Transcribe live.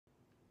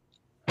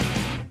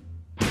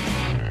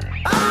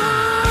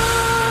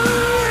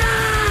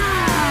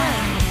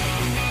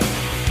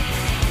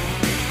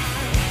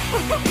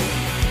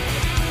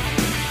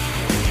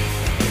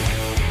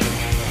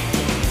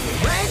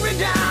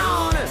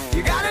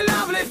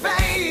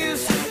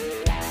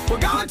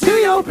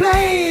your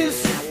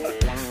place.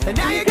 And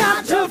now you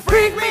got to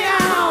freak me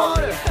out.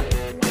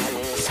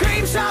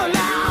 Scream so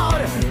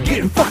loud,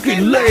 getting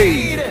fucking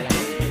laid.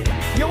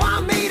 You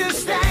want me to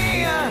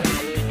stay,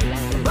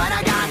 but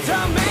I got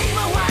to make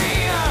my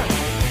way.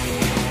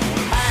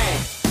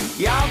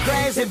 Hey, y'all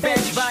crazy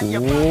bitch, but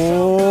you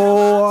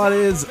What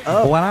is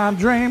up? When I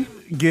dream.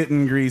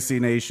 Getting Greasy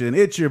Nation.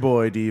 It's your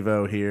boy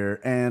Devo here,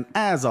 and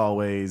as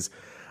always,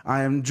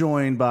 I am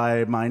joined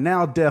by my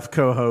now deaf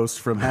co-host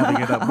from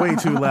having it up way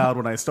too loud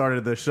when I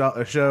started the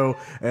show,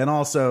 and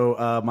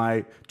also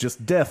my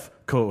just deaf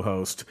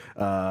co-host,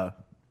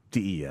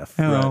 DEF.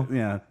 Hello. Right?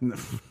 Yeah.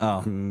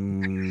 Oh,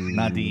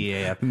 not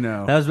DEF.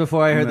 No. That was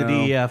before I heard No.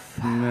 the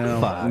DEF. No,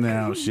 Fuck.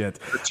 no, shit.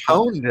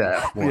 Tone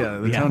deaf one. Yeah,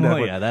 the Yeah, tone deaf well,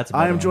 one. yeah, that's a I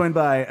better am one. joined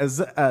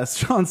by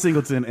Sean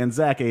Singleton and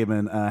Zach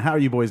Abel. How are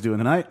you boys doing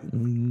tonight?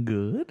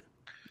 Good.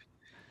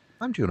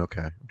 I'm doing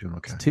okay.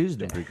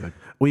 Tuesday. Pretty good.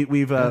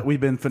 We've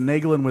been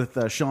finagling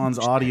with Sean's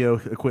audio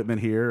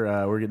equipment here.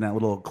 We're getting that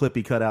little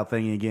clippy cutout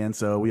thingy again,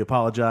 so we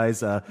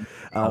apologize.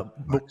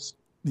 But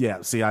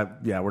yeah, see,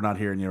 we're not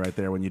hearing you right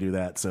there when you do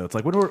that. So it's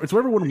like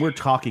when we're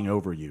talking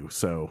over you.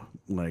 So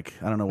like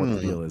I don't know what the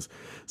deal is.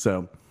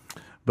 So,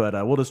 but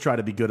we'll just try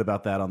to be good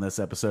about that on this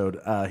episode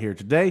here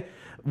today.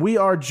 We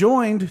are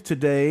joined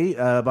today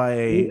by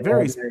a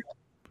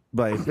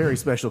very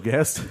special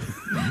guest.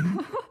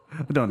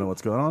 I don't know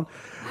what's going on.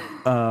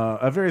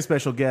 A very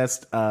special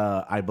guest,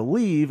 I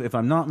believe, if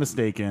I'm not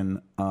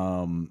mistaken,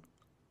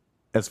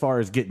 as far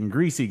as Getting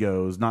Greasy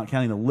goes, not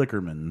counting the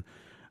Liquorman,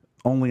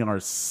 only our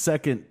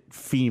second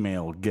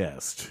female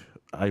guest,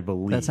 I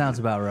believe. That sounds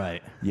about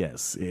right.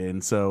 Yes.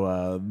 And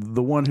so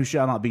the one who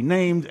shall not be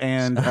named,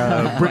 and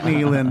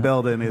Brittany Lynn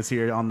Belden is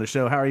here on the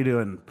show. How are you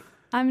doing?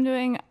 I'm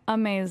doing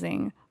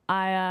amazing.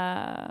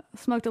 I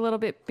smoked a little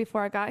bit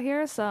before I got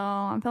here, so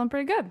I'm feeling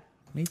pretty good.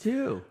 Me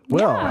too.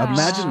 Well, Yeah.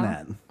 imagine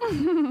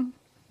that.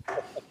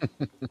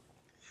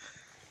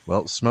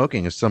 Well,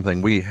 smoking is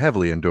something we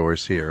heavily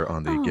endorse here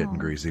on the Getting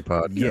Greasy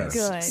podcast. Yes.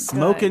 Good,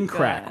 Smoke good, and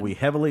crack. good. We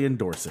heavily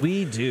endorse it.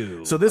 We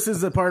do. So this is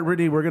the part,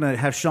 Brittany, we're going to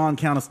have Sean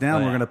count us down. Oh,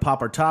 yeah. We're going to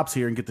pop our tops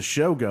here and get the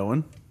show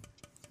going.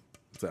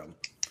 So,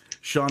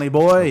 Shawnee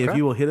boy, if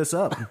you will hit us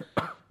up.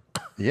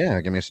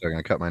 Yeah, give me a second.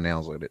 I cut my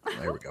nails with it.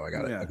 There we go. I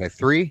got it. Yeah. Okay,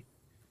 3,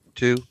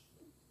 2,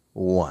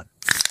 1.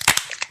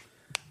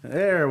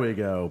 There we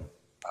go.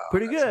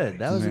 pretty good.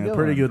 That was a Yeah, good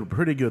pretty one. good,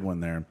 pretty good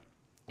one there.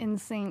 In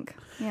sync,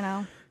 you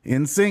know.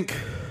 In sync.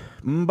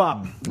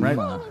 Mbop, right?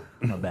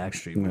 I'm a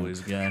Backstreet Boys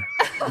guy.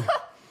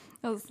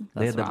 That's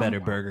They had the wrong. better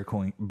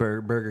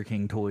Burger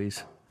King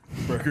toys.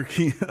 Burger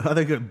King. I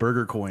think got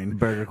Burger Coin.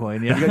 Burger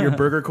Coin, You got yeah. your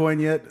Burger Coin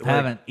yet?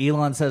 Haven't.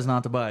 Elon says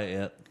not to buy it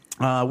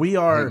yet. We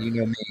are You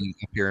know me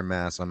up here in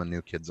Mass. I'm a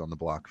New Kids on the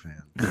Block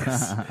fan.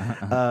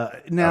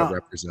 now. I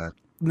represent.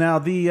 Now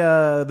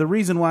the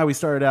reason why we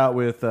started out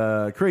with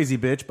 "Crazy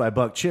Bitch" by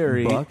Buck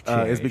Cherry, Buck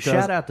Cherry. is because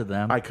Shout out to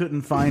them. I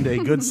couldn't find a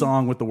good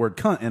song with the word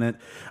 "cunt" in it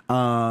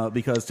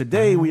because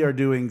today we are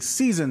doing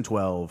season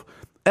 12,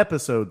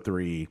 episode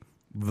 3,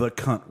 "The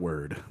Cunt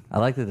Word." I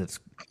like that it's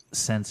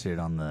censored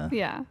on the.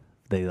 Yeah.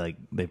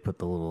 They put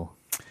the little.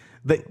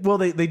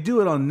 They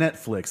do it on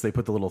Netflix. They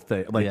put the little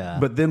thing Yeah.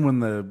 but then when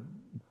the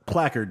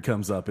placard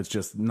comes up, it's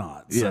just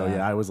not. So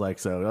Yeah. I was like,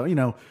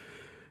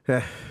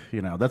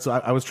 that's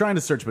I was trying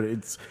to search, but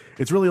it's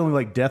really only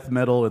like death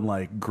metal and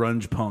like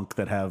grunge punk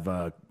that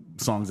have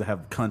songs that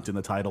have "cunt" in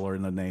the title or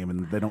in the name,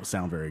 and they don't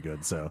sound very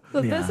good. So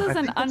So this is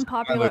an Tyler,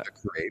 unpopular.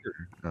 the creator.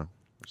 Oh,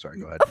 sorry.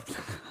 Go ahead.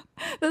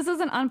 This is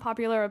an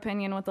unpopular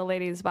opinion with the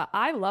ladies, but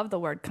I love the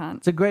word "cunt."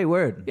 It's a great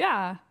word.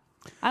 Yeah,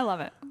 I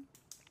love it.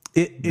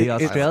 The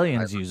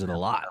Australians use it a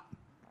lot.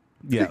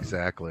 yeah,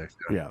 Exactly.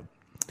 yeah.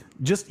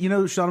 Just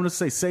Sean, I'm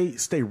just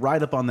stay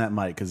right up on that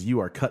mic because you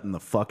are cutting the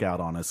fuck out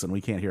on us, and we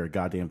can't hear a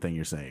goddamn thing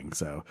you're saying.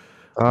 So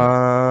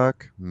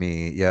Fuck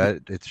me. Yeah,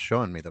 it's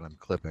showing me that I'm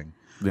clipping.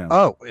 yeah.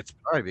 Oh, it's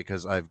probably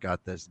because I've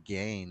got this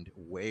gained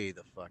way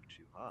the fuck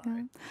too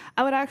high.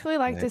 I would actually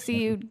like to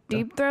see you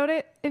deep throat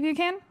it if you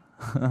can.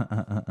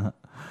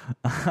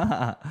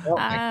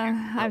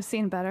 I've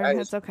seen better. Guys.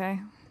 It's okay.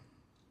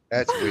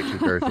 That's way too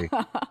girthy.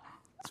 I'm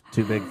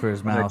Too big for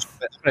his mouth.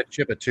 gonna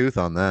chip a tooth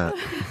on that.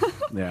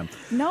 Yeah,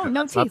 No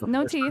That's not teeth. the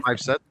No first time teeth. I've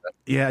said that.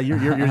 yeah.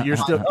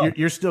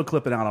 You're still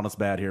clipping out on us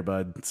bad here,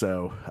 bud.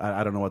 So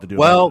I don't know what to do.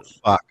 Well, about it.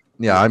 fuck.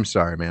 Yeah, I'm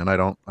sorry, man. I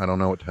don't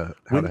know how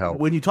when, to help.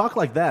 when you talk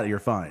like that, you're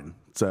fine.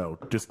 So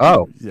just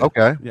Oh, yeah,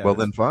 okay. yeah, Well, just-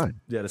 then fine.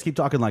 Yeah, just keep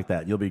talking like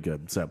that. You'll be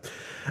good. So,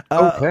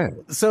 Okay.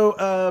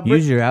 So,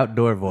 Use your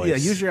outdoor voice. yeah,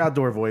 use your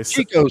outdoor voice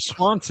Chico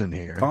Swanson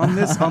here. on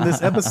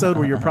this episode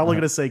where you're probably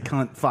going to say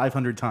 "cunt"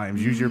 500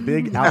 times. Use your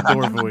big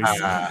outdoor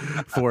voice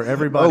for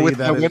everybody. Oh, with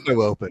that my is-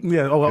 window open.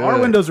 Yeah. Oh, well, our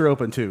Good. windows are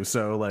open too.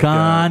 So like,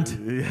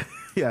 Cunt.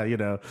 yeah,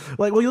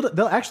 like, well,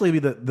 they'll actually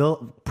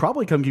they'll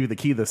probably come give you the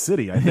key to the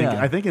city. I think.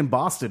 Yeah. I think in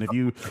Boston, if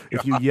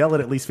you yell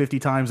it at least 50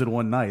 times in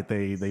one night,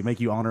 they make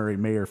you honorary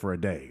mayor for a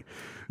day.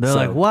 They're So-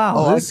 like, wow,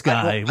 Oh, this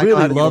guy I know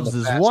really how to get loves on the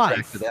his fast track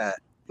wife. to that.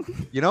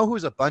 You know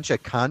who's a bunch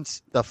of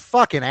cunts? The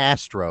fucking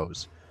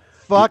Astros.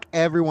 Fuck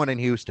everyone in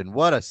Houston.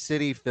 What a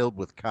city filled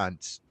with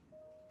cunts.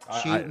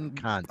 Cheating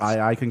cunts.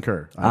 I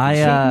concur.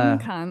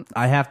 Cunt.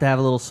 I have to have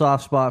a little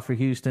soft spot for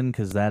Houston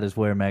because that is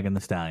where Megan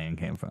the Stallion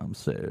came from.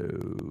 So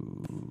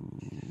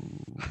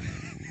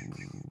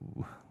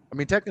I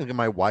mean, technically,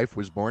 my wife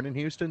was born in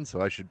Houston,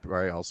 so I should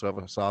probably also have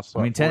a soft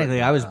spot. I mean, for it.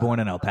 technically, I was born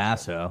in El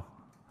Paso,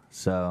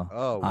 so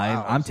Oh,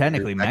 wow. I'm So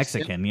technically you're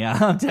Mexican. Yeah,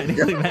 I'm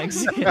technically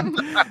Mexican.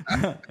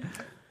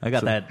 I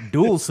got that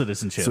dual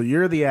citizenship. So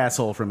you're the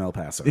asshole from El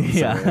Paso.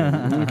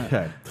 Yeah.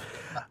 Okay.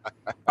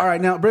 All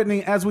right, now,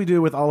 Brittany, as we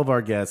do with all of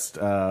our guests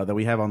that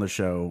we have on the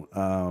show,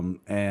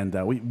 and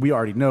we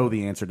already know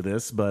the answer to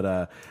this,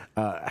 but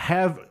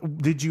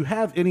did you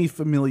have any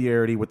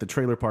familiarity with the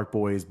Trailer Park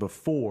Boys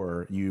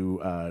before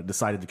you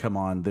decided to come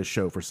on this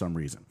show for some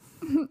reason?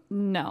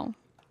 No.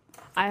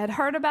 I had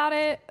heard about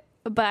it,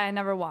 but I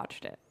never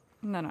watched it.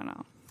 No.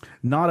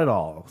 Not at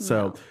all.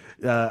 So,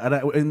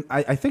 and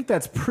I think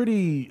that's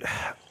pretty,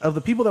 of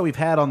the people that we've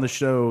had on the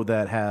show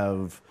that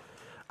have,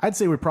 I'd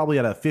say we're probably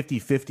at a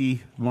 50-50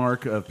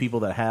 mark of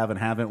people that have and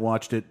haven't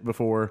watched it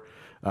before.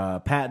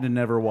 Patton had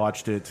never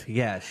watched it.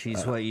 yeah,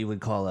 she's what you would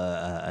call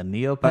a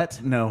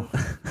neopet. No,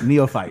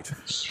 neophyte.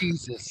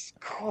 Jesus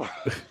Christ.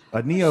 A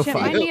Shit, neophyte.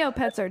 my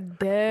Neopets are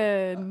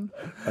dead.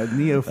 A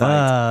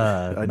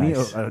neophyte.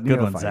 Nice. A Good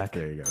one, neophyte. Zach.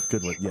 There you go.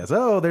 Good one. Yes.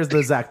 Oh, there's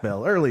the Zach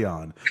Bell early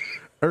on.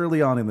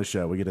 Early on in the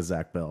show, we get a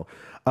Zach Bell.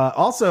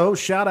 Also,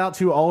 shout out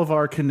to all of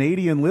our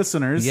Canadian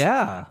listeners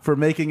Yeah. for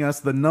making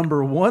us the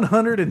number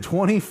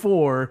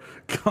 124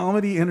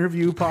 comedy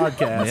interview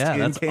podcast Yeah, in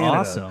that's Canada.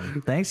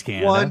 awesome. Thanks,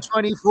 Canada.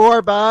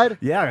 124, bud.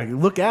 Yeah,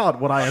 look out!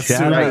 What I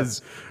assume out.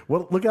 is,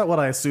 look out! What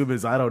I assume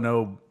is, I don't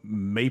know,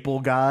 Maple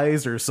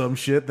Guys or some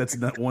shit that's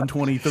not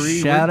 123.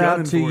 Shout We're out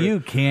gunning to for you,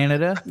 it.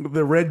 Canada.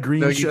 The Red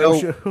Green No, you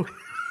Show. know-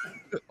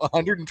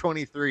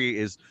 123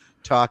 is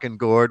Talking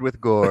Gourd with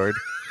Gourd,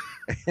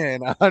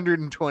 and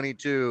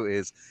 122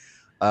 is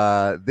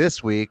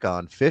this week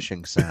on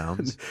Fishing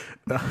Sounds.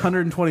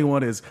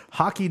 121 is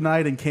Hockey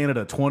Night in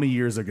Canada 20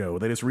 years ago.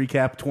 They just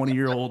recap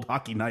 20-year-old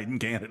Hockey Night in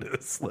Canada.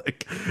 It's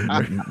like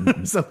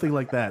something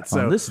like that.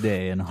 So On this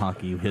day in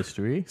hockey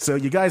history. So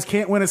you guys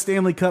can't win a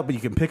Stanley Cup, but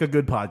you can pick a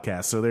good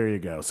podcast. So there you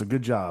go. So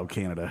good job,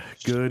 Canada.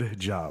 Good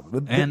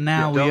job. And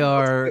now we don't-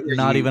 are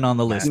not even on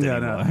the list No,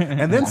 anymore. no.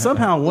 And then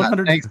somehow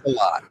 100, Thanks a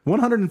lot.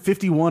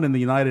 151 in the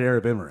United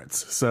Arab Emirates.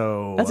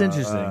 So That's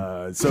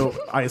interesting. So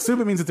I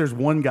assume it means that there's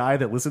one guy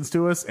that listens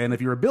to us, and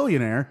if you're a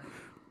billionaire,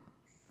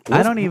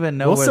 I don't even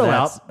know we'll where sell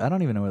that's. out. I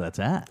don't even know where that's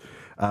at.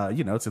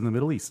 It's in the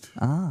Middle East.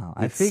 Oh,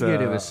 I It's,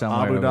 figured it was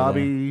somewhere Abu over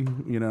Dhabi,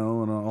 and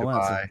all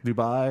that stuff.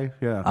 Dubai,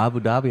 yeah. there. Abu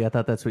Dhabi. I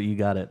thought that's what you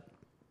got at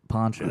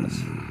Ponchos.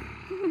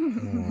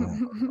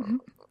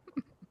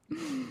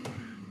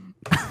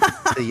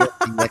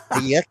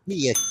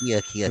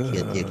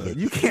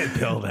 You can't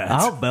bill that.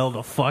 I'll bell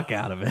the fuck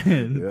out of it.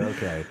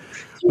 Okay.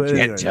 But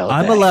anyway.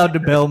 I'm allowed to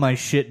bell my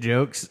shit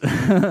jokes.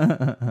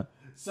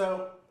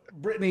 So,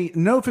 Brittany,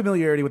 no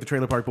familiarity with the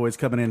Trailer Park Boys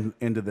coming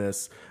into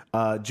this.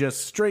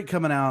 Just straight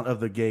coming out of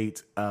the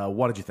gate.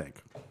 What did you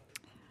think?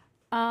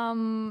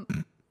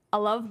 I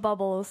love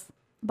Bubbles.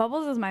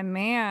 Bubbles is my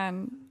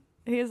man.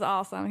 He's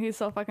awesome. He's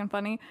so fucking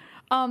funny.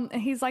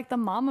 He's like the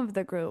mom of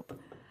the group.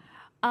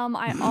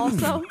 I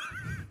also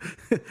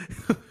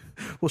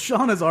Well,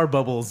 Sean is our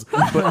Bubbles,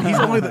 but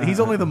he's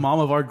only the mom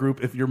of our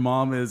group if your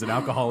mom is an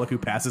alcoholic who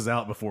passes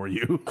out before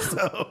you.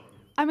 So,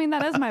 I mean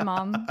that is my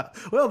mom.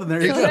 well, then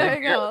there you So go.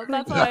 there you go.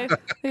 That's why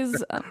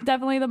he's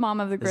definitely the mom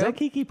of the Is group. that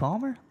Kiki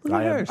Palmer? Look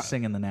I at am- her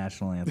singing the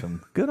national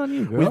anthem. Good on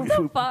you, girl.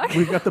 Fuck.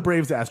 We've got the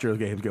Braves Astros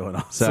game going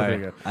on. So Sorry. there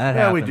you go. That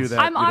Yeah, we happens. do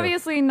that. I'm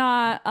obviously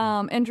not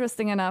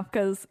interesting enough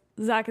because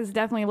Zach is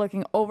definitely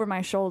looking over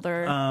my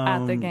shoulder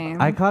at the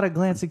game. I caught a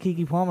glance at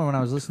Kiki Palmer when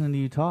I was listening to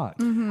you talk.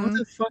 Who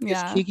the fuck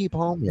Yeah. is Kiki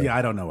Palmer? Yeah,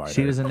 I don't know either.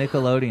 She was a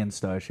Nickelodeon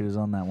star. She was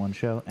on that one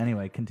show.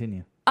 Anyway,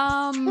 continue.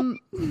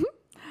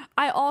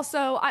 I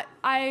also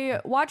I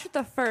watched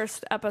the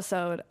first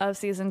episode of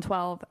season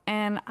 12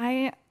 and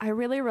I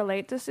really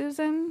relate to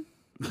Susan.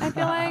 I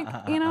feel like,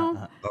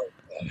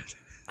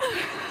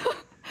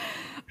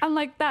 I'm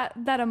like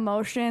that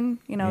emotion,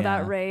 Yeah.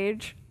 that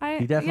rage.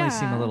 You definitely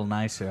seem yeah. a little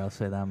nicer. I'll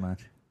say that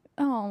much.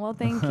 Oh, well,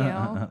 thank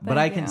you. But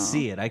I can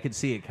see it. I could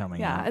see it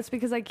coming Yeah, out. it's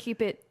because I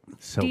keep it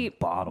So deep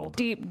bottled.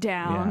 deep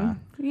down.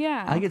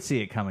 Yeah. I could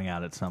see it coming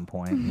out at some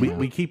point.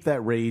 We keep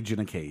that rage in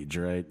a cage,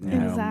 right? You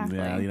know? Exactly.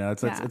 Yeah,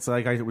 it's Yeah. it's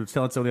like I was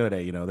telling someone the other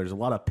day. There's a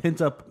lot of pent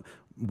up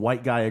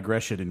white guy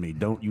aggression in me.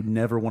 You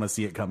never want to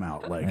see it come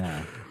out.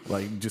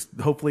 Like just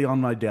hopefully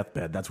on my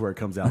deathbed, that's where it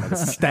comes out. Like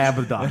stab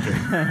the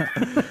doctor.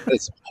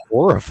 It's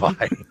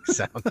horrifying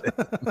sounding.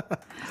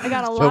 I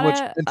got a So lot much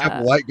of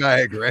pent-up white guy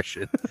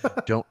aggression.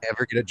 Don't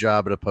ever get a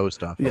job at a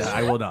post office. Yeah,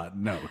 I will not.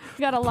 No,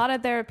 got a lot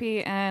of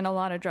therapy and a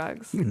lot of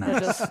drugs. It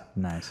just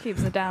Nice.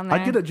 keeps it down there.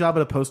 I'd get a job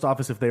at a post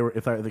office if they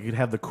could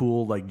have the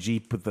cool like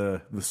Jeep with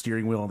the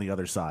steering wheel on the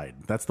other side.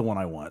 That's the one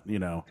I want.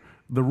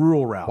 The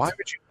rural route. Why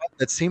would you?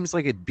 That seems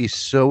like it'd be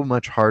so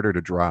much harder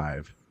to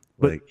drive.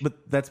 But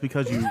that's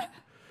because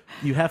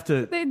you have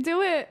to. They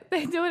do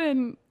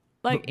it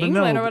like But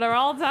England no, or whatever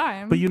all the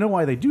time. But you know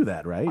why they do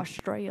that, right?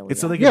 Australia.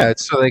 It's so they can, Yeah,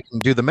 it's so they can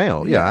do the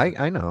mail. Yeah,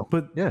 I know.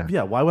 But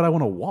yeah, why would I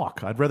want to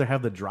walk? I'd rather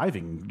have the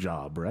driving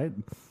job, right?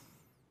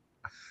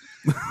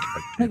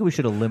 I think we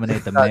should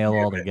eliminate the mail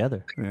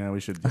altogether. Yeah, we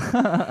should.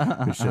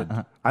 We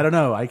should. I don't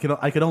know. I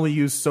could only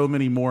use so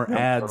many more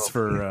ads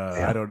for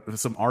I don't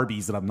some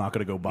Arby's that I'm not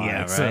going to go buy.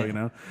 Yeah, So right. you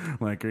know,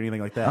 like or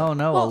anything like that. Oh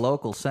no, a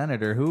local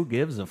senator. Who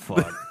gives a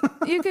fuck?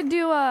 You could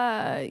do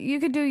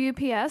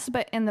UPS,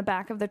 but in the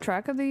back of the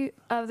truck of the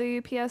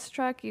UPS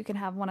truck, you can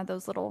have one of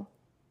those little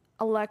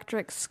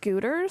electric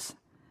scooters.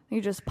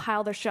 You just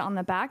pile the shit on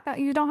the back that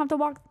you don't have to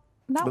walk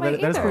that way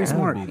That's either. pretty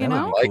smart. You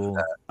know? like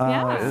that.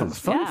 Yeah.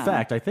 Fun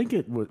fact: I think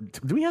it would.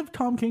 Do we have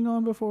Tom King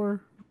on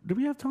before? Did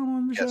we have Tom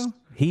on the Yes. show?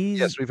 He's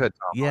Yes, we've had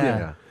Tom.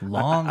 yeah,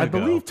 long I ago.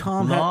 believe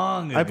Tom.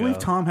 long I believe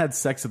ago. Tom had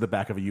sex at the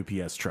back of a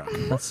UPS truck.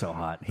 That's so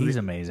hot. He's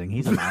amazing.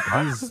 He's so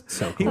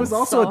cool. He was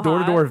also So a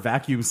door-to-door hot.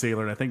 vacuum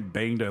sailor, and I think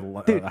banged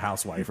a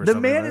housewife or the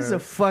something. man is a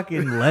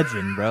fucking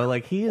legend, bro.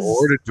 Like he is.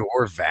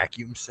 Door-to-door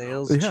vacuum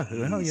sales. Yeah,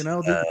 well, you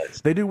know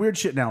they do weird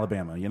shit in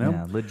Alabama. You know,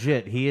 Yeah,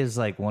 legit. He is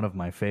like one of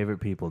my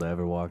favorite people to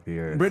ever walk the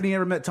earth. Brittany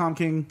ever met Tom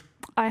King?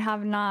 I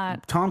have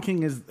not. Tom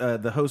King is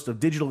the host of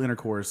Digital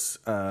Intercourse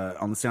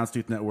on the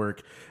Soundstooth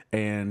Network,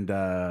 and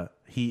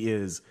he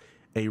is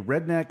a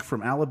redneck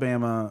from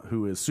Alabama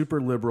who is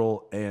super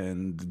liberal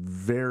and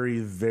very,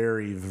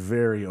 very,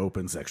 very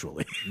open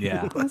sexually.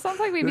 Yeah. It sounds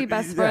like we'd be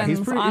best Yeah, friends, he's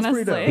pretty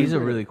honestly. dope. He's a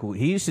really cool.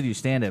 He used to do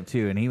stand up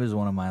too, and he was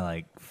one of my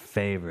like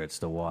favorites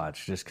to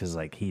watch, just because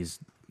like he's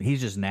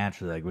just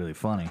naturally like really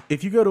funny.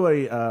 If you go to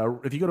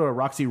a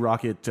Roxy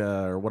Rocket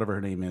or whatever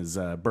her name is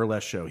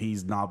burlesque show,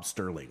 he's Knob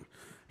Sterling.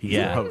 He's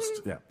the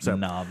host. Yeah. So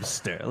Knob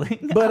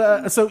Sterling.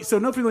 But so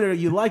no familiar.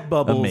 You like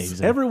Bubbles.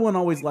 Amazing. Everyone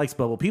always likes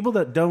Bubble. People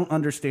that don't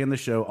understand the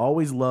show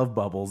always love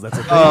Bubbles. That's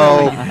a thing.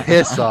 Oh,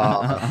 piss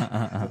off!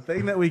 The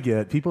thing that we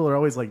get. People are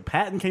always like,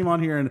 Patton came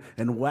on here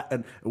and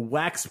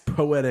waxed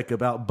poetic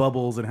about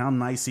Bubbles and how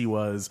nice he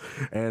was,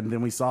 and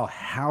then we saw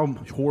how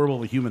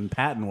horrible a human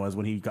Patton was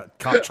when he got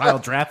caught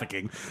child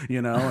trafficking.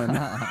 You know, and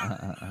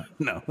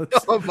no,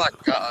 Oh my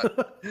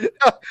god!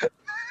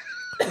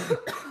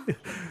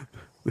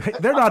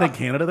 they're not in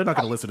Canada. They're not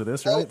going to listen to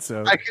this, right?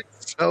 So I can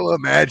so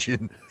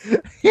imagine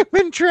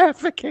human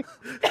trafficking.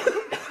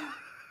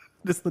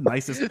 just the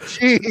nicest.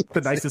 Jeez.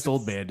 The nicest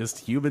old man, just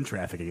human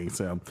trafficking.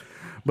 So,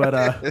 but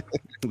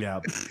yeah.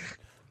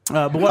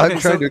 But what, I'm okay,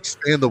 trying to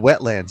expand the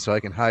wetlands so I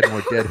can hide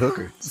more dead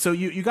hookers. so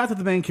you got that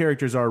the main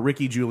characters are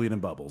Ricky, Julian,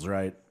 and Bubbles,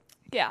 right?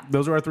 Yeah.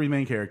 Those are our three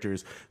main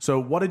characters. So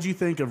what did you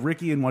think of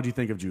Ricky and what did you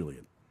think of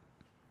Julian?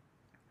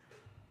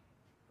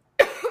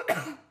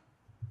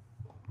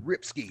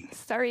 Ripski.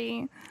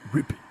 Sorry.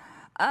 Rip.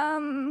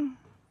 I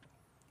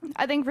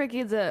think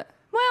Ricky's I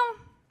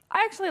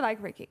actually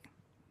like Ricky.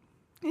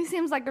 He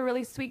seems like a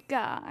really sweet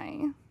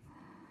guy.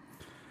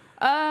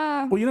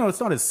 Well, you know, it's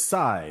not his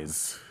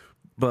size,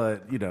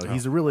 but you know,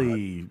 he's a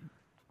really,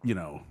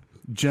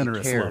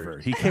 generous cares. lover.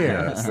 He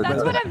cares.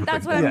 That's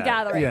what I'm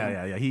gathering.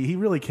 Yeah. He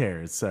really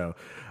cares. So,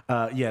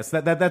 yes,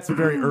 that's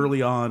very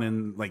early on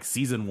in like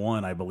season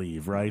 1, I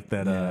believe, right?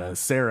 That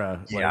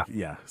Sarah,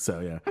 So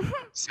yeah,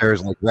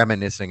 Sarah's like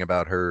reminiscing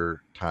about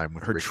her time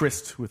with her Ricky.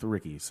 tryst with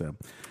Ricky. So.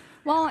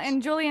 Well,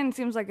 and Julian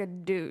seems like a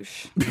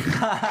douche.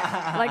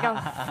 Like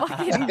a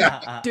fucking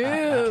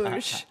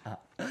douche.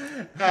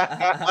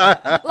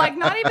 Like,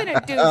 not even a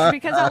douche,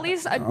 because at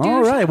least a douche.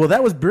 All right. Well,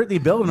 that was Brittany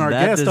Belden, our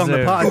That guest on the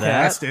deserves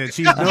podcast, and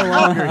she's no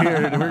longer here.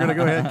 And we're going to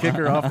go ahead and kick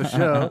her off the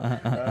show.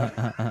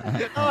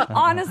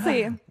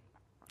 Honestly,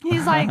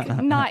 he's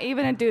like not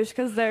even a douche,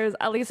 because there's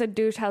at least a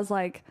douche has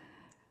like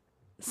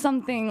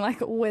something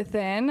like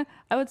within.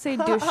 I would say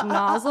douche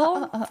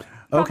nozzle.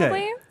 Probably.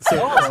 Okay.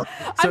 So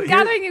I'm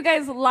gathering you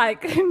guys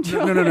like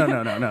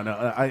Julian.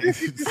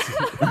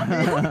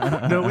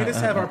 No, we just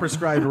have our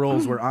prescribed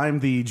roles where I'm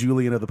the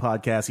Julian of the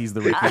podcast, he's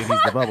the Ricky, and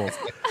he's the Bubbles.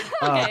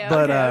 Okay.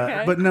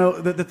 But no,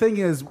 the thing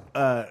is,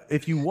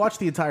 if you watch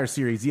the entire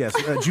series, yes,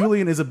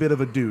 Julian is a bit of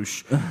a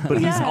douche, but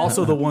he's Yeah.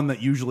 also the one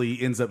that usually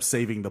ends up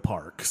saving the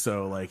park.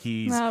 So like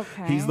he's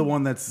the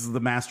one that's the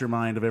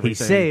mastermind of He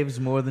everything. saves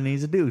more than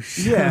he's a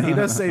douche. Yeah, he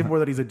does save more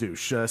than he's a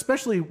douche.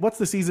 Especially, what's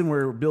the season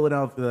where building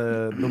out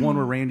the one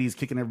where Randy's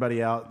kicking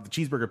everybody out? The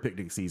cheeseburger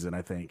picnic season,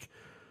 I think.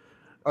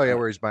 Oh yeah,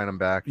 where he's buying them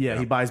back. Yeah,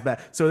 he buys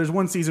back. So there's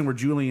one season where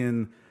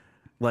Julian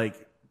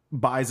like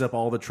buys up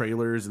all the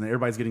trailers and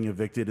everybody's getting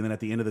evicted, and then at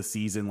the end of the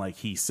season, like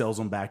he sells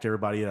them back to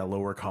everybody at a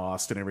lower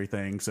cost and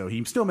everything. So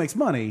he still makes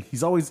money.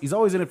 He's always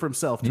in it for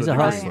himself. He's to a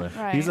degree. hustler.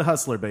 Right. He's a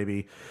hustler,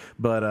 baby.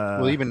 But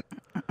Well, even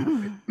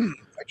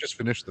I just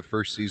finished the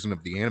first season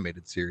of the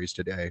animated series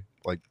today.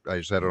 Like I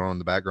just had it on in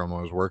the background while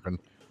I was working,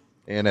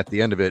 and at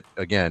the end of it,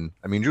 again,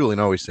 I mean, Julian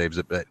always saves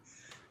it, but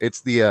it's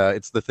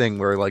the thing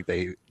where like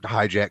they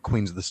hijack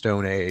Queens of the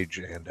Stone Age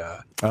and do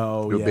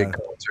a big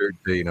concert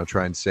to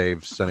try and save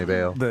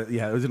Sunnyvale.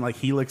 It was in like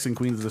Helix and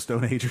Queens of the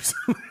Stone Age or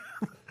something.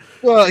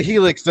 Well,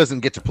 Helix doesn't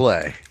get to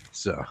play,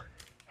 so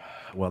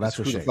Well, that's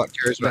a who the shame. fuck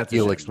cares about That's a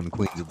Helix shame. when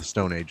Queens of the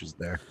Stone Age is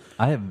there?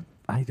 I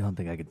don't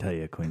think I could tell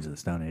you a Queens of the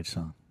Stone Age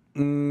song.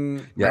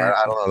 Yeah,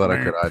 I don't know that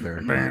I could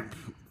either.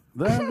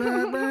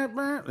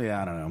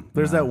 Yeah, I don't know.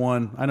 There's that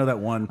one. I know that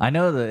one. I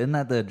know isn't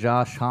that the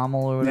Josh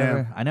Hommel or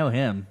whatever? Yeah. I know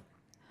him.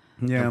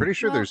 Yeah. I'm pretty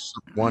sure there's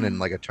one in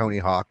like a Tony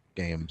Hawk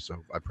game,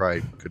 so I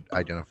probably could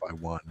identify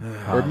one.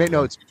 Or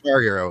no, it's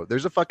Guitar Hero.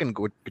 There's a fucking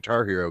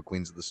Guitar Hero,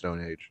 Queens of the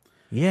Stone Age.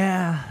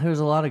 Yeah, there's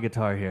a lot of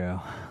Guitar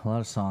Hero. A lot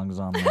of songs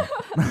on there.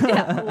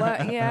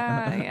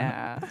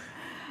 Yeah.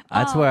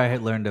 That's where I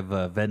learned of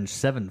Avenged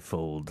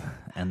Sevenfold.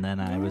 And then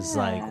I was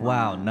like,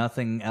 wow,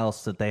 nothing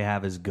else that they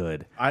have is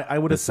good. I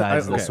would have said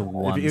Besides this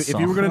one if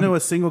you were going to know a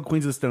single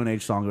Queens of the Stone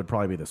Age song, it would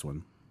probably be this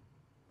one.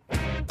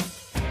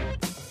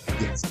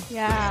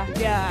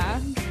 Yeah.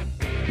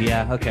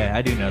 Yeah, okay,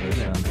 I do know this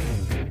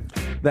one.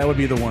 That would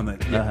be the one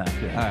that.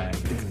 All right,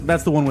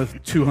 That's the one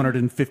with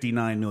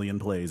 259 million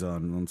plays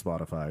on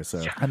Spotify. So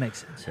that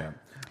makes sense.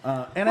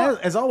 yeah. And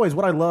as always,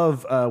 what I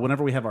love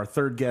whenever we have our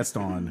third guest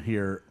on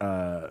here,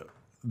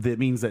 that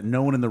means that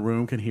no one in the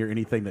room can hear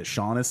anything that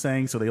Sean is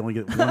saying, so they only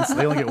get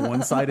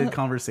one-sided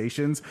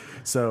conversations.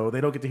 So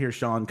they don't get to hear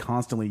Sean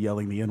constantly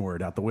yelling the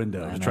N-word out the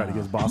window to try to get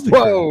his Boston.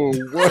 Whoa.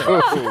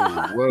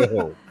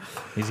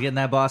 He's getting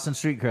that Boston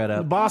street cred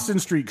up. Boston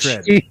street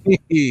cred.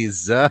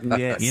 Jesus.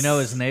 Yes. You know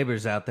his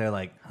neighbors out there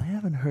like, I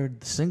haven't heard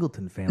the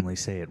Singleton family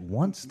say it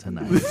once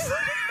tonight.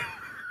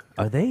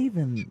 Are they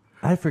even...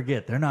 I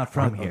forget. They're not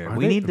from here. Are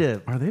We need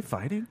to... Are they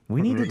fighting?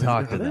 We need to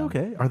talk to Are they them.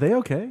 okay? Are they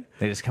okay?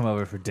 They just come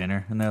over for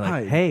dinner, and they're like,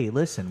 Hi. hey,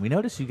 listen, we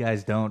notice you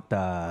guys don't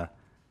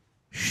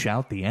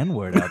shout the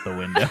N-word out the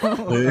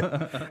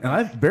window. And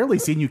I've barely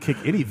seen you kick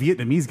any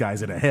Vietnamese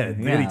guys in the head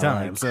Yeah, any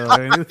time. like- So I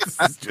mean, this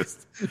is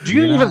just. Do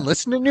you even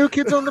listen to New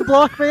Kids on the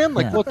Block, man?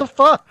 Like, Yeah. what the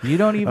fuck? You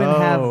don't even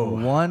have Oh.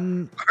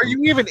 one... Are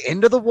you even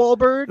into the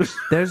Wahlbergs?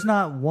 There's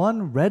not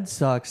one Red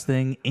Sox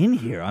thing in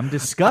here. I'm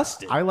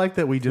disgusted. I like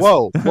that we just.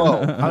 Whoa.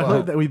 I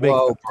like that we make.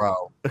 Whoa,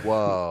 bro.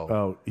 Whoa.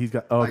 Oh, he's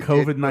got I did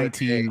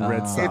COVID-19 put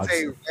Red It's Sox.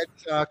 a Red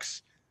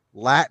Sox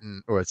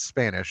Latin, or it's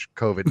Spanish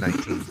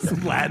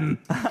COVID-19. Latin.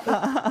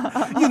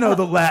 You know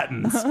the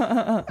Latins.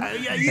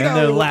 And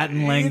their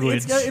Latin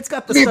language. It's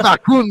got the Mi stuff.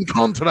 vacun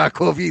contra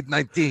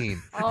COVID-19.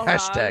 Oh,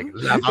 Hashtag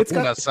la It's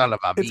got- vacuna salva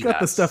It's got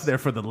the vidas. stuff there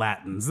for the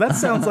Latins. That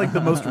sounds like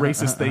the most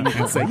racist thing you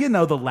can say. You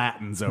know the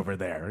Latins over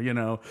there. You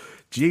know,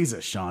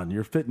 Jesus, Sean,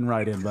 you're fitting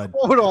right in, bud.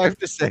 What do I have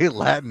to say?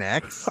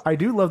 Latinx? I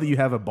do love that you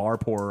have a bar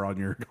pourer on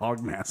your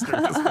Hogmaster.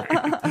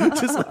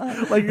 Just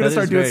like you're gonna That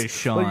start is doing. very Like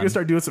Sean. you're gonna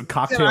start doing some That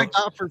cocktail. I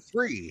got for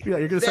free. Yeah,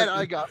 you're gonna That start.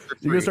 I got for free.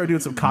 You're gonna start doing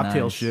some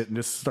cocktail Nice. shit and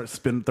just start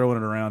throwing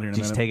it around here in a Did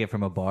you minute. take it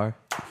from a bar?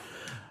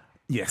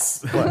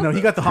 Yes. No, he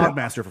got the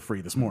Hogmaster for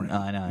free this morning. Oh,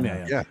 I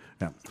know. Yeah.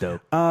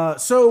 Dope.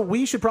 So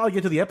we should probably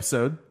get to the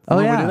episode. Oh,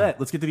 When we yeah. do that,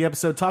 let's get to the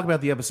episode. Talk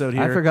about the episode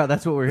here. I forgot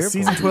that's what we're here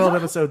Season for. 12,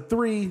 episode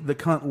 3, the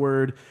cunt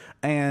word.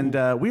 And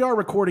we are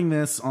recording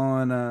this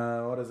on,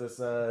 what is this,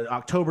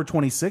 October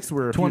 26th.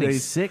 We're a few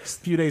days, 26th?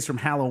 few days from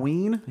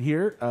Halloween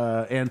here.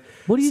 And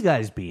What are you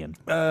guys being?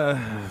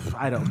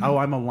 I don't,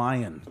 I'm a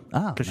lion.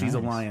 Oh, Because she's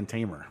a nice. lion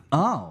tamer.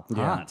 Oh, Yeah.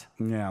 hot.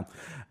 Yeah.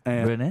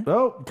 And, Renee?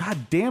 oh, god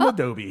damn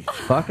Adobe.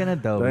 Fucking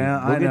Adobe.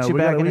 Yeah, we'll I get know. you we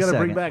back gotta, in we a gotta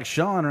second. bring back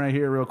Sean right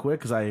here real quick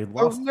because I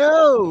Oh, lost.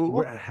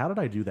 no. How did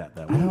I do that?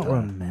 I don't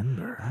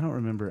remember. I don't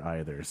remember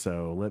either.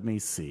 So let me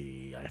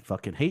see. I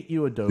fucking hate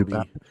you, Adobe.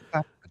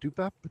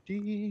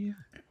 Doop-bap-a-dee.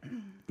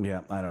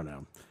 Yeah, I don't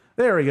know.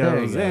 There he There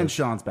he goes. And goes.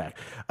 Sean's back.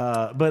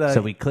 But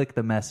So we click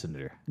the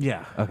messenger.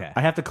 yeah. Okay. I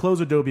have to close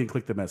Adobe and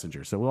click the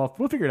messenger. So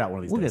we'll figure it out one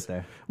of these We'll days. get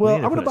there. Well, We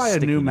need to I'm gonna put a buy a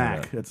sticky new note Mac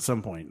up. at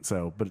some point.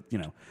 So, but you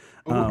know.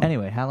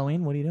 Anyway,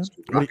 Halloween, what are you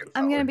doing?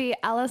 I'm gonna be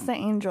Alice the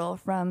Angel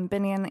from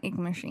Benny and the Ink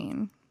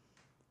Machine.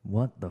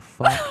 What the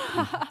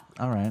fuck?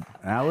 All right.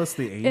 Alice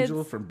the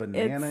Angel It's- from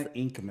Banana it's-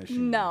 Ink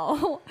Machine.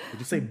 No, Did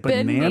you say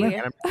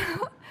banana?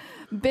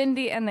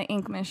 Bendy and the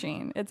Ink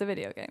Machine. It's a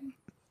video game.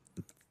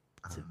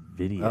 It's a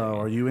video. Oh,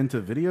 are you into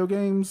video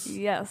games?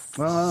 Yes.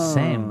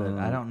 Same, but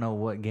I don't know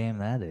what game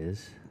that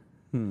is.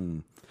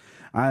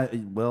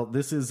 Well,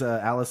 this is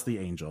Alice the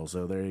Angel,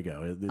 so there you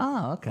go.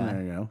 Oh, okay.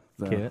 There you go.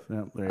 So, Cute.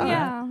 yeah, there you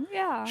go.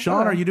 Yeah.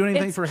 Sean, are you doing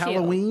anything It's for cute.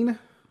 Halloween?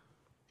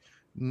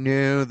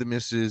 No, the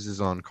missus is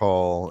on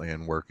call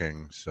and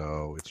working,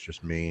 so it's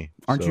just me.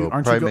 Aren't So you-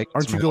 aren't you probably go- make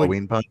aren't some you going-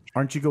 Halloween punch?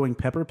 Aren't you going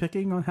pepper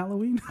picking on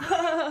Halloween?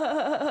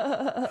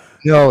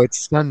 No,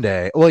 it's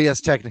Sunday. Well,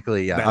 yes,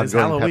 technically, yeah. That I'm is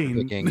going Halloween.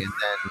 pepper picking, and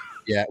then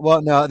yeah.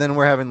 Well, no, then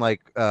we're having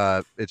like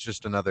it's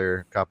just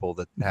another couple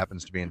that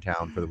happens to be in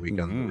town for the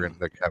weekend. We're gonna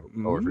like have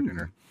over for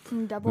dinner.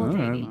 Double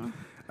dating.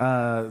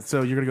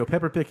 So you're gonna go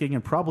pepper picking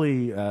and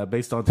probably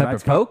based on Pepper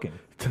tonight's poking.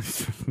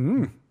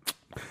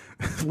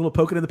 a little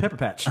poking in the pepper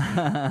patch,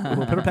 a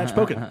little pepper patch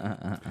poking,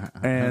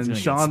 and gonna get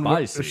Sean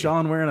spicy.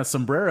 Sean wearing a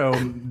sombrero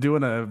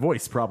doing a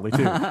voice probably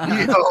too.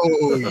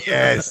 Oh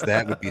yes,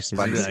 that would be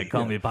spicy.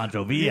 Call me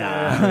Pancho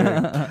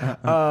Villa.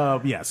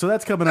 Yeah, so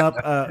that's coming up,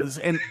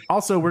 and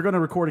also we're going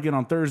to record again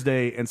on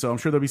Thursday, and so I'm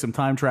sure there'll be some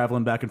time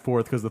traveling back and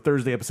forth because the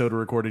Thursday episode we're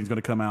recording is going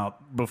to come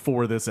out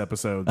before this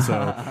episode,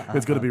 so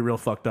it's going to be real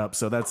fucked up.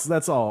 So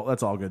that's all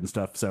good and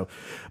stuff. So,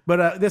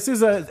 but this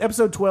is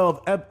episode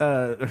 12,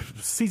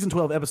 season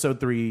 12,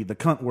 episode 3, the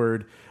cunt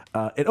word.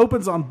 It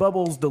opens on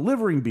Bubbles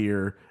delivering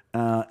beer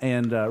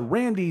And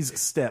Randy's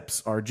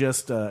steps are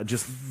just they're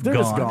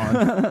just Gone.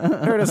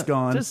 gone. They're just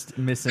gone. Just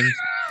missing.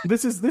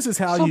 This is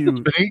how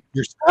you.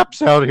 Your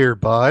steps out here,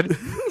 bud.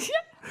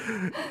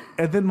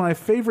 And then my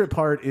favorite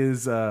part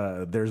is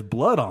there's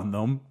blood on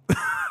them,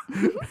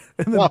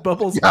 and then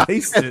Bubbles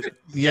tastes it.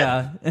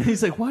 Yeah. And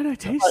he's like, why did I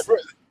taste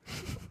it?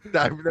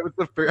 That was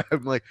the fair.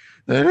 I'm like,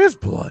 that is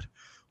blood.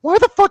 Why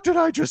the fuck did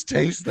I just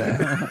taste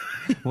that?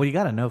 Well, you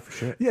got to know for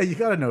sure. Yeah, you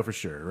got to know for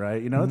sure,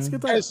 right? You know, it's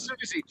good. As soon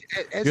as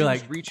You're he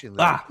like, was reaching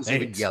there, he's hey,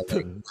 even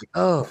yelling. Like,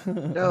 oh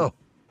no,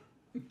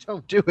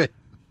 don't do it.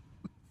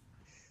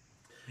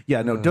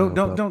 Yeah, no,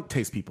 don't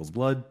taste people's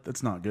blood.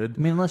 That's not good. I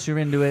mean, unless you're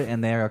into it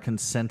and they are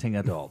consenting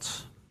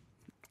adults.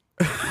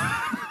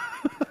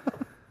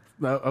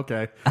 No,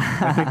 okay,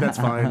 I think that's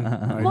fine.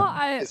 Well,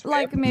 I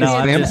like maybe No,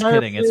 I'm just vampire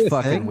kidding. It's really a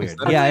fucking thing? weird. Is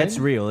that a Yeah, thing? it's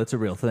real. It's a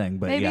real thing.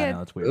 But maybe yeah,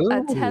 no, it's weird.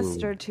 a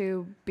test or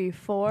two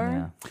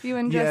before you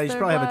ingest Yeah, you should their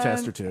probably have a blood.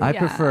 test or two. I Yeah.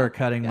 prefer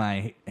cutting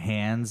my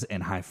hands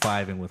and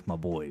high-fiving with my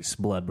boys,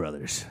 blood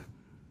brothers.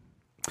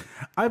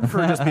 I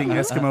prefer just being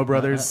Eskimo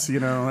brothers.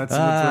 You know, that's way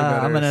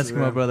better. I'm an So,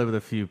 Eskimo yeah. brother with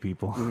a few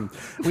people.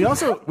 We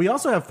also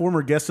have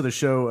former guest of the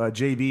show,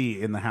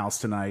 JB, in the house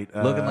tonight.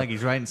 Looking like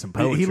he's writing some he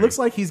poetry. looks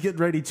like he's getting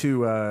ready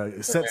to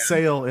set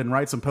sail and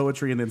write some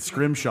poetry and then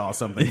scrimshaw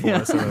something for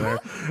us over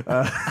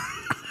there.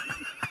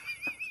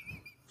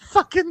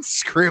 Fucking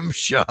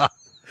scrimshaw.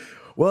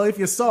 Well, if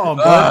you saw him,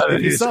 bud, that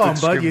if you is saw him,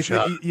 good bud, you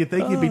scrimshaw.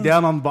 think he'd be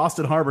down on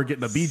Boston Harbor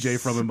getting a BJ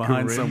from him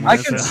behind somewhere. I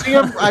can see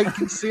him. I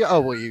can see. Oh,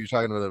 wait, you're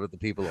talking about with the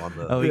people on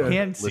the. Oh, he Yeah.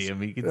 can see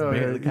him. He can Oh, yeah,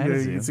 barely kind of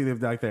you see can him. see them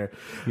back there.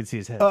 You can see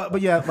his head. But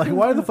yeah, like,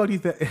 why the fuck do you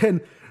think?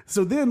 And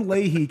so then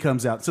Leahy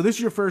comes out. So this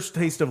is your first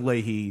taste of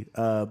Leahy.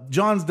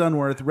 John's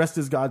Dunworth, rest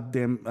his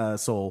goddamn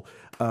soul.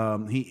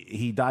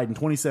 He died in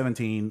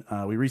 2017.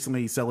 We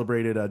recently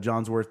celebrated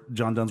John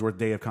Dunsworth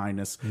Day of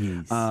Kindness.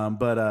 Yes.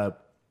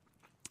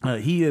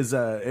 He is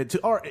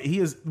he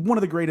is one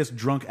of the greatest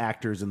drunk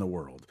actors in the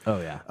world. Oh,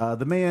 yeah.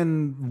 The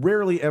man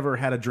rarely ever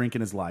had a drink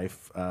in his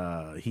life.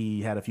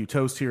 He had a few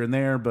toasts here and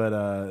there,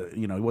 but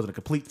he wasn't a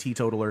complete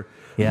teetotaler.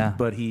 Yeah.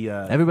 But he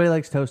Everybody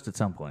likes toast at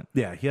some point.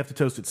 yeah, you have to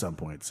toast at some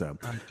point. So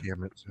God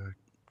damn it, Zach.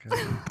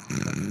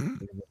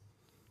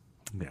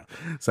 yeah,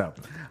 so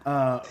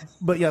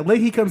but yeah,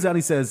 Leahy comes out and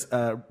he says,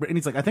 and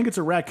he's like, I think it's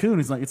a raccoon.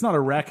 He's like, it's not a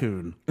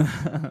raccoon.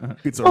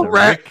 It's a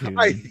raccoon.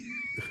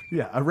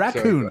 Yeah, a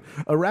raccoon.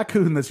 A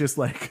raccoon that's just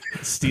like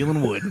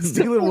Stealing wood.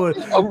 stealing wood.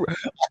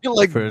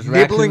 Like For his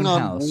nibbling raccoon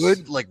on house.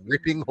 wood, like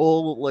ripping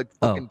whole like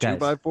fucking guys,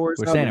 2x4s. we're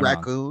Not saying a it wrong.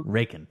 raccoon.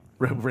 Raking.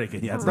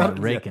 Rakin, yeah, it's Right. not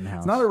a Rakin house.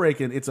 It's not a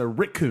rakin. It's a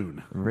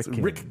riccoon. It's a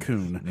Rickoon.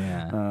 riccoon.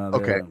 Yeah.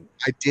 Okay,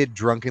 I did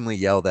drunkenly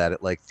yell that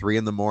at like 3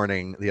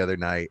 a.m. the other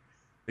night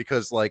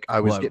because like I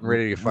was What? getting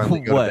ready to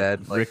finally go What? to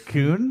bed. Like,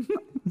 Raccoon?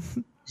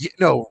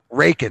 no,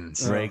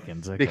 rakins.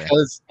 Rakins. Okay.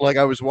 Because like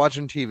I was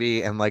watching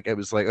TV and like it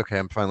was like okay,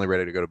 I'm finally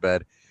ready to go to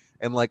bed,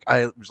 and like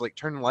I was like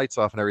turning the lights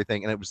off and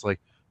everything, and it was like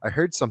I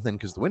heard something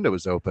because the window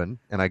was open,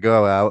 and I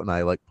go out and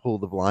I like pull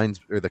the blinds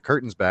or the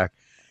curtains back,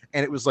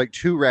 and it was like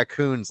 2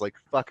 raccoons like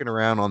fucking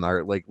around on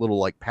our like little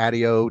like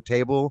patio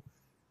table,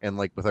 and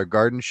like with our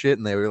garden shit,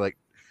 and they were like.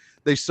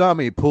 They saw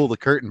me pull the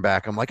curtain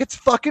back. I'm like, it's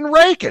fucking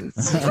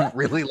rakins.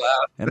 Really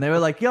loud. And they were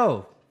like,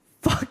 yo,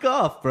 fuck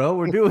off, bro.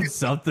 We're doing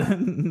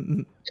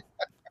something.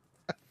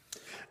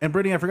 And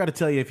Brittany, I forgot to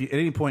tell you, if you at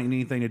any point you need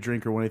anything to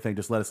drink or anything,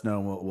 just let us know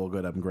and we'll go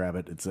up and grab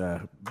it. It's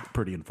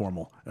pretty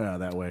informal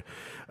that way.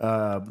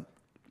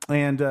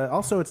 And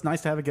also, it's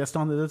nice to have a guest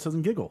on that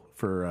doesn't giggle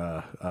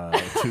for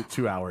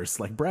 2 hours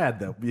like Brad.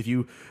 Though, if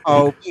you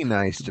Oh, be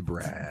nice to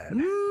Brad.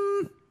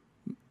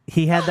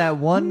 He had that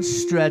one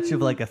stretch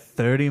of like a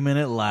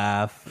 30-minute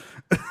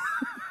laugh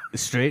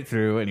straight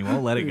through, and he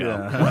won't let it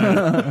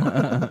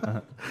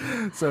go.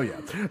 so yeah,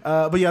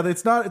 but yeah,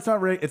 it's not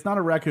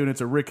a raccoon,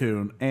 it's a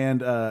riccoon, and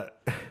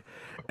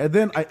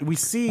then we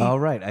see. All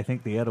right, I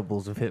think the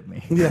edibles have hit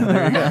me. Yeah,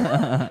 there you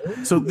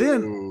go. So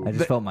then I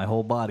just felt my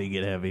whole body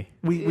get heavy.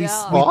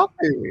 Yeah.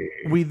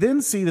 we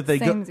then see that they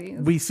go.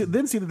 Samesies.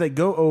 Then see that they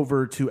go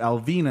over to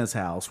Alvina's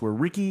house where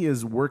Ricky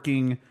is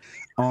working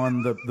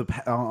on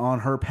on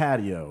her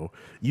patio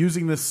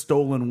using this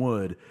stolen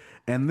wood,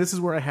 and this is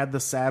where I had the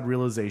sad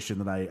realization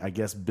that I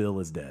guess Bill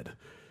is dead.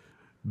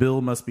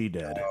 Bill must be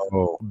dead.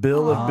 Oh,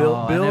 Bill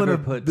I and never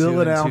put Bill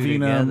two and and two Alvina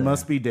together.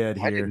 must be dead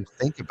I here. didn't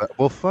think about.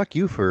 Well, fuck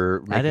you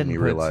for making I didn't me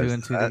put realize 2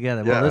 and 2 that.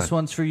 together. Yeah. Well, this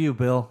one's for you,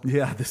 Bill.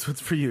 Yeah, this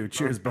one's for you.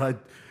 Cheers, bud.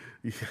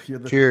 You're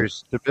the-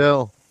 Cheers to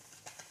Bill.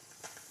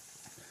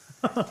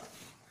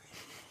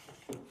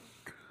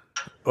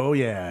 Oh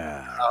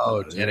yeah.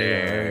 Oh,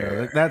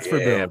 Yeah, that's for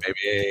Bill.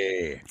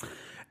 baby.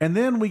 And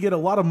then we get a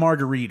lot of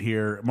Marguerite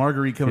here.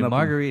 Marguerite coming Dude, up.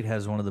 Marguerite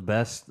has one of the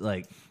best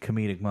like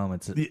comedic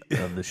moments of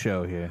the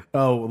show here.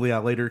 Oh yeah,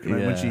 later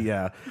when she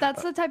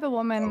That's the type of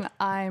woman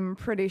I'm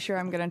pretty sure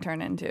I'm going to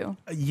turn into.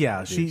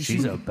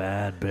 she's a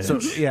bad bitch. So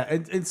yeah,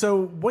 and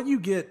so what you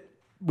get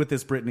with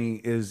this, Brittany,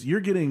 is you're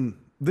getting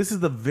this is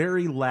the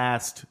very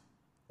last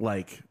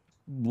like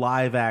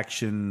live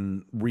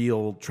action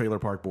real Trailer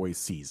Park Boys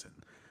season,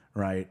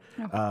 right?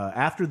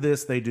 After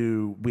this,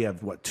 we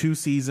have 2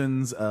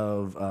 seasons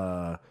of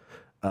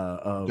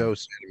Of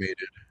Dose animated.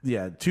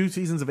 yeah, 2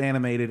 seasons of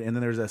animated, and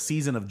then there's a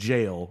season of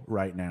Jail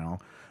right now.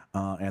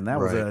 And that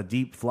was Right. a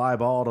deep fly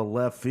ball to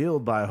left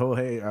field by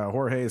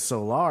Jorge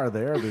Solar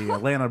there. The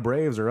Atlanta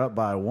Braves are up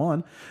by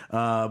 1.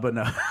 But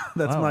no,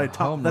 that's Wow, my a top.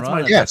 home That's run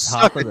my at Yeah, the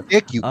top suck of a the-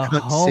 dick, you a cunt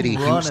home city,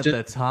 run Houston.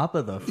 at the top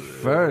of the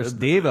first.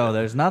 Devo,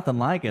 there's nothing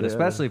like it,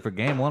 especially for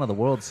Game 1 of the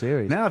World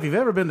Series. Now, if you've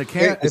ever been to Is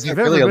Kansas, that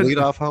really a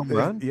leadoff home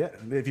run? Yeah,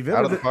 if you've ever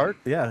Out of the been- park?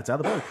 Yeah, it's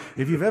out of the park.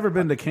 If you've ever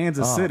been to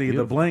Kansas City, the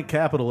beautiful. blank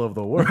capital of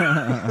the world,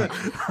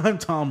 I'm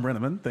Tom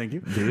Brenneman. Thank you.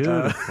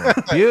 Beautiful,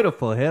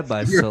 beautiful hit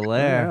by Soler.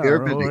 Yeah.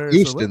 You've been Jorge to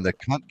Houston, Soler. the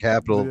cunt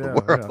capital of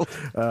the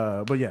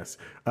world. But yes,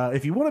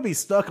 if you want to be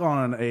stuck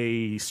on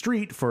a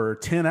street for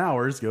 10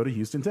 hours, go to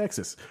Houston,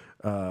 Texas.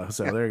 So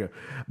there you go.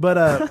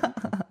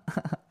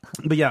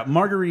 But yeah,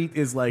 Marguerite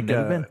is like.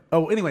 Never been.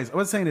 Oh, anyways, what I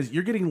was saying is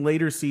you're getting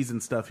later season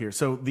stuff here.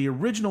 So the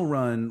original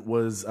run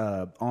was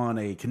on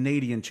a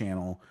Canadian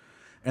channel.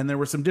 And there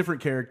were some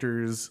different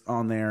characters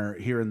on there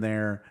here and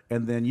there.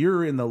 And then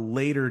you're in the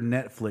later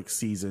Netflix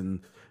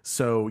season.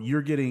 So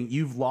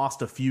you've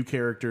lost a few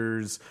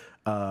characters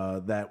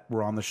that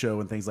were on the show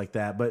and things like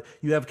that. But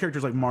you have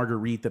characters like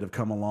Marguerite that have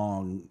come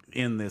along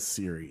in this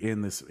series,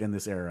 in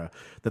this era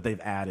that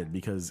they've added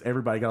because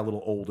everybody got a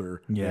little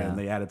older. Yeah. And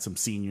they added some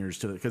seniors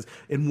to it. Because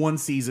in one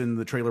season,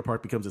 the trailer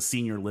park becomes a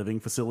senior living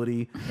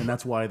facility. And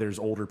that's why there's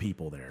older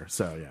people there.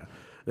 So, yeah.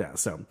 Yeah,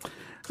 so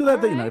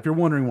that if you're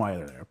wondering why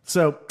they're there.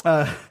 So,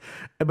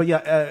 but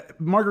yeah,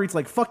 Marguerite's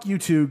like, "Fuck you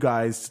two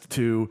guys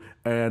too,"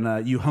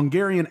 and you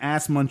Hungarian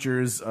ass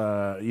munchers,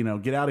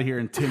 get out of here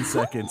in 10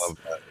 seconds.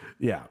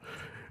 Yeah.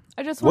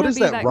 I just What want is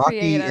to be that that Rocky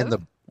creative. and the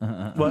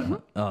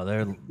What? Oh,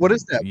 they're what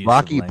is that use of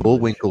Rocky language.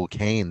 Bullwinkle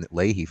cane that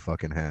Leahy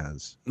fucking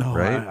has? No,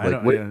 right? I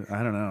don't. what-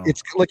 I don't know.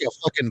 It's like a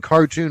fucking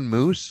cartoon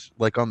moose,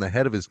 like on the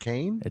head of his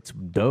cane. It's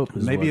dope.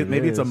 is Maybe what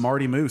maybe it's a is.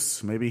 Marty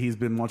Moose. Maybe he's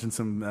been watching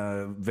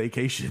some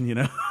Vacation,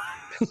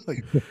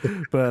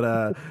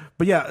 but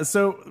yeah.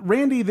 So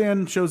Randy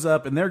then shows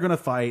up, and they're gonna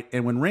fight.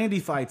 And when Randy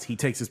fights, he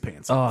takes his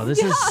pants off. Oh, this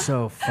is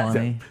so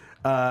funny.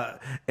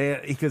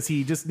 Because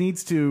he just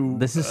needs to.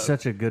 This is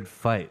such a good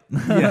fight.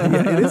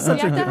 yeah, it is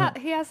such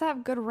He has to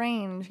have good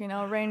range,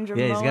 range of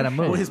Yeah, he's gotta motion.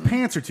 move. Well, his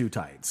pants are too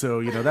tight,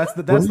 so that's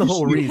the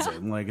whole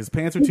reason. Like his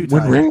pants are too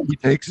When tight. Randy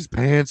takes his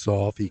pants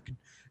off, he can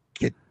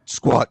get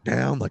squat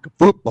down like a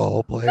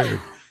football player.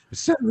 The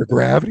center of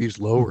gravity is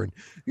lower, and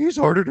he's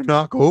harder to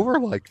knock over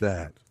like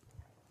that.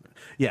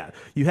 Yeah,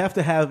 you have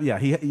to have. Yeah,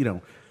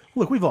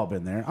 look, we've all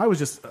been there. I was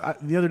just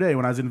the other day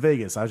when I was in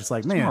Vegas. I was just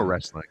like, More man,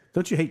 wrestling.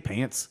 don't you hate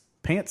pants?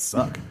 Pants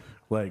suck.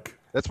 Like,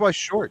 That's why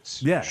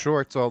shorts. Yeah.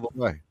 Shorts all the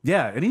way.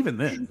 yeah, and even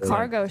then,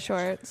 Cargo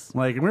shorts.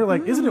 like, and we were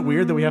like, isn't it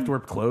weird that we have to wear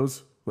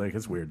clothes? Like,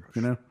 it's weird,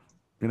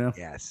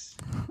 Yes.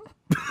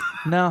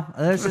 No,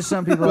 there's just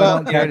some people that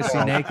don't care to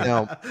see naked.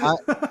 No,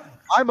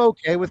 I'm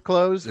okay with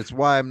clothes. It's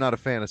why I'm not a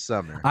fan of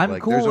summer. I'm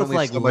there's cool with only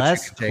like so much you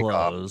less can take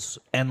off. clothes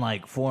and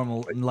like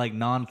formal, like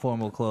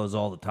non-formal clothes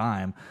all the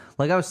time.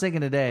 Like I was thinking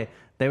today,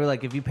 they were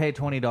like, if you pay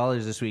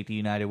 $20 this week to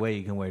United Way,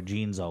 you can wear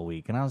jeans all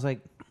week. And I was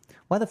like,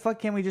 why the fuck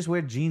can't we just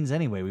wear jeans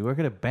anyway? We work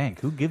at a bank.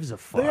 Who gives a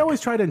fuck? They always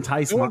try to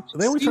entice. No one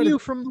They always see try you to.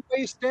 from the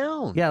waist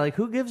down. Yeah, like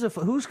who gives a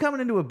who's coming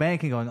into a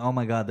bank and going, oh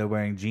my god, they're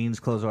wearing jeans,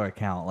 close our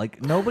account.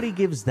 Like nobody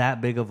gives that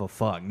big of a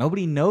fuck.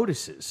 Nobody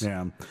notices.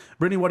 Yeah,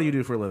 Brittany, what do you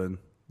do for a living?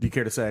 Do you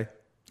care to say?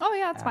 Oh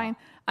yeah, it's fine.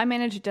 I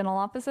manage dental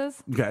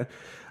offices. Okay,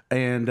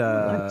 and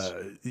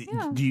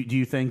do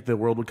you think the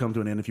world would come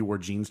to an end if you wore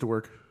jeans to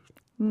work?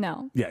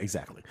 No. Yeah,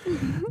 exactly.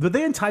 But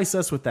they entice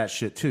us with that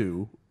shit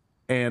too,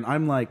 and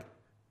I'm like,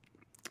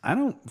 I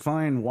don't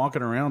find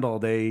walking around all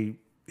day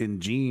in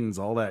jeans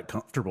all that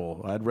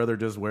comfortable. I'd rather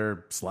just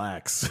wear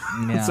slacks.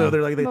 Yeah. So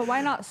they're like, But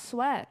why not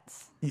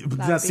sweats?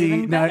 now see,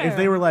 even now if better.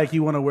 they were like,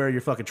 you want to wear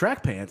your fucking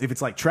track pants, if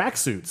it's like track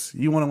suits,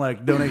 you want to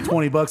like donate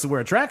 $20 to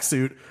wear a track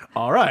suit.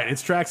 All right,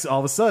 it's tracks. All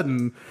of a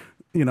sudden,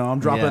 I'm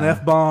dropping Yeah.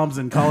 F-bombs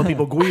and calling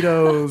people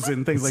Guidos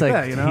and things It's like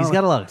like, that. he's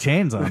got a lot of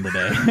chains on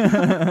today.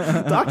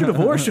 Dr.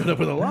 DeVore showed up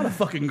with a lot of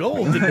fucking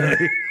gold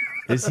today.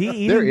 Is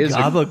he There eating is a-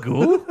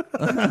 gabagool?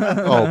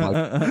 Oh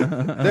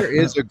my! There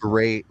is a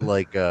great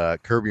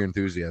Curb Your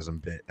Enthusiasm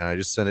bit, and I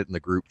just sent it in the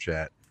group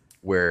chat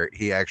where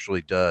he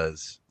actually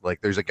does.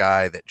 Like, there's a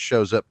guy that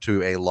shows up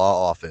to a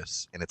law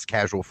office, and it's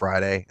Casual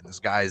Friday, and this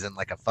guy's in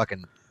like a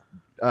fucking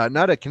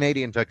not a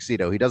Canadian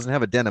tuxedo. He doesn't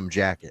have a denim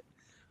jacket,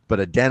 but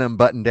a denim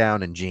button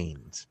down and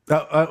jeans.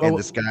 And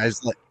this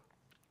guy's like,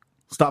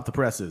 Stop the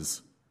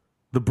presses.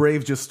 The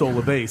Braves just stole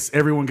a base.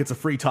 Everyone gets a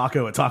free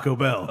taco at Taco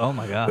Bell. Oh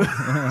my god.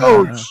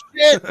 "Oh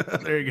shit!"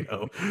 There you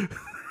go.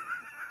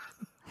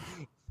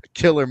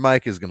 Killer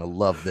Mike is gonna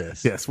love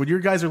this. Yes, when your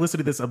guys are listening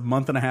to this a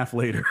month and a half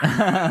later.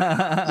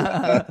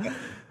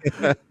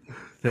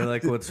 They're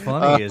like, what's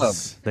funny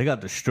is they got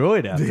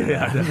destroyed after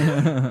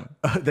that.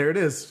 There it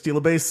is. Steal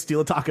a base, steal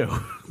a taco.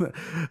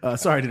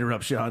 Sorry to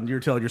interrupt, Sean. You're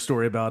telling your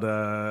story about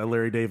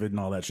Larry David and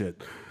all that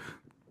shit.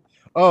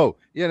 Oh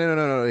yeah,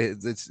 no.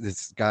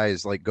 This guy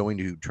is like going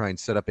to try and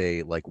set up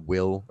a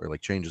will or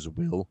change his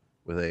will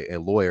with a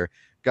lawyer.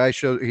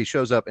 He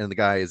shows up and the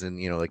guy is in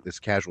like this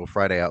Casual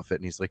Friday outfit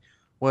and he's like,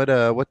 what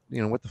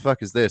the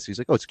fuck is this? He's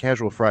like, oh, it's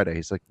Casual Friday.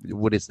 He's like,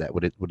 what is that?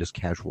 What is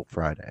Casual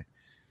Friday?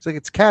 He's like,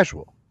 it's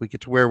casual. We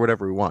get to wear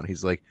whatever we want.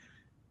 He's like,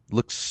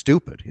 looks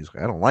stupid. He's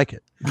like, I don't like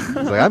it. He's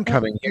like, I'm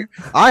coming here.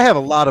 I have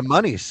a lot of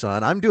money,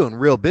 son. I'm doing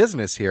real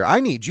business here. I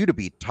need you to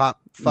be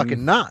top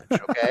fucking notch,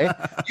 okay?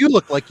 You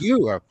look like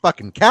you are a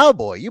fucking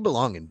cowboy. You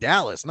belong in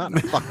Dallas, not in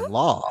a fucking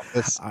law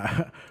office.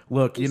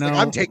 Look, He's like,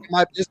 I'm taking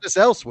my business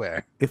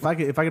elsewhere. If I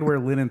could wear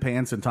linen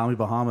pants and Tommy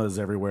Bahamas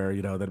everywhere,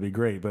 that'd be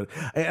great. But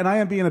I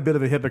am being a bit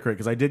of a hypocrite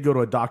because I did go to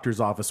a doctor's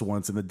office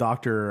once, and the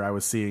doctor I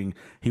was seeing,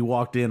 he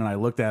walked in and I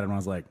looked at him and I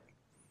was like,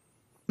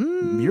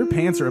 your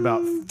pants are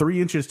about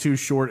 3 inches too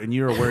short, and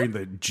you are wearing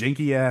the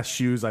janky ass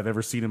shoes I've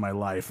ever seen in my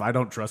life. I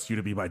don't trust you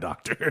to be my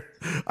doctor.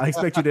 I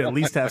expect you to at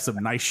least have some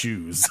nice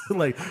shoes,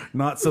 like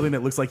not something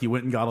that looks like you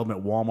went and got them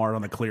at Walmart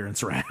on the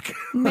clearance rack.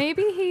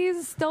 Maybe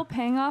he's still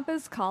paying off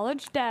his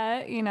college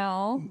debt.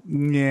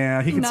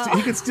 Yeah, he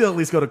could still at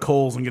least go to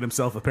Kohl's and get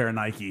himself a pair of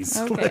Nikes.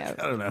 Okay.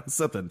 I don't know,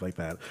 something like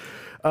that.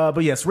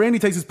 But yes, Randy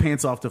takes his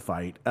pants off to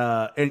fight,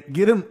 and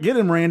get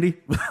him,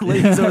 Randy.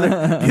 Ladies over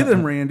there, get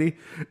him, Randy.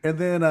 And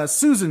then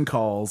Susan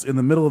calls in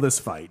the middle of this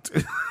fight.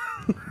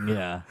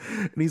 Yeah.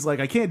 And he's like,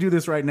 I can't do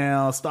this right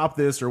now. Stop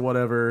this or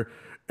whatever.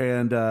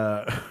 And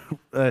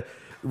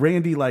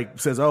Randy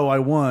says, oh, I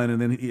won.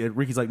 And then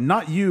Ricky's like,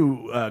 not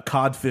you,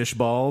 codfish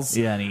balls.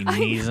 Yeah, and he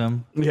knees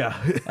him. Yeah.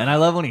 And I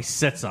love when he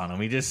sits on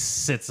him. He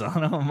just sits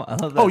on him. I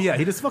love that. Oh yeah,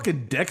 he just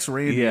fucking decks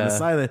Randy on the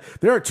side of the.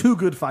 There are 2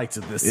 good fights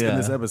in this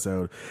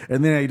episode,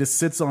 and then he just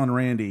sits on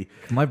Randy.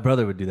 My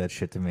brother would do that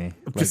shit to me.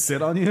 Just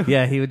sit on you.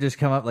 Yeah, he would just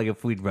come up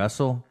if we'd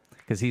wrestle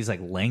because he's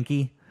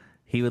lanky.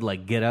 He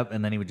would get up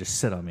and then he would just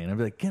sit on me, and I'd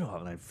be like, "Get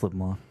off!" and I'd flip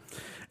him off.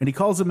 And he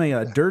calls him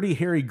a dirty,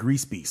 hairy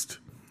grease beast.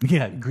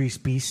 Yeah, grease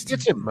beast.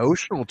 It's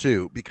emotional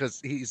too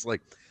because he's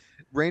like,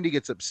 Randy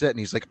gets upset and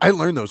he's like, I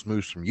learned those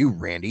moves from you,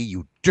 Randy.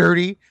 You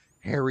dirty,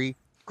 hairy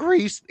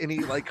grease, and he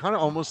kind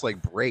of almost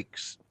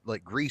breaks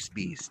grease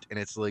beast, and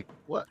it's like,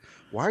 what?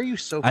 Why are you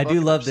so? I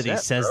do love upset, that he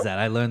says bro? that.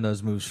 I learned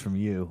those moves from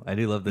you. I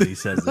do love that he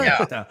says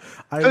that. Yeah.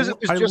 I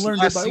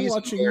learned it by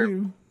watching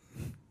you.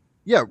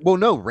 Yeah, well,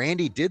 no,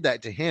 Randy did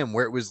that to him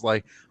where it was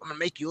like, I'm going to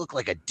make you look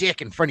like a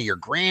dick in front of your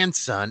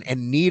grandson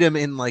and knead him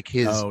in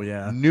his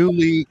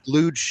newly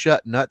glued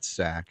shut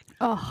nutsack.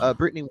 Oh.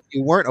 Brittany,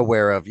 you weren't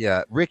aware of,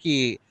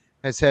 Ricky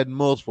has had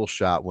multiple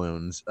shot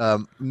wounds,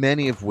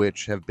 many of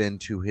which have been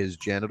to his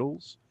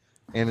genitals.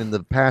 And in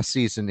the past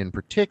season in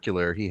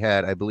particular, he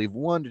had, I believe,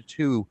 1 to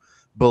 2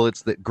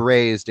 bullets that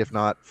grazed, if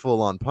not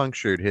full-on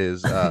punctured,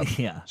 his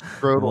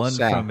scrotal one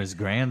sac. from his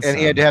grandson. And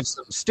he had to have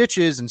some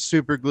stitches and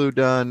super glue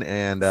done.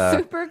 And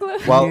Super glue?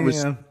 while it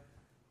was,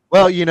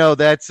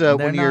 that's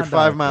when you're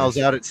 5 miles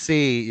doctors. out at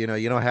sea, you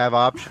don't have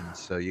options.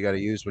 So you got to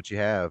use what you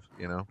have,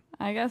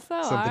 I guess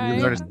so. Something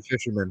you learn as a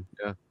fisherman.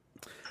 Yeah.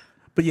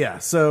 But yeah,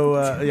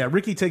 so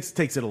Ricky takes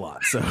it a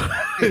lot. So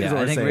Yeah,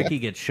 I think Ricky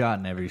gets shot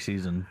in every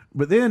season.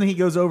 But then he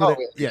goes over. Oh,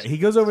 he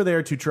goes over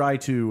there to try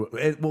to.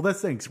 Well,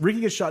 that's the thing.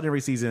 Ricky gets shot in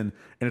every season,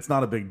 and it's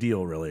not a big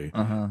deal, really.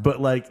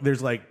 But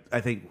there's I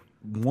think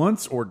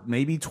once or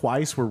maybe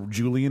twice where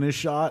Julian is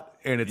shot,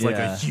 and it's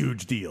a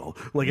huge deal.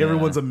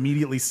 Everyone's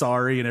immediately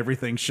sorry, and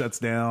everything shuts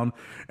down.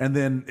 And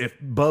then if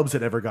Bubs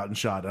had ever gotten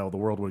shot, the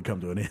world would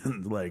come to an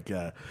end.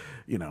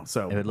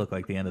 So It would look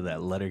like the end of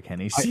that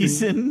Letterkenny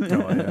season. I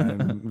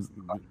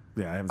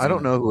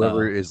don't know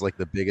whoever is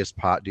the biggest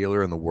pot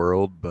dealer in the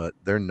world, but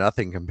they're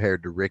nothing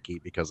compared to Ricky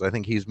because I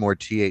think he's more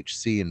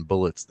THC and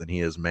bullets than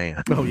he is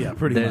man. Oh yeah,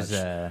 pretty much.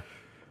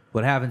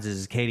 What happens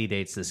is Katie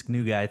dates this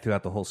new guy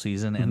throughout the whole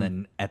season, and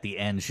then at the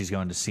end she's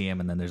going to see him,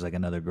 and then there's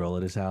another girl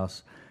at his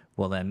house.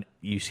 Well, then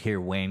you see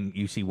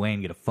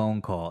Wayne get a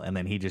phone call, and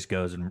then he just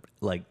goes and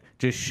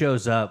just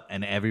shows up,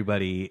 and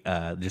everybody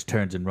just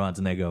turns and runs,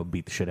 and they go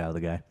beat the shit out of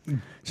the guy.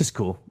 It's just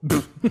cool.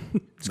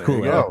 It's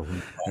cool.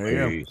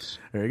 There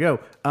you go.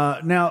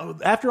 Now,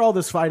 after all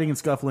this fighting and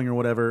scuffling or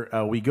whatever,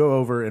 we go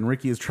over, and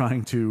Ricky is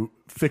trying to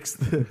fix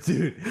the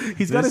dude.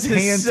 He's got his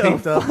hand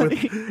taped up,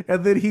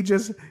 and then he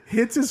just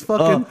hits his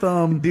fucking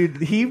thumb.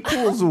 Dude, he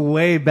pulls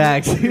way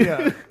back.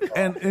 Yeah,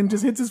 and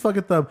just hits his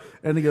fucking thumb,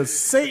 and he goes,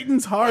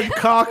 "Satan's hard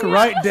cock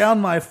right down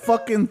my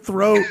fucking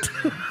throat."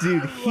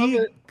 Dude, he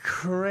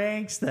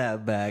cranks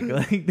that back.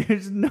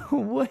 There's no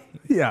way.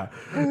 Yeah,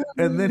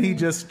 and then he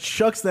just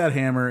chucks that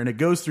hammer, and it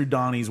goes through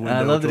Donnie's window.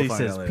 I love that he to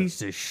says find out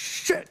 "piece of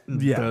shit"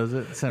 and Yeah. throws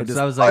it. So just-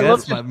 I was like, I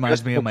love that his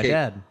reminds me of my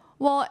justification. dad.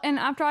 Well, and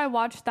after I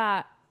watched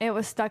that, it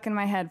was stuck in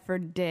my head for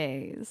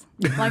days.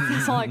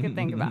 That's all I could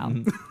think about.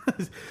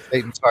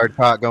 Satan's hard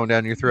cock going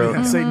down your throat.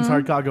 Yeah, Satan's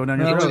hard cock going down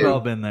your Yeah, throat. we've all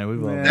been there.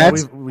 We've all been there.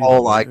 That's we've-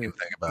 all I can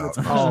think about.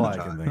 That's all I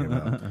can think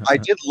about. I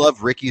did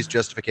love Ricky's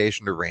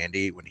justification to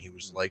Randy when he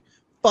was like,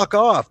 fuck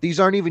off. These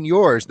aren't even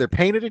yours. They're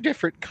painted a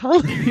different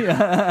color.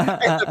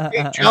 And the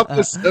paint job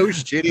was so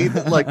shitty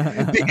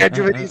that the edge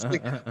of it, he's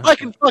like, I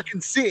can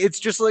fucking see it. It's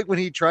just like when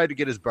he tried to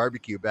get his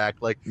barbecue back.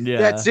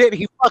 That's it.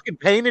 He fucking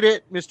painted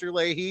it, Mr.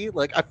 Leahy.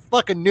 I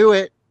fucking knew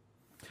it.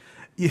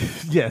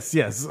 Yes.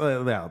 Yeah.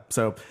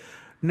 So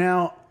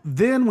now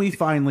then we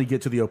finally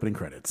get to the opening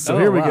credits. So Oh,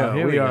 here we wow, go.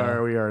 here we we are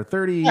go. we are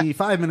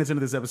 35 minutes into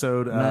this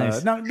episode.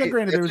 Nice. Now,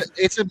 granted, there was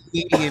It's a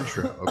meaty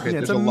intro. Okay, yeah,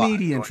 There's it's a lot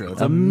meaty going intro. on.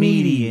 It's A a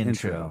meaty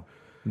intro.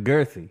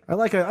 Girthy. I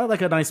like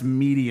a nice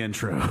meaty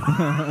intro.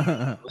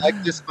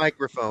 Like this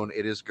microphone,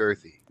 it is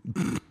girthy.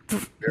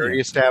 Very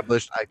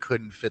established. I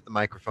couldn't fit the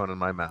microphone in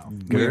my mouth.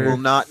 We will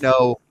not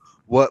know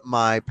what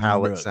my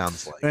palate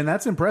sounds like. And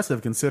that's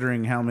impressive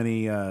considering how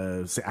many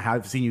I've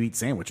seen you eat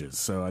sandwiches.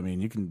 So I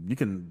mean, you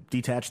can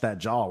detach that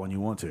jaw when you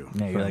want to.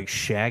 Yeah, you're like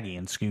Shaggy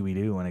and Scooby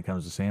Doo when it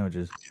comes to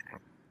sandwiches.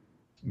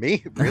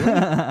 Me? Really?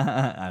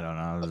 I don't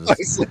know. I was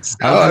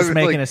just, I was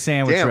making a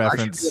sandwich damn,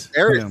 reference. I should be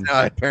embarrassed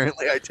now.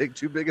 Apparently, I take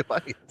too big of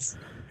bites.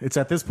 It's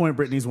at this point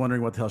Brittany's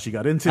wondering what the hell she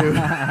got into,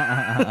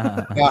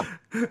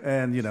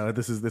 and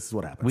this is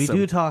what happens. We So,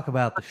 do talk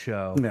about the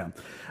show. yeah.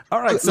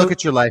 All right, so Look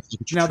at your life.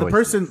 Look at your now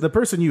choices. the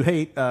person you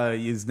hate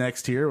is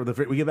next here.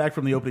 We get back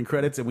from the opening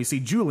credits and we see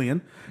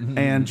Julian,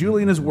 and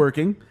Julian is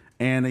working,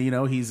 and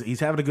he's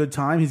having a good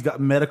time. He's got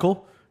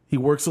medical. He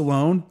works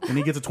alone, and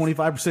he gets a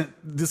 25%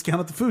 discount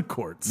at the food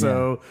court.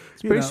 So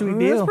it's pretty sweet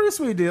deal. It's a pretty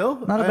sweet deal.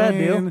 Not a bad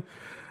deal.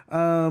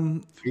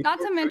 Not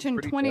to mention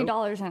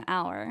 $20 an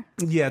hour.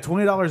 Yeah,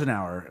 $20 an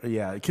hour.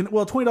 Yeah,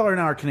 $20 an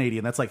hour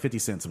Canadian. That's like 50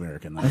 cents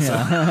American. That's,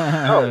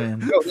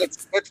 No,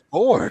 that's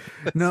more.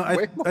 No,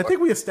 Way more. I think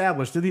we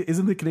established.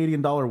 Isn't the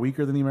Canadian dollar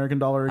weaker than the American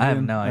dollar? Again? I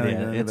have no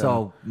idea. It's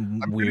all I'm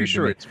weird. pretty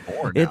sure to me. it's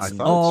more. Now. I It's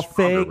thought all it's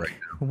stronger fake. right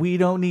now. We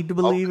don't need to Oh,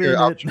 believe here, in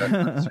I'll it. check.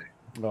 Let's see.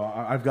 Well,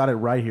 I've got it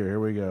right here. Here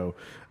we go.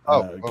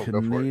 Go for it.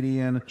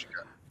 Canadian. What you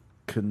got?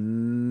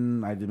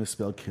 I did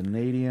misspell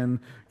Canadian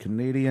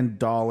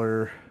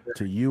dollar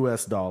to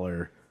U.S.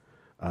 dollar.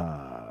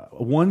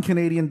 1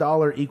 Canadian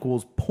dollar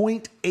equals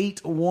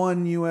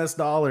 0.81 U.S.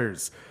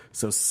 dollars.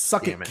 So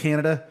suck Damn it, it.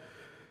 Canada.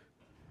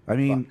 I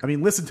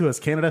mean, listen to us,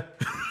 Canada.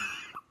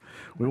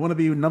 We want to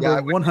be number Yeah,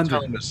 I wouldn't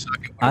tell 100. him to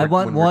suck it when I we're-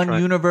 want when we're one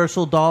trying-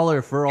 universal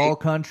dollar for all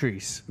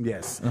countries.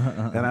 Yes,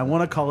 and I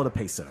want to call it a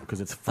peso because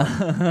it's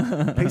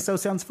fun. Peso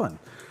sounds fun.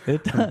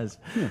 It does.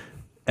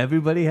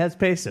 Everybody has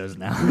pesos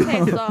now.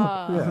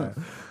 Peso.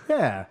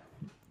 Yeah,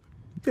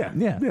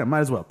 might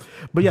as well.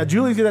 But yeah,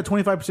 Julie's get that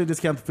 25%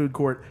 discount at the food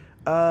court.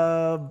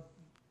 I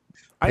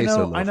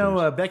Peso know.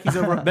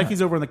 loafers.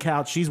 Becky's over on the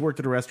couch. She's worked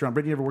at a restaurant.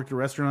 Brittany, you ever worked at a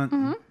restaurant?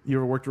 Mm-hmm. You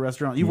ever worked at a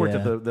restaurant? You worked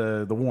at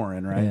Yeah. the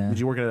Warren, right? Yeah. Did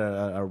you work at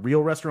a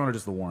real restaurant or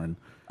just the Warren?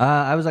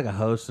 I was like a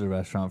host at a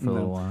restaurant for a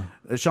little while.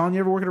 Sean,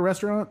 you ever work at a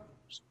restaurant?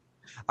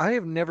 I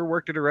have never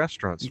worked at a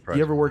restaurant. You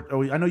Surprisingly. ever worked?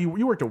 Oh, I know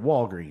you worked at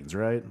Walgreens,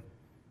 right?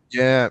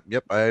 Yeah.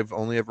 Yep. I've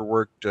only ever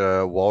worked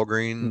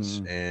Walgreens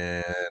Hmm.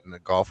 and a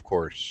golf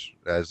course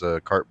as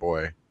a cart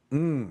boy.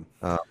 Mm.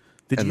 Uh,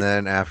 Did and you?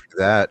 then after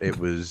that, it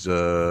was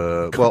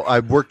well, I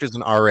worked as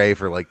an RA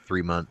for like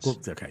 3 months. Well,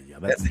 okay, yeah,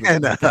 that's,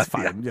 And, that's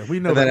fine. Yeah, we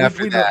know. And then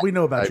after that, we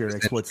know about I your was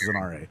exploits as an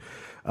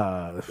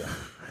RA.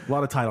 A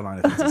lot of Title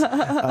IX offenses,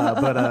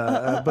 but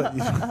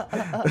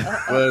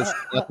was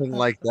nothing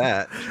like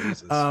that.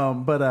 Jesus.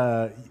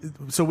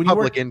 so when you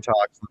work, Public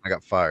intox, and I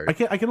got fired.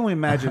 I can only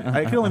imagine.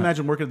 I can only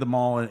imagine working at the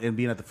mall and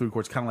being at the food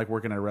courts, kind of like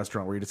working at a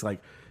restaurant where you just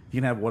like you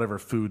can have whatever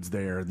foods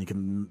there,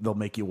 and they'll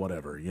make you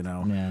whatever.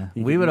 Yeah.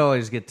 You We can- would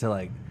always get to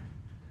like,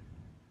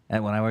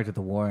 and when I worked at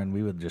the Warren,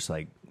 we would just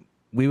like,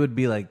 we would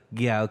be like,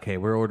 yeah, okay,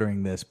 we're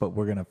ordering this, but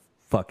we're going to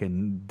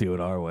fucking do it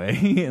our way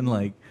and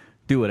like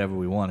do whatever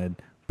we wanted.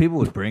 People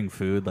would bring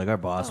food, like our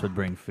boss would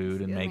bring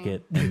food and make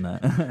it. And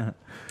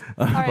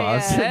our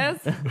boss, yes.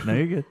 no,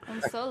 you're good.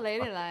 I'm so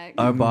ladylike.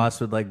 Our boss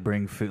would like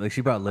bring food. Like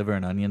she brought liver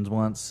and onions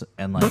once,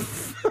 and like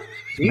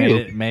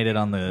made it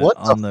on the What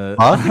on the the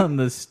fuck? on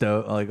the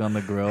stove, like on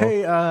the grill.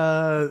 Hey,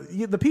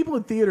 the people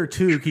in theater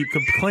too keep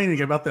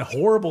complaining about the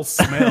horrible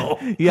smell.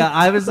 Yeah,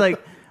 I was like,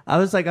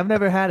 I've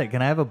never had it.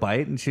 Can I have a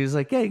bite? And she was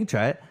like, yeah, you can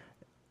try it.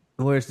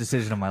 The worst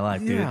decision of my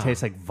life, dude. Yeah. It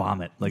tastes like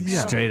vomit, like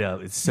Yeah. straight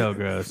up. It's so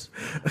gross.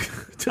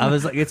 I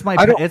was like, it's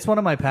one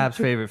of my Pap's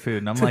favorite food,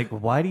 and I'm like,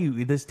 why do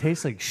you? This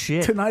tastes like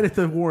shit, Tonight at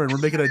the Warren, we're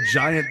making a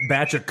giant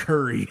batch of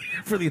curry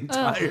for the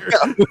entire.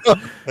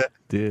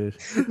 dude.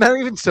 Not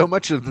even so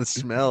much of the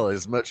smell,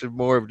 as much of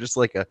more of just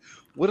like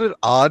what an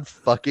odd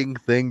fucking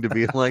thing to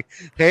be like.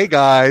 Hey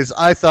guys,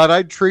 I thought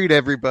I'd treat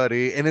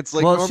everybody, and it's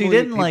like. Well, she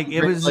normally didn't like. people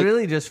It bring, was like,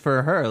 really just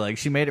for her. Like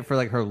she made it for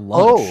like her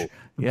lunch. Oh.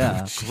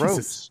 Yeah,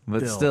 Gross.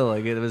 but still,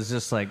 like it was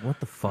just like, what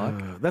the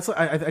fuck? That's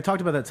I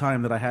talked about that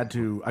time that I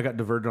got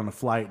diverted on a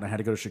flight and I had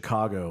to go to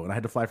Chicago and I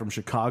had to fly from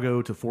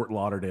Chicago to Fort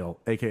Lauderdale,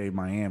 aka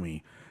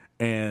Miami,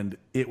 and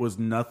it was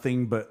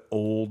nothing but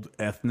old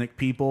ethnic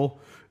people.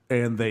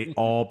 And they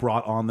all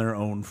brought on their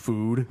own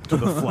food to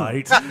the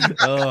flight.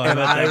 And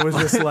I was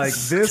just like,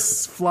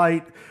 this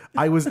flight,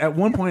 I was at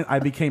one point I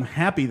became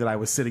happy that I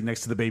was sitting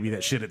next to the baby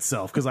that shit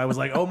itself because I was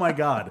like, oh my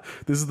god,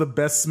 this is the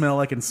best smell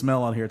I can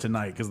smell on here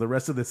tonight because the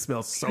rest of this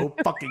smells so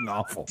fucking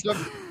awful. Some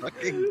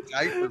fucking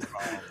diaper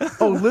bomb.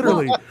 Oh,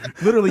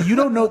 literally, you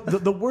don't know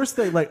the worst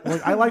thing. Like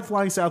I like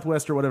flying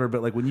Southwest or whatever,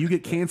 but like when you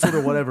get canceled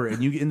or whatever,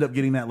 and you end up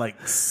getting that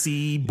like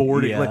C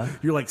boarding, like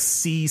you're like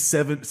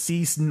C7,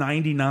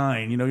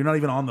 C99. You know, you're not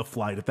even on the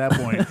flight at that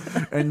point,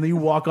 and you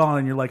walk on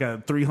and you're like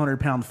a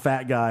 300-pound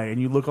fat guy,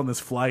 and you look on this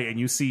flight and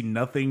you see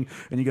nothing,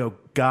 and you go,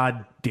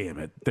 God damn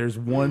it! There's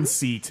one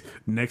seat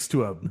next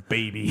to a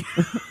baby.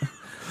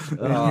 And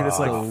you're just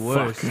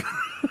like, fuck.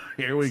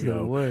 Here we go.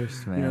 The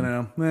worst, man. You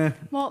know,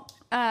 Well,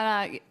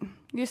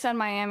 you said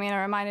Miami, and it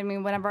reminded me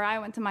whenever I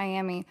went to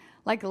Miami,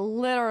 like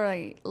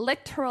literally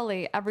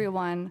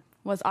everyone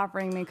was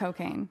offering me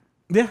cocaine.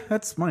 Yeah,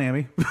 that's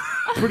Miami,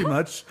 pretty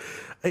much.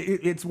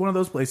 It's one of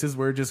those places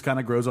where it just kind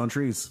of grows on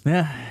trees.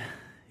 Yeah,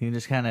 you can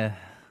just kind of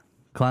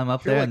climb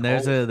up there, like and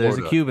there's all a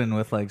Florida. Cuban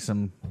with like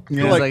some.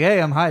 Yeah. He's like,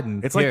 hey, I'm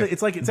hiding. It's Here.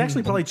 like it's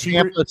actually probably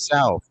cheaper. Tampa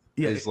South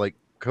Yeah. is like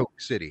Coke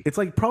City. It's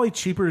like probably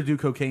cheaper to do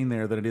cocaine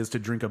there than it is to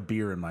drink a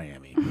beer in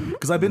Miami.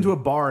 Because I've been to a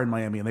bar in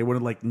Miami and they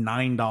wanted like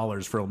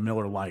 $9 for a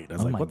Miller Lite. I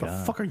was like, my what the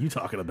God. fuck are you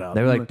talking about?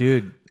 They were like,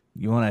 dude,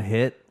 you want a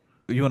hit?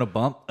 You want a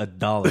bump?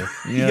 $1.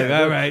 You're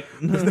like, all right.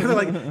 They're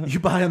like, you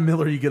buy a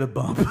Miller, you get a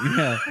bump.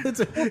 Yeah.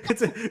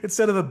 it's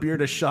instead of a beer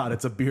to shot,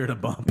 it's a beer to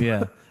bump.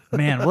 Yeah.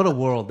 Man, what a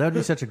world. That would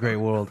be such a great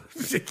world.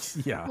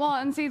 Yeah. Well,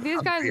 and see,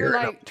 these guys were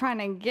like trying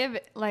to give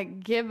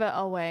it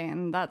away,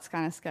 and that's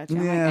kind of sketchy.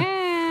 I'm Yeah. like,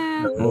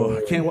 eh. Oh,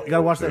 I can't.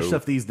 Gotta watch that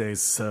stuff these days.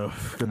 So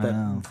get that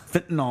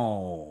fentanyl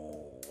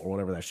or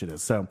whatever that shit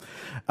is. So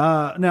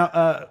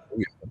now,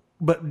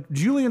 but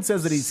Julian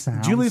says that he's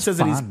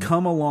fun.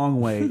 come a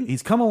long way.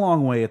 He's come a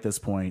long way at this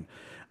point.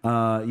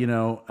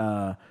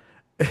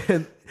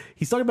 And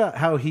he's talking about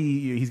how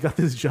he's got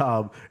this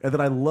job, and then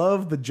I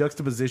love the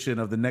juxtaposition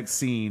of the next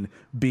scene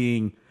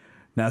being.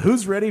 Now,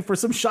 who's ready for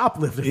some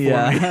shoplifting for me?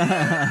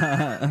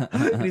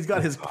 And he's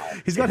got his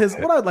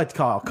what I'd like to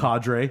call a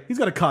cadre. He's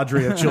got a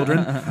cadre of children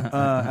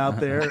out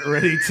there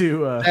ready to.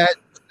 That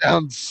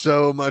sounds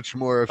so much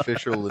more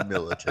official and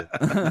militant.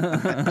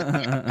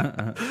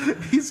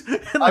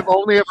 I've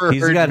only ever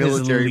He's heard got his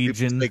military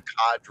legion. people say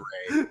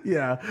cadre.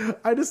 Yeah,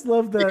 I just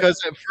love that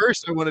Because at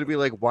first I wanted to be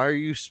like, why are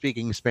you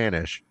speaking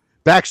Spanish?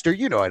 Baxter,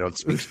 you know I don't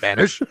speak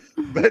Spanish.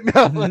 But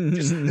no,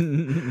 just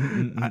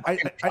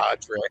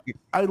cadre.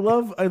 I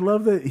love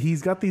that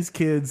he's got these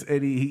kids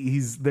and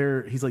he's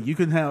there. He's like, you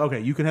can have a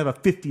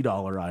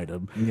 $50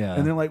 item. Yeah.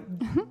 And they're like,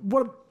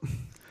 what?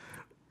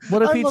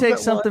 What if I he love takes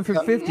that something for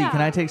line. 50? Yeah. Can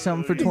I take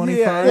something for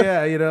 25?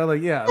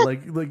 Yeah,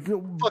 like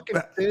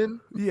Fucking thin.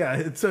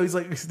 yeah. So he's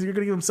like, you're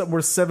gonna give him something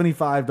worth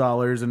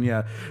 $75, and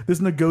yeah, this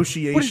What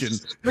negotiation.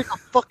 is this, make a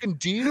fucking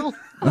deal?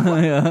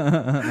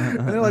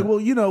 And they're like, well,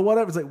 you know,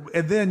 whatever. It's like,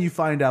 and then you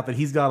find out that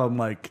he's got them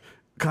like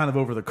kind of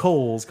over the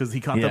coals because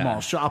he caught them Yeah.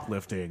 all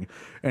shoplifting,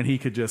 and he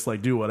could just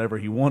like do whatever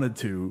he wanted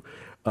to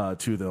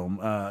them.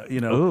 You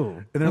know,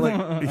 Ooh. and they're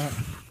like,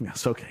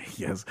 yes, okay,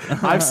 yes,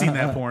 I've seen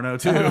that porno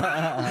too.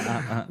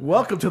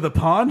 Welcome to the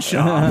pawn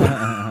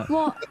shop,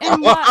 Well,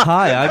 and what,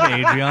 Hi,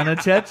 I'm Adriana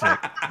Chechik.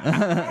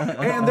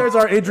 and there's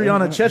our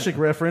Adriana Chechik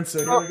reference. So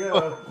here we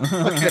go.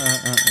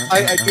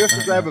 I do have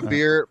to grab a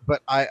beer,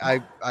 but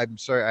I'm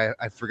sorry,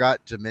 I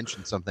forgot to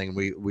mention something.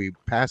 We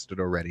passed it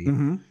already,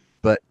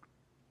 but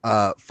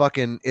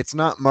fucking, it's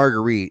not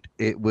Marguerite.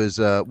 It was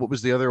what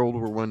was the other older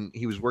one?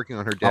 He was working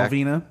on her deck.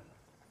 Alvina,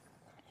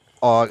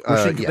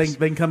 Yes.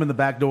 they can come in the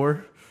back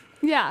door.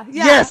 yeah,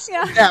 Yes,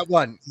 yeah. that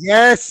one.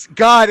 Yes,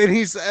 God, and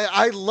he's.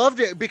 I loved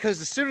it because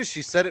as soon as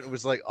she said it, it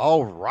was like,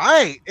 all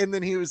right, and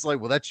then he was like,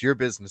 well, that's your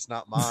business,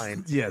 not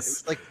mine. Yes.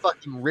 It's like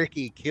fucking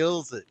Ricky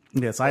kills it.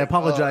 Yes, I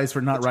apologize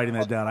for not writing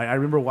that down. I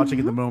remember watching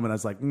it in the moment. I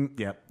was like,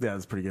 yeah,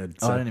 that's pretty good.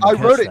 Oh, So, I didn't even I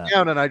catch wrote it that.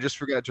 down and I just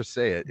forgot to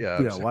say it. Yeah.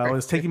 I'm yeah, while I sorry.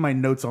 was taking my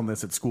notes on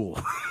this at school.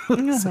 Oh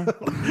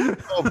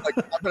my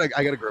God,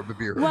 I gotta grab a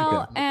beer.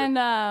 Well, and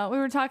we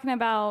were talking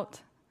about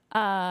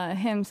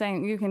him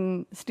saying you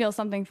can steal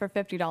something for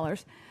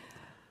 $50.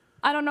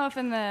 I don't know if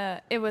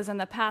it was in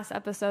the past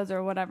episodes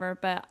or whatever,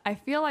 but I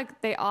feel like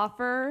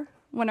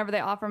whenever they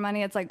offer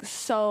money, it's like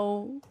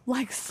so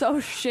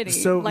shitty.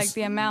 So- like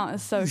the amount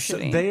is so So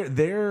shitty.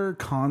 their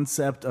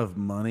concept of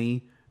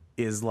money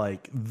is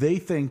like they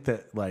think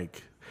that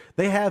like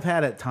they have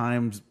had at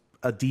times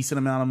a decent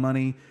amount of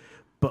money,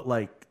 but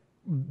like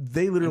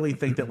they literally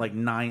think that like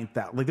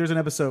like there's an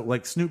episode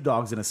like Snoop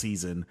Dogg's in a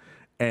season,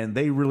 and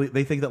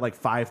they think that like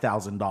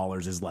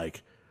 $5,000 is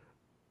like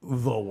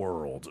the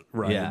world,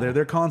 right? Yeah.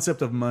 Their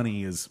concept of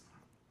money is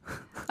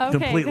Okay,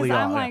 completely 'cause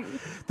I'm off. like,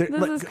 They're-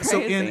 this is so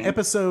in crazy.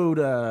 episode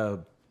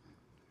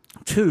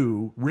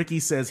 2, Ricky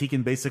says he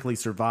can basically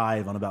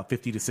survive on about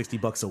 $50 to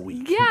 $60 a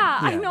week. Yeah,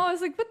 I know. I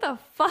was like, what the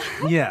fuck?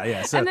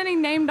 Yeah. So, and then he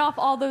named off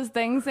all those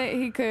things that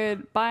he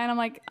could buy, and I'm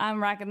like,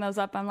 I'm racking those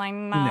up. I'm like,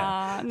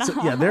 nah.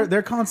 So, yeah,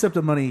 their concept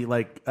of money,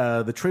 like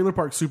the trailer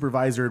park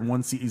supervisor in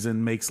one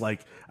season makes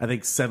like I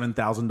think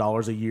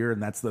 $7,000 a year,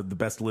 and that's the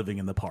best living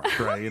in the park,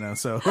 right? You know,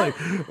 so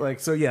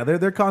so yeah,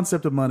 their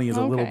concept of money is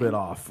a little bit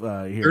off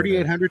here.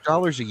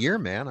 $3,800 a year,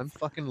 man. I'm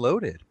fucking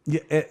loaded. Yeah,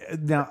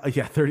 now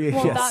 38.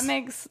 Well,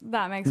 yes.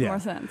 that makes more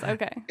sense.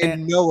 Okay.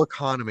 In no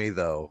economy,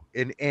 though,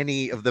 in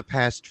any of the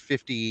past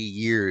 50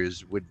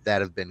 years, would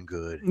that have been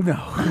good?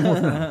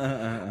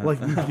 No. Like,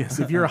 yes,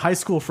 if you're a high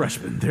school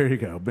freshman, there you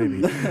go,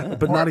 baby.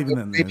 But not even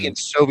in maybe in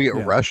Soviet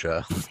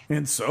Russia.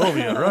 In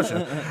Soviet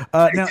Russia.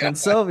 Now, In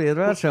Soviet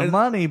Russia,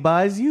 money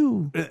buys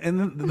you. and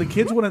then the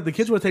kids want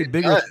to take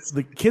bigger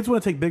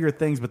bigger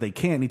things, but they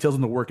can't. And he tells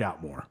them to work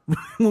out more.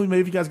 Well,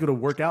 maybe if you guys go to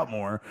work out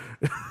more.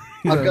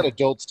 I've got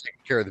adults taking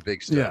care of the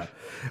big stuff. Yeah,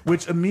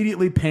 which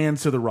immediately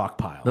pans to the rock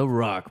pile. The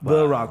rock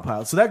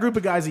pile. So that group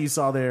of guys that you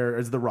saw there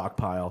is the rock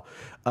pile.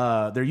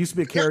 There used to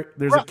be a character.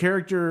 There's a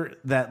character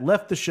that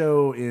left the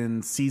show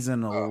in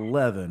season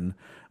 11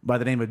 by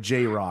the name of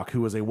J Rock,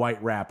 who was a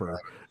white rapper.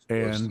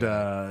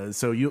 And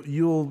so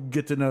you'll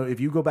get to know, if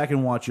you go back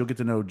and watch, you'll get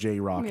to know J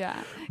Rock. Yeah.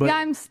 But, yeah,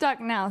 I'm stuck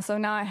now, so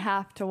now I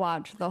have to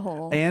watch the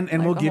whole. And like,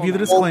 we'll the give whole you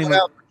the thing. disclaimer.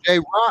 J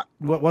Rock.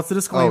 What's the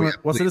disclaimer? Yeah,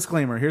 What's the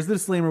disclaimer? Here's the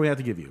disclaimer we have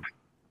to give you.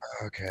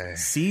 Okay.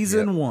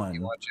 Season 1.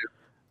 You want to?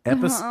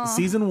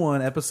 Season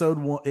 1, episode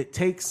 1. It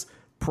takes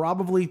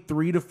probably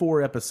 3 to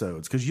 4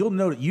 episodes because you'll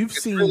note you've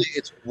seen.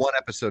 It's one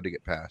episode to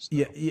get past.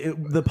 Yeah,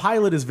 the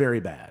pilot is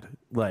very bad.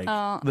 Like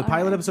the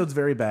pilot episode's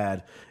very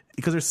bad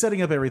because they're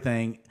setting up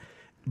everything.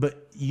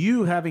 But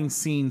you having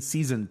seen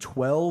season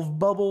 12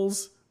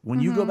 Bubbles, when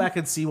you go back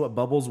and see what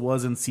Bubbles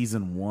was in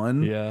season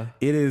 1, it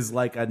is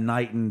like a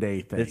night and day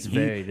thing. It's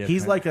very different.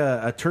 He's like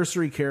a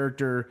tertiary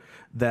character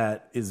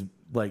that is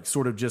like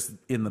sort of just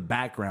in the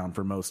background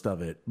for most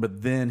of it,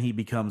 but then he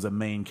becomes a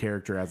main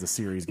character as the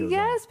series goes on.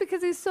 Yes,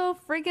 because he's so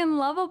freaking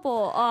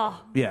lovable. Oh,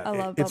 Yeah, I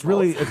love it's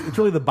Bubbles.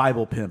 really the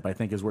Bible pimp. I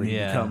think is where he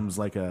Yeah. becomes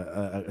like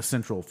a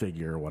central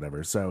figure or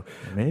whatever. So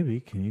Maybe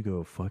can you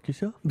go fuck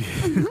yourself?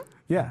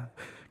 yeah,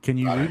 can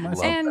you read my?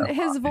 And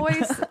his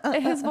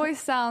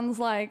voice sounds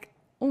like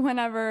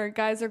whenever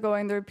guys are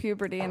going through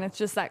puberty, and it's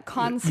just that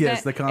constant.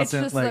 Yes, the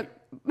constant, it's just like,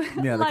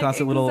 yeah, the like,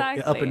 constant little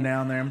exactly. up and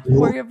down there.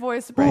 where your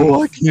voice breaks.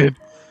 Oh, I can't.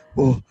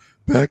 Oh,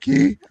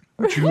 Becky,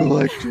 would you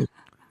like to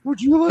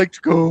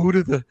go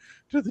to the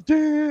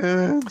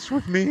dance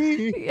with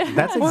me?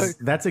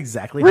 That's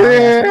exactly how I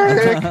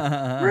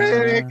asked.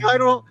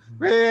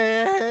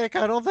 Rick,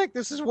 I don't think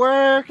this is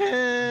working.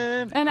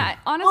 And I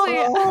honestly,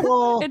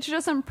 it's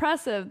just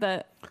impressive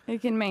that he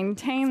can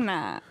maintain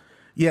that.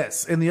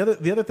 Yes, and the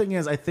other thing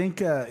is, I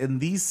think in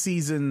these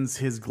seasons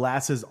his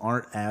glasses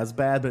aren't as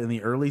bad, but in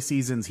the early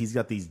seasons he's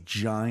got these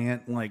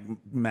giant like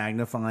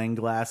magnifying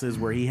glasses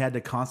where he had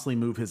to constantly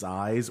move his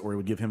eyes, or it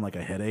would give him like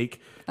a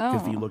headache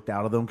if he looked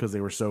out of them because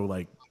they were so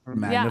like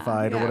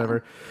magnified or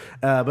whatever.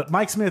 But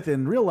Mike Smith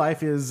in real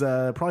life is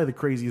probably the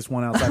craziest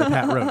one outside of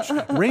Pat Roach.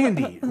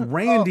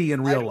 Randy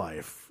in real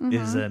life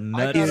Is a I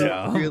got a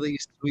nutshell. really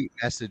sweet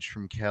message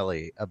from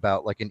Kelly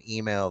about like an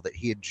email that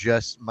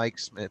Mike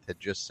Smith had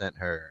just sent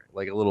her,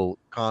 like a little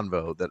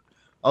convo that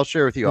I'll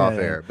share with you off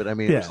air. But I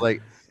mean, it was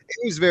like,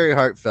 it was very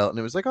heartfelt, and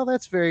it was like, oh,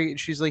 that's very.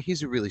 She's like,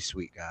 he's a really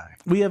sweet guy.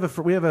 We have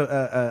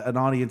an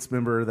audience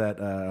member that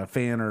a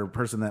fan or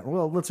person that,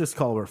 well, let's just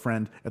call her a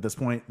friend at this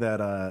point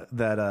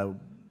that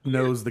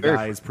knows the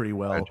guys pretty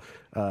well.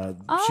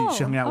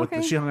 She hung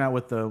out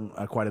with them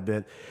quite a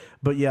bit.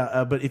 But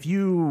but if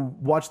you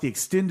watch the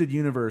extended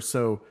universe,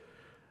 so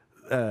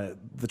the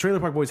Trailer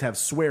Park Boys have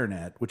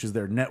SwearNet, which is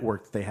their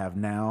network that they have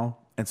now,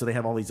 and so they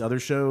have all these other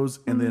shows,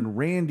 and then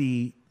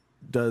Randy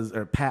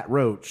or Pat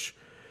Roach,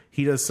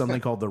 he does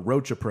something called the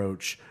Roach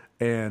Approach,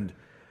 and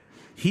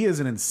he is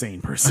an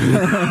insane person.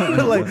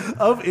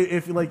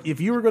 If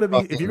you were going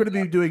to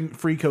be doing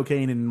free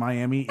cocaine in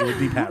Miami, it would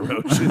be Pat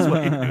Roach. Is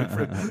what you're doing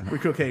for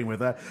cocaine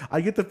with.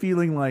 I get the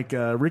feeling like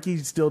Ricky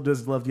still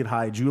does love to get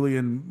high.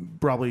 Julian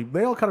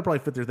they all kind of probably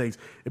fit their things.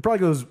 It probably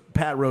goes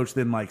Pat Roach,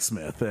 then Mike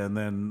Smith, and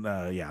then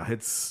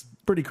it's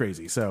pretty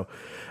crazy. So,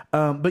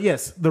 but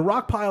yes, the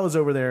rock pile is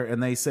over there,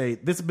 and they say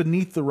this is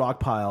beneath the rock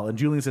pile, and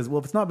Julian says, "Well,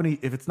 if it's not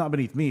beneath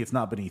me, it's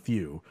not beneath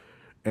you."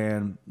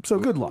 And so,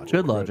 good logic.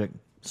 Good logic.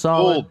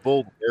 Solid.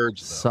 Bold words,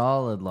 though.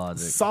 Solid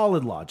logic.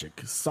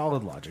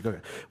 Solid logic.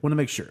 Okay, want to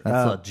make sure.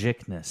 That's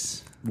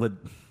logicness.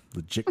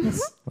 Logicness.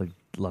 Like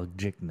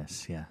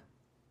logicness, yeah.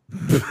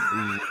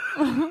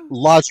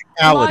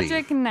 Logicality.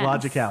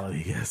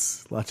 Logicality.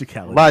 Yes.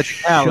 Logicality.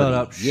 Logicality. Shut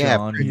up, Yeah,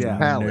 Sean, you yeah.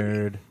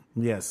 nerd.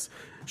 Yes.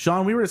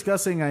 Sean, we were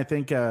discussing. I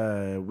think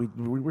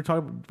we were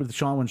talking with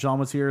Sean when Sean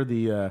was here.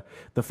 The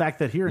fact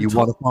that here in You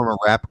want to form a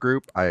rap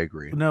group? I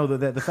agree. No,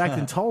 the fact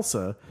in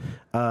Tulsa,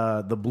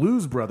 the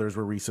Blues Brothers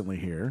were recently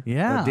here.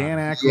 Yeah. Dan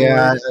Aykroyd.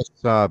 Yeah, I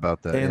saw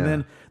about that. And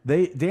yeah.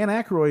 then Dan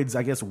Aykroyd's,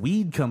 I guess,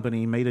 weed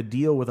company made a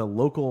deal with a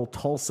local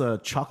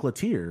Tulsa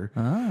chocolatier,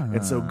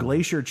 and so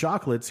Glacier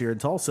Chocolates here in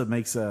Tulsa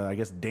makes, I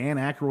guess, Dan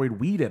Aykroyd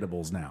weed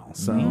edibles now.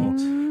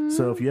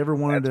 So if you ever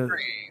wanted That's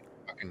pretty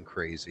fucking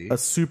crazy. a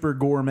super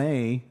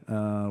gourmet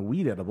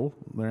weed edible,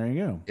 there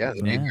you go. Yeah,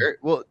 that'd be great.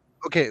 Well,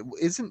 okay,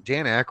 isn't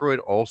Dan Aykroyd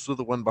also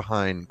the one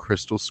behind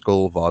Crystal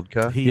Skull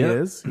Vodka? He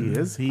is.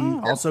 He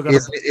also got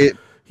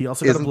he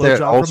also got a Isn't there blowjob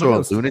from also a a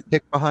ghost.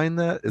 lunatic behind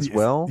that as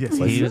well? Yes,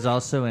 Like, He was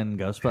also in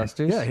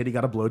Ghostbusters. Yeah, he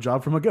got a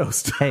blowjob from a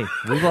ghost. Hey,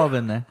 we've all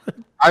been there.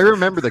 I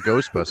remember the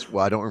Ghostbusters.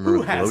 Well, I don't remember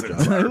Who the hasn't?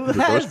 blowjob. Who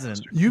The hasn't?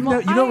 Ghostbusters. You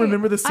don't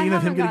remember the scene I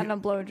of him haven't getting gotten a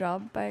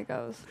blowjob by a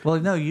ghost. Well,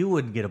 no, you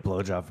wouldn't get a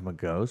blowjob from a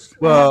ghost.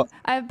 Well,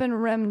 I've been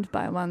rimmed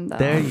by one though.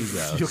 There you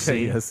go. Okay,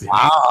 See? yes.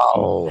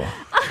 wow.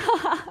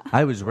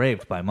 I was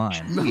raped by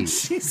mine.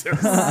 Jesus.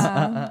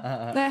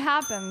 That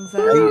happens.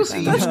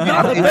 Crazy.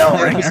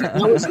 That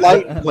was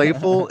light and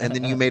playful, and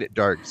then you made it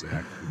dark,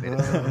 Zach.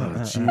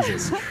 Oh,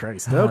 Jesus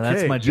Christ. Oh, Okay.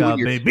 that's my You job, and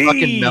your baby.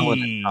 fucking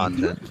melanin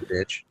content,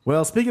 bitch.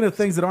 Well, speaking of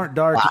things that aren't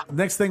dark,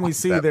 next thing we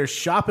see, they're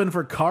shopping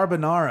for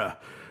carbonara.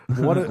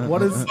 What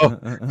is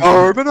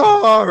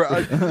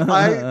Carbonara.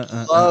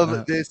 I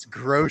love this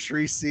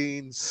grocery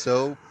scene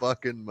so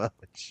fucking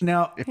much.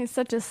 now? He's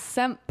such a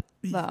simp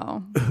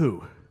though.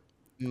 Who?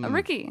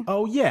 Ricky.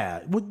 Oh yeah.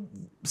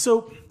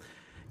 So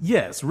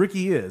yes,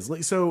 Ricky is.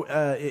 So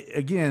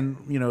again,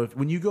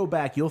 when you go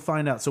back, you'll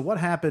find out. So what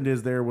happened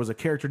is there was a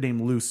character named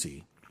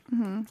Lucy,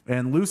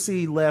 and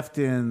Lucy left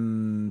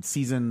in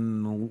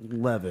season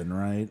 11,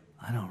 right?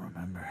 I don't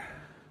remember.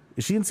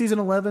 Is she in season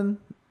 11?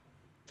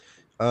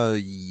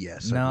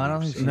 Yes. No, I don't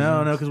believe think so.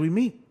 so. No, because we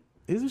meet.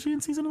 Isn't she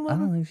in season I 11?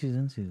 don't think she's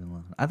in season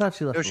 11. I thought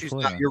she left No, she's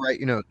before not. that. You're right.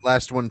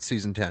 Last one,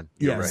 season 10.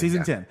 You're Yeah, right, season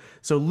yeah. 10.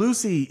 So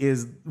Lucy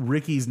is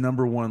Ricky's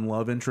number one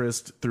love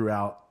interest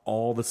throughout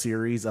all the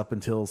series up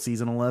until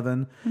season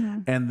 11.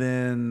 And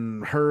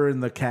then her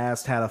and the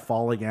cast had a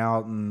falling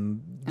out,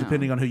 and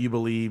depending on who you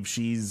believe,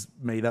 she's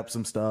made up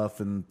some stuff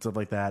and stuff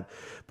like that.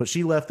 But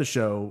she left the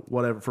show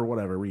for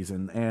whatever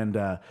reason,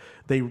 and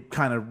they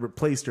kind of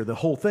replaced her. The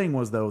whole thing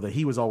was, though, that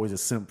he was always a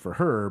simp for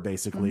her,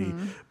 basically.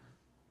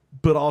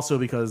 But also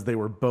because they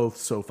were both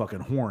so fucking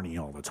horny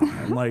all the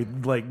time.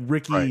 like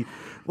Ricky,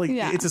 Right.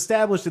 Yeah. it's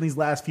established in these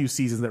last few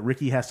seasons that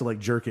Ricky has to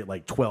jerk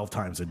it 12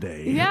 times a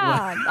day.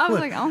 Yeah, I was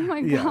like, oh my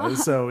Yeah. god.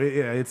 So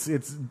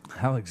it's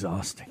How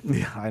exhausting.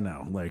 yeah, I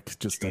know.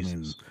 Just I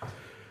mean,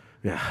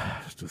 yeah,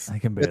 it's just I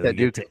can Bet barely that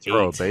dude get can to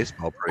throw a 8.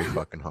 baseball pretty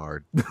fucking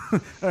hard.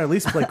 or at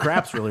least play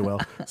craps really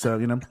well. So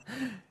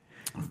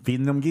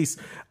feeding them geese.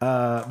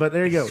 But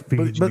there you go.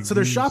 But so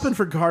they're shopping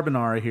for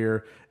carbonara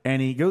here,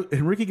 and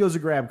Ricky goes to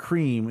grab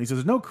cream. He says,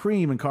 "There's no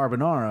cream in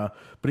carbonara,"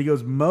 but he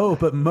goes, Mo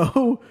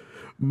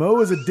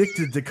is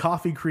addicted to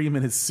coffee cream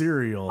in his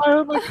cereal.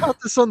 I caught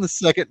this on the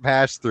second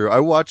pass through. I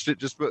watched it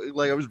just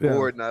I was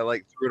bored and I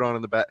threw it on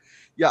in the back.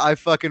 Yeah, I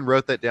fucking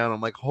wrote that down.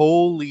 I'm like,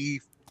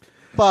 holy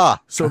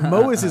fuck. So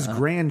Mo is his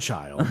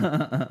grandchild,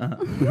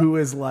 who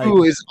is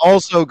Who is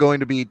also going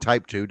to be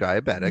type 2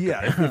 diabetic.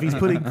 yeah, if he's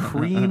putting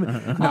cream.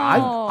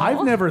 Now,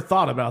 I've never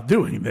thought about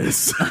doing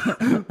this,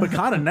 but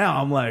kind of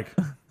now I'm like,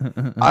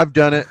 I've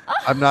done it.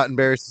 I'm not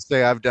embarrassed to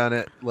say I've done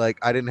it.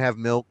 I didn't have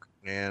milk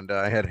and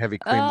I had heavy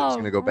cream that was Oh,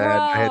 going to go bad.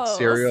 I had gross.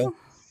 cereal.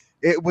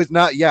 It was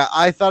not,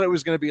 I thought it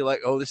was going to be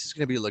this is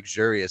going to be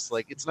luxurious.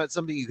 It's not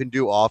something you can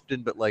do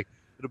often, but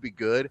it'll be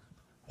good.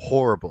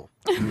 Horrible.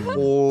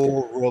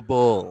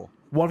 Horrible.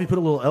 what if you put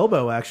a little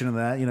elbow action in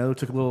that?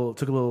 Took a little,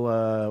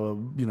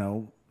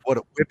 What,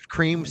 a whipped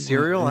cream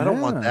cereal? I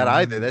don't want that Yeah.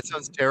 either. That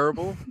sounds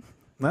terrible.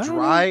 I don't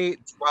know.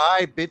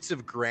 Dry bits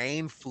of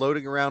grain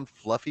floating around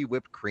fluffy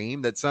whipped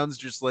cream. That sounds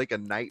just like a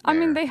nightmare. I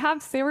mean, they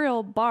have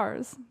cereal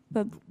bars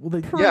that's Well,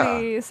 they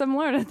pretty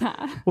similar to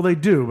that. Well, they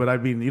do, but I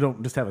mean, you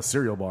don't just have a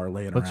cereal bar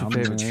laying What's your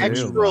around. favorite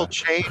Cereal textural bar.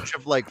 change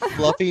of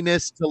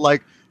fluffiness to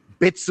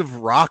bits of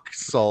rock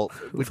salt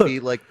would be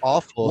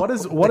awful. What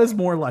is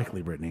more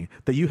likely, Brittany,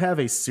 that you have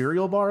a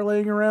cereal bar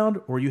laying around,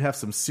 or you have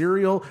some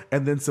cereal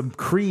and then some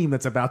cream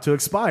that's about to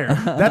expire?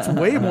 That's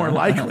way more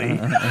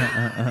likely.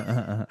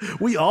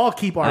 We all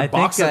keep our I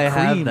box think I of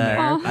have cream that.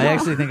 there. I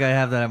actually think I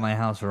have that at my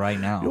house right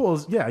now.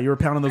 Well, yeah, you were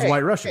pounding those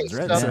White Russians,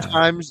 right?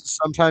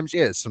 Sometimes,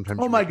 yes. Sometimes.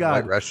 Oh you're my making God.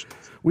 White Russians.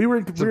 We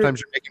were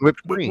Sometimes you're making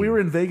whipped cream. We were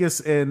in Vegas,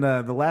 and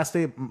the last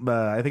day,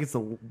 I think it's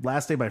the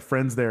last day my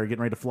friends there are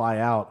getting ready to fly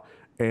out,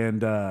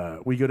 and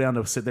we go down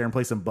to sit there and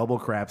play some bubble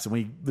craps,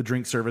 and the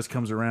drink service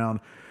comes around,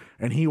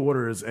 and he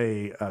orders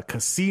a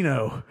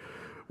casino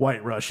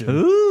White Russian,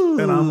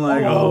 and I'm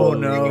like, oh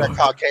no, You're a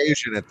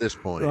Caucasian at this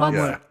point. I'm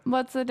yeah. like,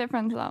 What's the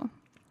difference though?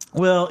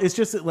 well, it's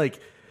just that,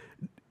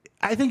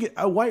 I think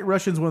a White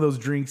Russian's one of those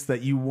drinks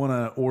that you want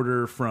to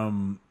order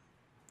from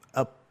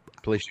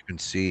Place you can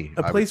see.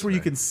 a place where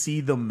you can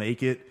see them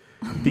make it,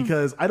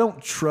 because I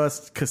don't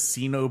trust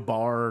casino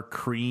bar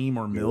cream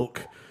or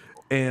milk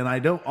And I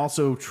don't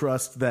also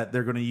trust that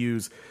they're going to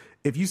use,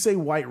 if you say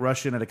White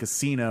Russian at a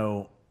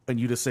casino and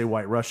you just say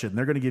White Russian,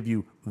 they're going to give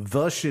you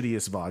the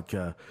shittiest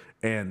vodka.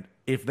 And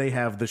if they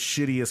have the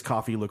shittiest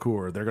coffee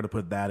liqueur, they're going to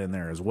put that in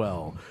there as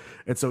well.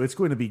 And so it's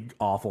going to be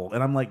awful.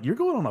 And I'm like, you're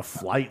going on a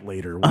flight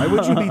later. Why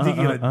would you be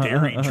thinking a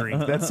dairy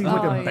drink? That seems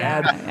like a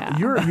bad. yeah.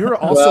 You're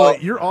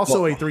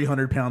also a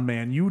 300-pound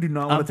man. You do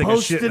not want to take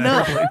a shit in an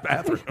airplane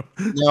bathroom.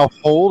 Now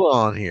hold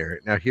on here.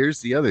 Now here's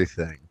the other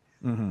thing,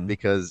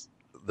 because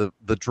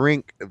the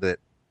drink that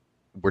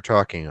we're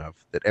talking of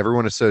that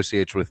everyone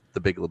associates with the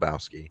Big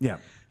Lebowski. Yeah.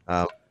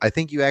 I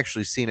think you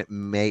actually see it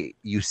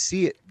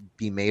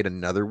be made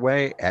another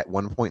way at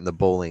one point in the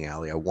bowling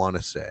alley. I want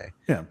to say,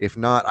 Yeah. If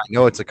not, I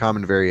know it's a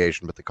common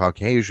variation, but the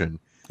Caucasian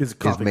Is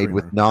is made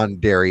with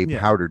non-dairy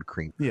powdered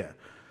cream, Yeah.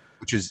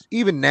 which is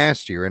even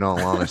nastier in all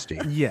honesty.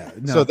 Yeah.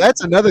 No. So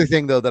that's another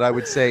thing though that I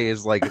would say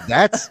is like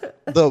that's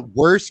the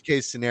worst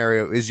case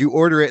scenario is you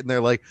order it and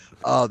they're like,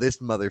 oh, this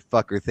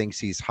motherfucker thinks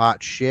he's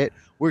hot shit.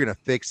 We're gonna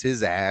fix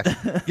his ass.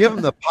 Give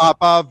him the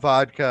Popov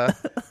vodka,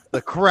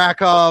 the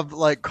Krakow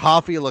like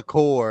coffee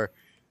liqueur,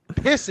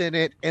 piss in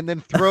it, and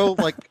then throw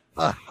like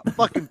a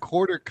fucking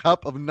quarter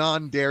cup of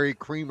non-dairy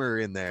creamer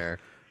in there.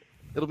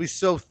 It'll be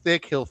so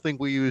thick he'll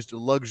think we used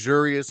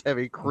luxurious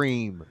heavy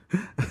cream.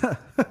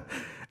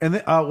 And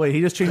then, oh wait,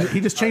 he just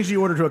changed the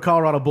order to a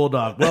Colorado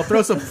Bulldog. Well,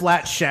 throw some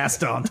flat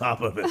Shasta on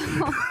top of it.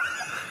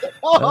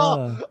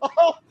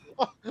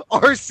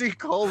 RC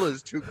Cola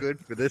is too good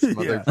for this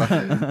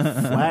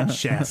motherfucker. Flat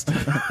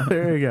Shasta.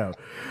 There you go.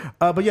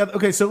 But yeah,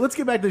 okay. So let's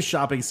get back to the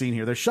shopping scene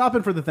here. They're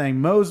shopping for the thing.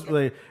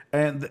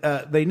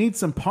 They need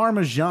some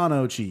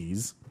Parmigiano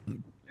cheese.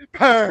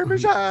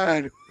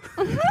 Parmesan.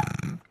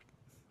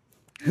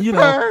 You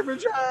know,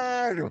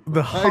 Parmesan.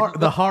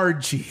 the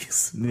hard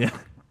cheese. Yeah.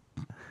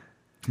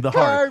 The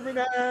hard.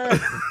 Parmesan.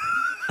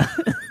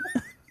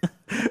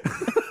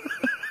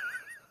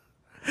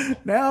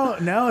 Now,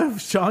 if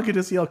Sean could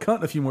just yell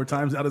 "cunt" a few more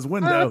times out his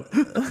window,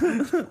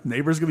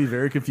 neighbors gonna be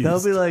very confused.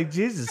 They'll be like,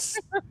 Jesus,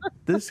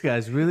 this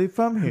guy's really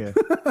from here.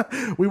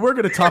 We were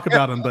gonna talk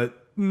about him, but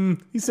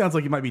he sounds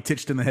like he might be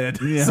titched in the head.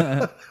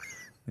 Yeah.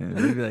 Yeah,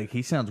 they'd be like,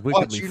 he sounds What,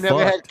 wickedly you fucked.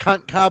 never had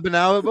cunt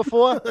carbonara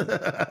before?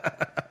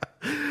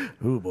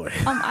 Oh boy.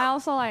 I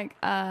also like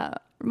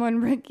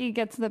when Ricky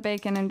gets the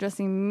bacon and just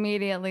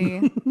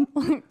immediately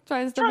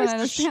tries to put in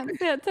his pants,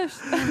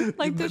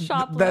 to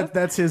shoplift.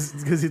 That's his,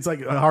 because it's like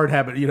a hard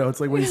habit. You know,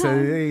 it's like when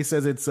he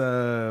says it's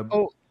Hard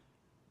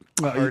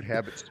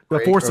habits. the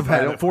break, force or of if I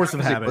habit. don't Force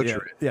of say habit. Yeah.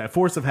 butcher it. Yeah,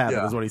 force of habit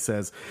Yeah. is what he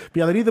says. But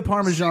yeah, they need the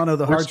Parmigiano,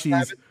 the hard Horse of cheese.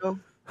 habit, though?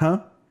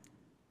 Huh?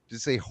 Did it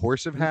say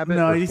horse of habit?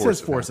 No, or he says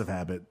of force habit? of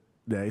habit.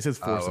 Yeah, he says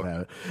force of okay.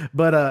 habit.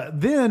 But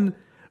then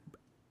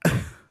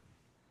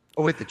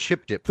Oh, wait, the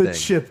chip dip the thing.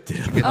 chip dip.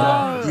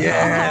 Oh,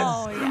 Yes.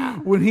 oh, yeah.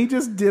 When he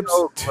just dips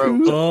So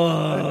two,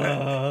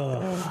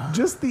 gross.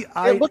 just the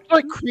It looked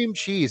like cream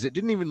cheese. It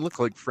didn't even look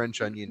like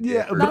French onion dip.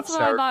 Yeah, or That's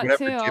what I sour- thought whatever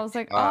too. I dip was you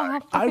like, oh, buy. how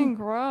fucking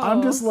gross.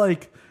 I'm just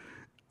like,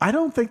 I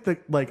don't think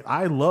that, like,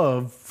 I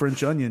love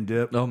French onion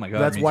dip. Oh my God,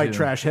 that's me white too.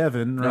 trash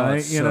heaven, No, right?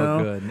 it's you so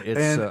know, good. It's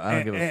so- I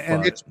don't give a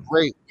fuck. It's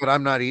great, but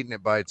I'm not eating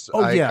it by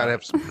itself. Oh, I yeah. gotta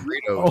have some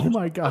Doritos. Oh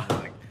my god,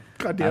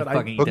 god damn I it!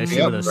 fucking eat hooked that me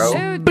shit up, with a bro.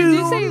 Dude, did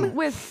you say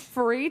with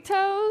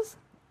Fritos?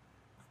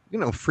 You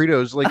know,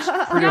 Fritos, like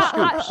Frito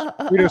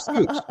scoops. Frito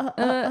scoops.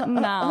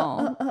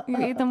 No.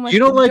 You eat them with You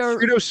don't like Dor-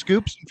 Frito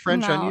scoops and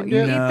French no, onion you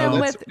dip? eat them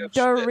No. with Doritos.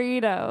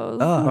 Doritos.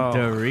 Oh,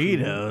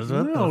 Doritos.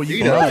 What No, the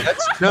you fuck? don't.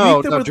 That's, You no,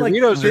 eat them no, with, like,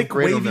 Doritos are thick,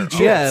 great on wavy their chips.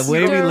 Yeah,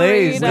 wavy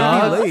lays, Doritos.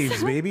 dog. Wavy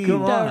Lays, baby.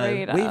 Come on.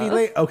 Doritos. Wavy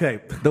Lays. Okay,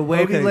 The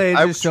wavy okay. lays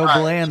I is so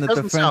tried. bland It that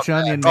the doesn't French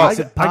sound onion bad. makes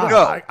Oh, it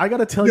pop. I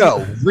gotta tell No,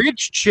 you.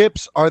 rich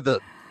chips are the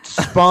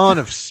spawn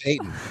of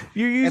Satan,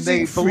 You're and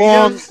they using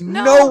belong Fritos?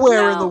 No,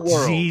 nowhere in no. the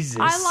world. Jesus.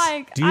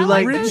 Do you I like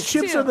like Rich those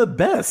chips too. are the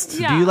best.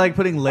 Yeah. Do you like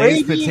putting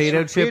Lay's Gravy potato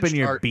and chip in rich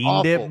your are bean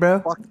awful. dip, bro?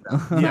 Fuck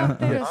them. Yeah,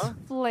 They yeah. just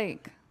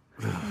flake.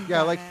 Yeah,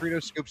 I like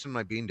Frito scoops in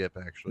my bean dip.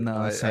 Actually,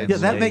 No, same. Yeah,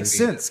 that Lays. makes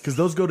sense because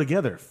those go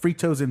together.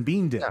 Fritos and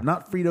bean dip,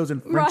 not Fritos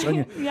and French Right?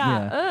 onion.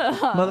 Yeah.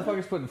 Ugh.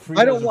 Motherfuckers putting Fritos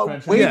I don't and want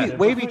French wavy. onion.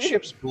 Wavy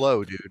chips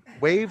blow, dude.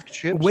 Waved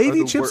chips.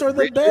 Wavy chips are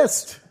the rich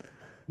best.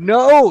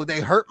 No,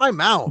 they hurt my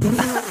mouth.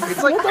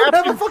 It's like Don't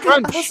have a Captain fucking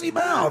Crunch. pussy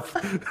mouth.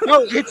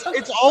 No,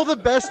 it's all the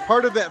best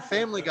part of that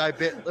Family Guy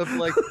bit of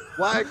like,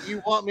 why do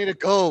you want me to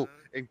go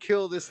and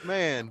kill this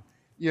man?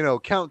 You know,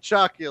 Count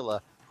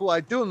Chocula, who I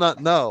do not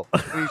know.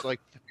 And he's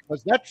like,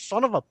 because that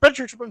son of a bitch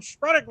has been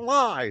spreading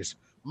lies.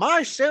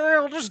 My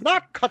cereal does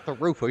not cut the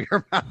roof of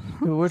your mouth.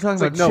 We're talking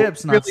It's like, about no,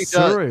 chips, it not really does.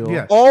 cereal.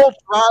 Yeah. All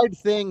fried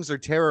things are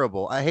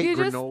terrible. I hate You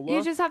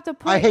granola. just have to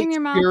put I it hate in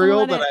your mouth cereal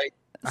and let that it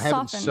I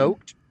haven't soften.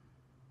 soaked.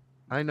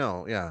 I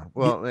know, yeah.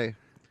 Well,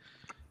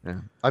 yeah.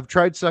 I've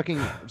tried sucking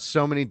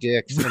so many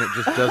dicks and it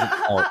just doesn't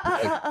help.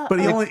 Like, But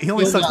he only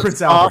still sucks not Prince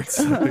soft.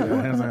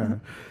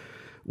 Albert's.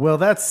 Well,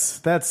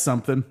 that's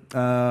something.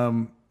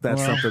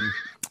 That's something.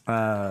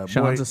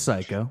 Sean's boy, a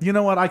psycho. You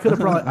know what? I could have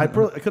probably I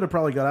could have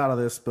probably got out of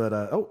this,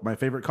 but my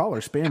favorite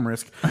caller, spam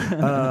risk.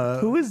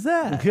 Who is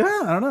that?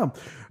 Yeah, I don't know.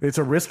 It's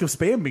a risk of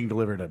spam being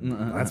delivered.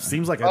 That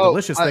seems like a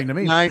delicious thing to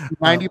me.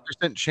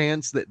 90%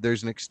 chance that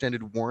there's an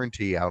extended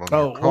warranty out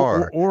on your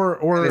car.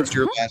 Or it's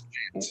your last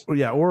chance.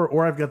 yeah,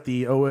 or I've got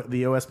the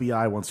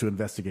OSBI wants to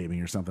investigate me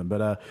or something.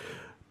 But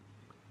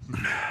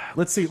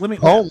let's see. Let me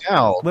respond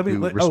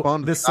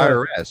to to the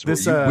IRS,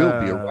 this or you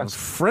will be arrested.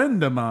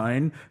 friend of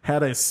mine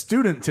had a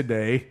student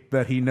today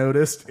that he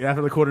noticed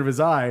after the corner of his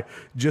eye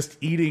just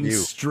eating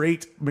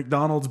straight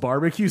McDonald's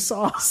barbecue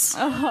sauce.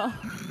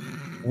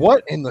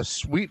 What in the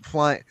sweet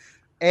flying?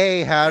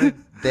 A, how did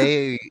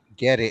they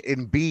get it?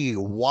 And B,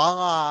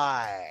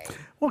 why?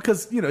 Well,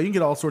 because you can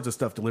get all sorts of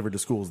stuff delivered to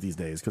schools these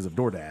days because of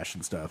DoorDash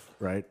and stuff,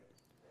 right?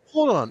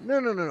 Hold on,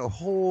 no,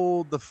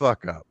 hold the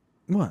fuck up.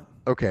 What?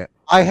 Okay,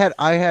 I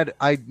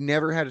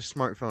never had a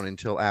smartphone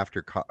until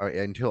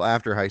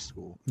after high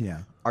school.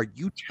 Yeah. Are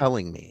you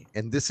telling me?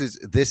 And this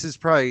is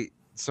probably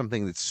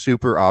something that's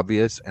super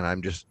obvious, and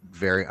I'm just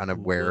very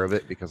unaware of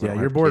it because Yeah,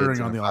 you're bordering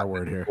on the R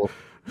word here.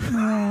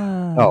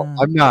 No,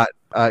 I'm not.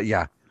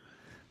 Yeah.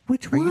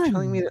 Which Are one? you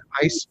telling me that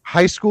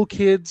high school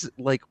kids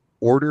like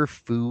order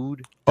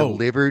food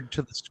delivered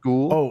to the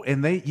school? Oh,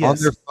 and they on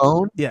their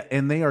phone? Yeah,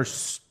 and they are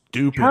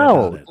stupid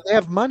How? about it. They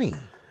have money.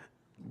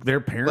 Their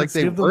parents Like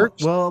they give them. work?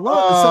 Well, a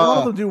lot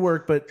of them do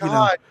work, but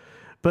God.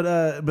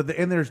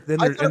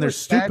 they're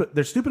stupid.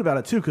 They're stupid about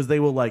it too because they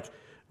will like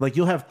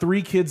you'll have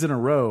 3 kids in a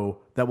row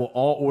that will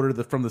all order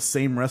from the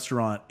same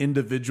restaurant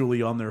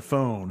individually on their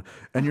phone,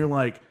 and you're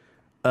like,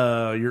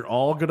 you're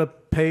all gonna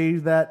pay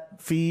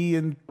that fee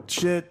and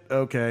shit.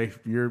 Okay,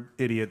 you're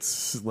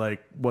idiots.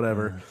 Like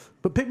whatever.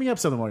 But pick me up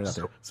something while you're out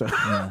there. So,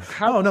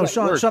 oh no,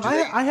 Sean.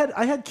 I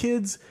had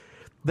kids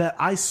that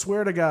I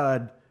swear to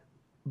God,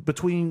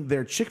 between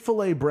their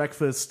Chick-fil-A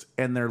breakfast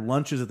and their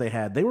lunches that they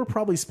had, they were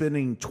probably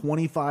spending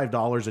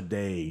 $25 a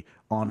day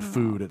on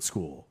food at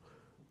school.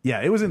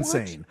 Yeah, it was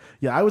insane.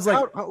 Yeah, I was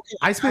like,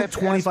 I spent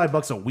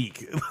 $25 a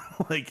week.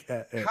 Like,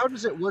 how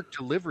does it work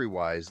delivery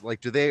wise?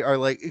 Like, are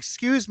like,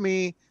 excuse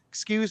me,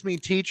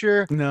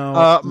 teacher.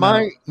 No,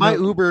 my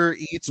Uber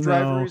Eats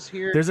driver is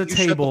here. There's a You shut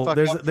the table. fuck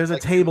There's up. a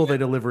Like, table they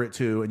deliver it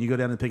to, and you go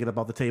down and pick it up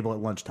off the table at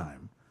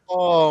lunchtime.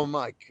 Oh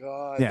my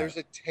God! Yeah. There's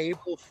a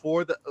table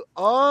for the.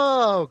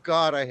 Oh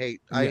God! I hate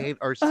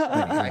our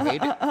society. I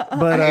hate it.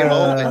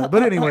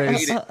 But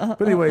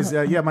anyways,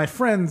 yeah. My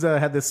friends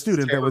had this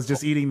student that was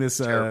just eating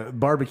this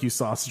barbecue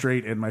sauce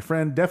straight, and my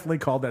friend definitely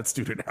called that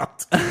student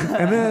out.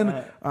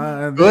 and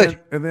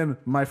then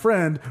my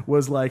friend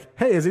was like,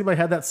 "Hey, has anybody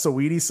had that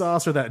Saweetie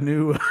sauce or that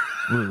new?"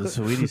 Ooh, the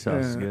sweetie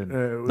sauce is good.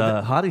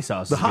 The hottie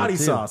sauce. The is good, hottie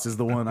too. sauce is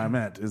the one I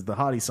meant. Is the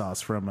hottie sauce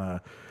from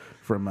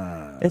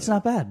It's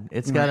not bad.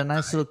 It's got a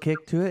nice little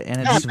kick to it,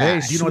 and it's very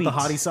sweet. Do you know what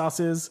the hottie sauce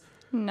is?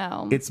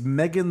 No. It's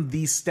Megan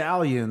the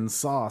Stallion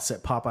sauce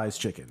at Popeye's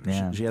Chicken.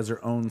 Yeah. She has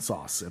her own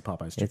sauce at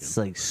Popeye's Chicken. It's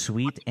like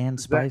sweet and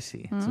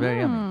spicy. It's very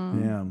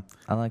yummy. Yeah,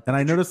 I like and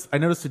that. I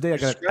noticed today.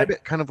 Describe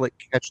it kind of like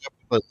ketchup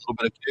with a little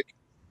bit of kick.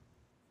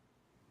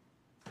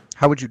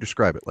 How would you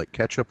describe it? Like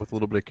ketchup with a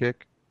little bit of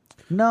kick?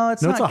 No,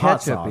 it's not a hot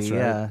ketchup-y, sauce, right?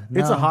 Yeah,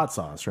 It's a no. hot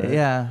sauce, right?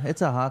 Yeah,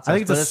 it's a hot sauce. I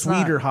think it's but a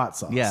sweeter not- hot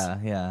sauce.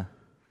 Yeah.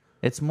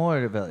 It's more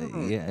of a.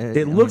 Yeah,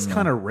 It looks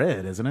kind of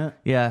red, isn't it?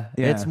 Yeah,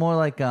 Yeah. it's more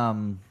like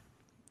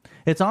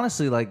It's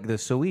honestly like the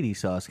Saweetie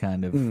sauce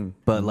kind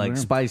of, but like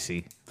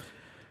spicy.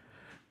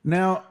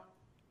 Now,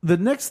 the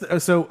next.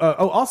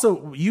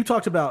 Also, you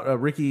talked about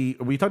Ricky.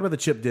 We talked about the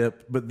chip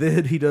dip, but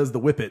then he does the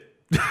whip it.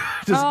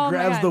 Just Oh my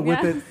grabs God, the whip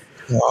yes.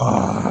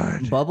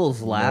 it.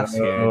 Bubbles laughs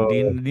here. Do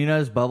you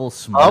notice Bubbles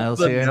smiles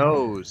Up the here?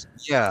 nose.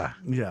 Yeah.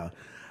 Yeah.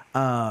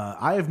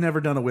 I have never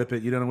done a whip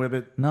it. You done a whip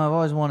it? No, I've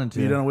always wanted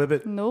to. You done a whip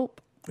it?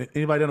 Nope.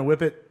 Anybody done a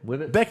whip it? Whip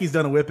it? Becky's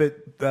done a whip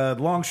it.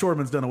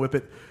 Longshoreman's done a whip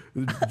it.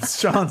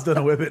 Sean's done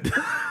a whip it.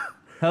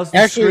 How's the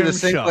Actually, the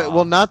same scrimshaw? way.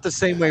 Well, not the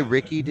same way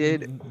Ricky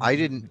did. I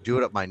didn't do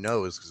it up my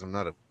nose because I'm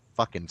not a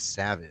fucking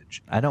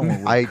savage. I don't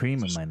want I whipped cream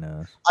in just- my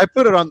nose. I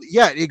put it on.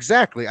 Yeah,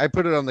 exactly. I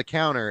put it on the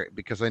counter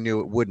because I knew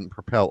it wouldn't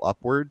propel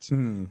upwards,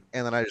 and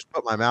then I just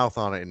put my mouth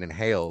on it and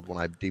inhaled when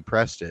I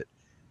depressed it.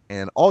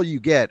 And all you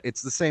get,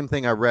 it's the same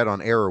thing I read on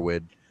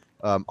Arrowwood.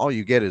 All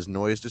you get is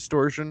noise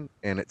distortion,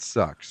 and it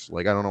sucks.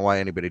 Like I don't know why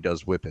anybody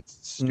does whippets.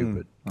 It's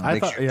stupid. It I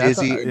makes thought- you yeah, I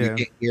dizzy, thought- and yeah. you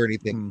can't hear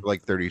anything for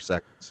like 30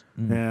 seconds.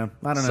 Yeah,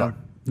 I don't know. Suck.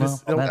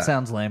 Just- Well, that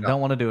sounds lame. Don't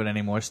want to do it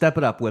anymore. Step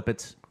it up,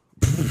 Whippets.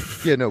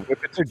 Yeah, no,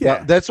 whippets are Yeah.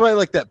 dumb. That's why I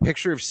like that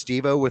picture of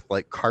Steve-O with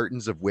like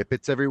cartons of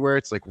whippets everywhere.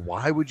 It's like,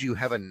 why would you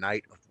have a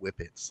night of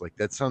whippets? Like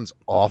that sounds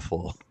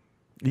awful.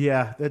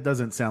 yeah, that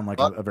doesn't sound like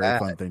a very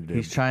fun thing to do.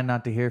 He's trying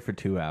not to hear for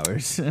 2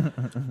 hours.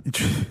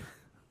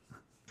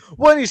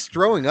 Well, he's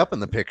throwing up in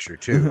the picture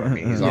too. I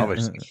mean, he's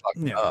obviously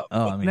fucked up.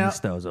 Oh, I mean, Now- he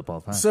stows up all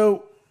the time.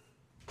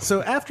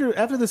 So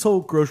after this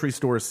whole grocery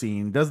store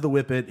scene, does the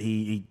whip it?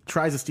 He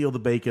tries to steal the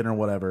bacon or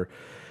whatever.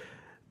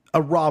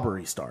 A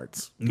robbery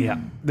starts. Yeah.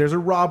 There's a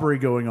robbery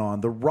going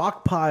on. The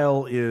rock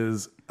pile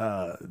is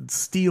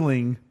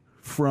stealing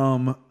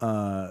from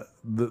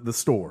the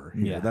store.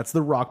 Here. Yeah. That's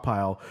the rock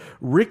pile.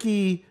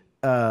 Ricky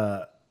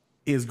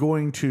is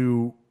going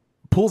to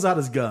pulls out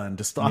his gun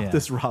to stop Yeah.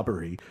 this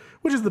robbery,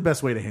 which is the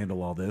best way to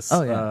handle all this.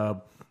 Oh, yeah.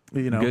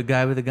 Good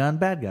guy with a gun,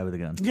 bad guy with a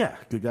gun. Yeah,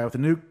 good guy with a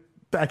nuke,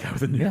 bad guy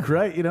with a nuke, Yeah.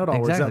 right? It all works out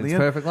in Exactly. the It's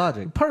end. perfect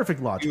logic.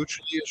 Perfect logic.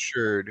 Mutually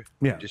assured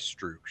Yeah.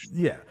 destruction.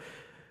 Yeah.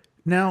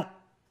 Now,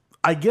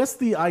 I guess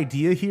the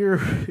idea here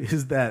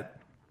is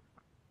that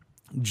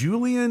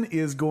Julian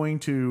is going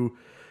to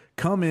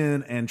come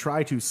in and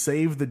try to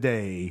save the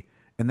day,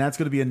 and that's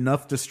going to be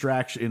enough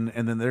distraction,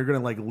 and then they're going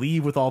to like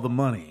leave with all the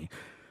money.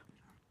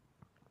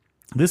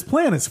 This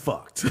plan is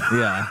fucked.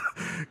 Yeah.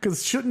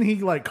 Because shouldn't he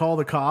like call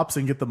the cops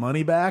and get the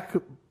money back?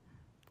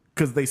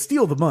 Because they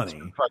steal the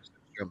money.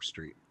 Jump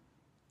Street.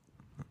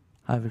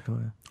 Hi,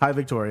 Victoria. Hi,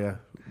 Victoria.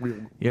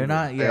 You're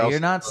not. They Yeah, also you're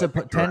not. like to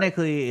drive.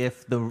 Technically,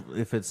 if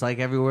it's like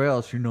everywhere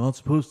else, you're not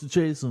supposed to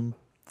chase them.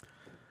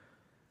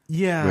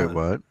 Yeah. Wait,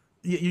 what?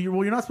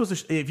 Well, you're not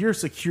supposed to. If you're a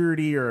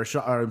security or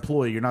or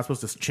employee, you're not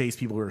supposed to chase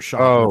people who are Oh,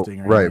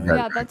 shoplifting. Or right, anything. right.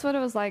 Yeah, that's what it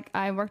was like.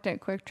 I worked at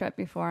Quick Trip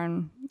before,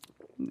 and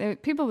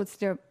people would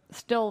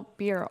still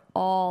beer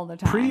all the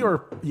time. Pre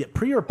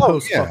or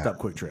post yeah. fucked up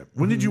Quick Trip.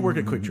 When did you work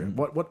at Quick Trip?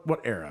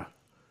 What era?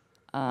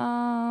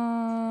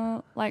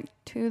 Like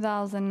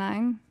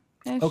 2009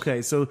 ish.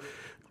 Okay, so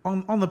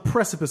on the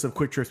precipice of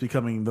Quick Trips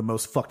becoming the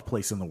most fucked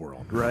place in the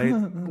world, right?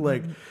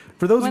 Like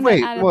for those When who they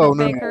Wait, added whoa,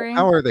 the no, bakery.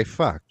 How are they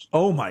fucked?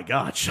 oh my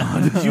God,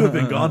 Sean, you have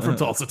been gone from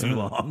Tulsa too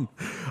long.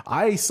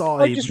 I saw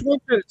I just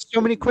went to so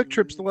many Quick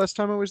Trips the last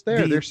time I was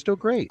there. The- They're still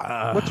great.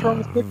 What's wrong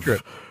with Quick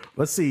Trip?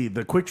 Let's see,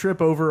 the Quick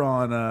Trip over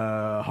on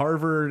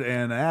Harvard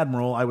and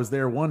Admiral. I was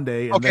there one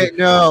day. And Okay,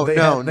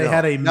 they they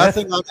had a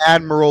nothing on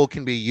Admiral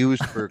can be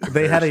used for.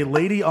 They had a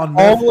lady on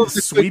All meth of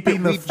the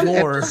sweeping the Quick Trip we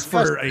floor discussed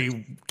for a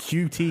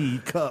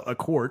QT a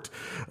court.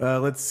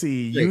 Let's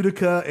see,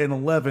 Utica and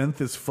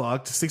 11th is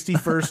fucked.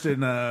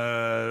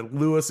 61st and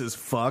Lewis is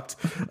fucked.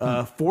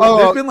 There's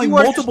been like you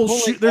are just multiple.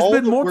 pulling There's all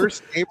been the multiple.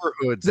 worst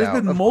neighborhoods. There's out.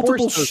 been Of multiple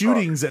course those are.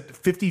 shootings at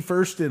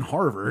 51st and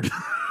Harvard.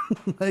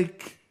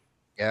 Like,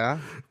 Yeah,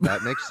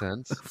 that makes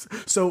sense.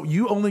 so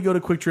you only go to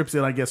Quick Trips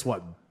in, I guess,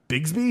 what,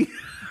 Bigsby?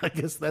 I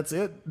guess that's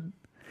it.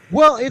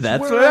 Well, it's That's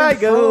where where I I'm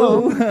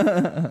go.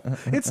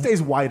 from. It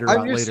stays wider I'm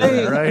out just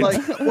later, saying, right?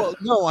 like, well,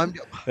 no, I'm.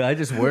 I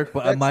just work,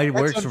 but That's- my that's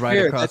work's right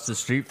unfair. across That's- the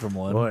street from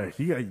one. Boy,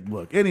 you got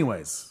look.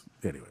 Anyways.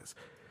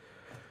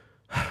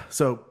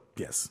 So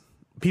yes,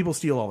 people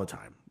steal all the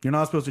time. You're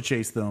not supposed to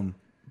chase them,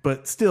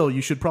 but still,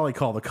 you should probably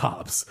call the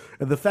cops.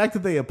 And the fact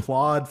that they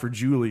applaud for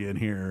Julian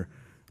here,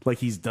 like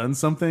he's done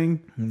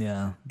something,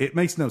 Yeah. it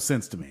makes no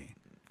sense to me.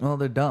 Well,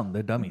 they're dumb.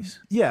 They're dummies.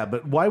 Yeah,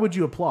 but why would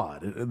you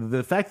applaud?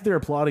 The fact that they're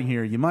applauding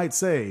here, you might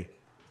say,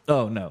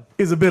 Oh no.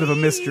 is a bit of a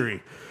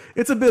mystery.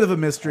 It's a bit of a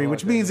mystery,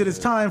 which means it is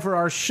time for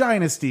our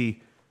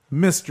Shinesty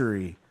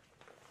Mystery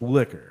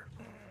Liquor.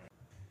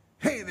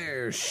 Hey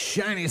there,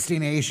 Shinesty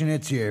Nation.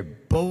 It's your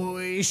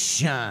boy,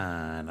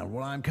 Sean. And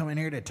what I'm coming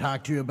here to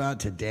talk to you about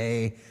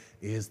today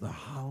is the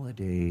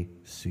holiday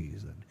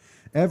season.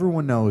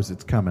 Everyone knows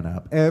it's coming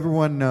up.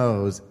 Everyone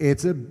knows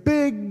it's a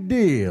big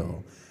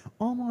deal.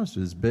 Almost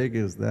as big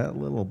as that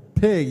little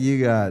pig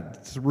you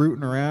got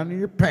rooting around in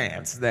your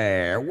pants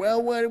there.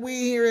 Well, what we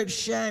here at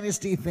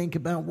Shinesty think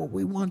about, what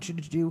we want you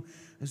to do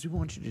is we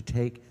want you to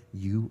take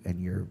you and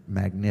your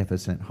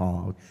magnificent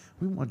hog.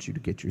 We want you to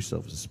get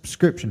yourself a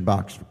subscription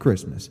box for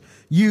Christmas.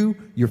 You,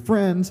 your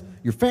friends,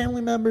 your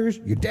family members,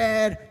 your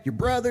dad, your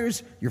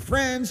brothers, your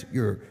friends,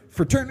 your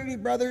fraternity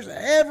brothers,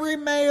 every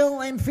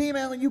male and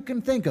female you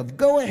can think of.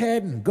 Go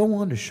ahead and go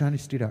on to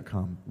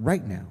shinesty.com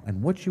right now.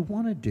 And what you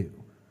want to do,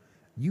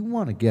 you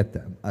want to get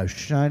them a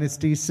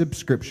Shinesty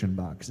subscription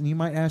box. And you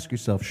might ask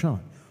yourself,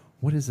 Sean,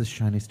 what is a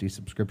Shinesty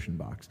subscription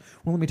box?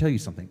 Well, let me tell you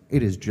something.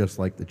 It is just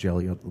like the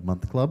Jelly of the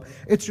Month Club.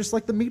 It's just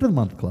like the Meat of the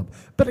Month Club.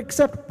 But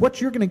except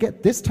what you're going to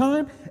get this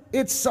time,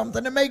 it's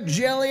something to make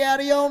jelly out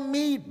of your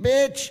meat,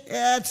 bitch.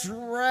 That's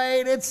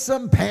right. It's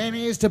some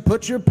panties to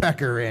put your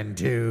pecker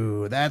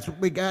into. That's what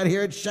we got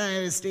here at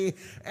Shinesty.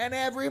 And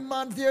every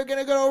month you're going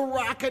to go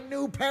rock a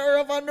new pair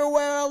of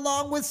underwear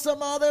along with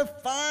some other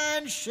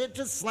fine shit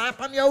to slap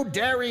on your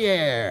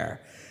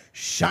derriere.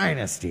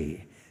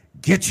 Shinesty.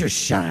 Get your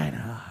shine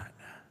on.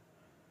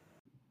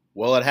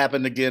 Well, it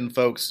happened again,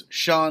 folks.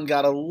 Sean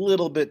got a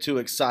little bit too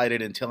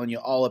excited in telling you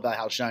all about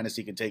how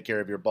Shinesty can take care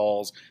of your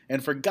balls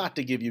and forgot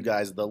to give you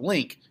guys the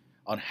link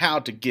on how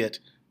to get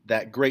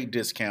that great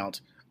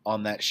discount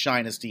on that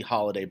Shinesty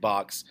holiday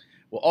box.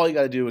 Well, all you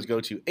got to do is go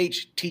to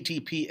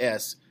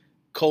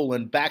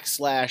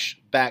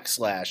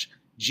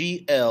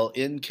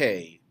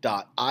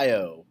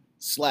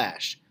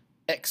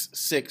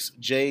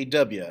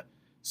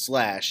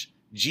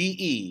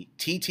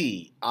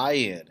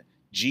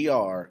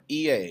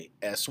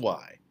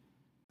https://glnk.io/xsixjw/GETTINGREASY.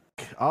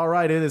 All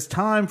right, it is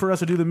time for us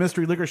to do the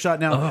mystery liquor shot.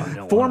 Now,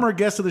 former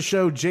guest of the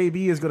show,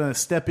 JB, is going to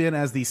step in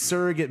as the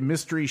surrogate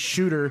mystery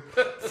shooter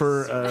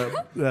for.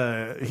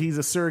 He's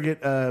a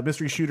surrogate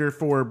mystery shooter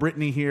for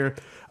Brittany here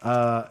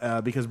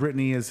because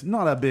Brittany is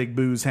not a big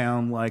booze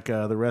hound like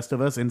the rest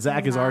of us, and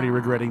Zach is already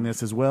regretting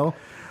this as well.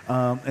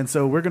 And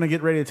so we're going to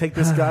get ready to take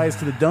this guys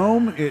to the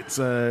dome.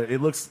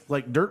 It looks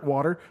like dirt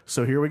water,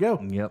 so here we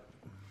go. Yep.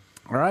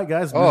 All right,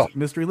 guys. Oh.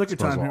 Mystery liquor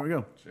Smells time. Here we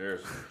go.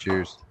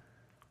 Cheers.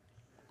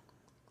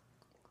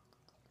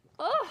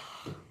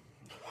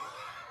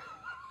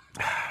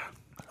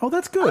 Oh,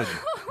 that's good.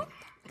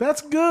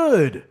 That's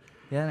good.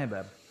 Yeah, ain't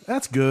bad.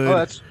 That's good. Oh,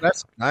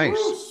 that's nice.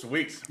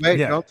 Sweet. Wait,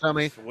 Yeah. don't tell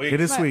me. It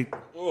is sweet.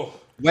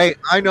 Wait,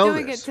 I know Do we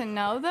get this. to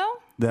know though?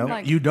 No,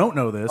 Like- you don't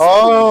know this.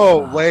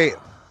 Oh, wait.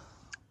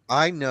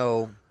 I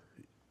know.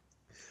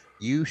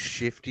 You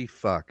shifty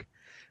fuck.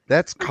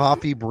 That's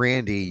coffee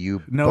brandy,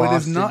 you No, it is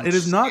Boston not. It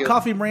is not Steel.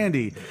 coffee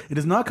brandy. It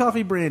is not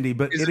coffee brandy,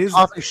 but Is it it is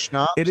coffee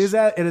schnapps? It is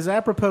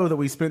apropos that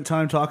we spent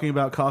time talking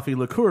about coffee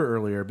liqueur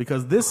earlier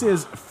because this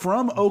is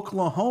from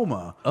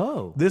Oklahoma.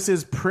 Oh. This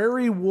is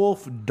Prairie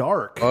Wolf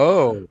Dark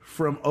Oh.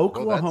 from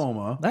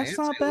Oklahoma. That's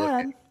not Fancy bad.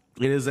 looking.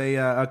 It is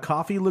a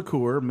coffee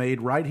liqueur made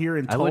right here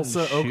in I wouldn't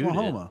Tulsa, shoot it.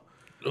 Oklahoma.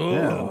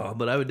 Oh,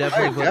 but I would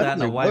definitely put that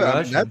in a white would. I mean,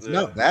 Russian. that's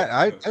not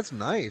bad. That's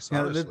nice.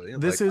 Now, Honestly,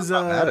 this Like, is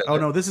I'm not mad at oh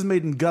it. no, this is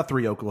made in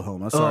Guthrie,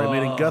 Oklahoma. Sorry,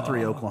 made in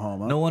Guthrie,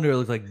 Oklahoma. No wonder it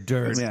looked like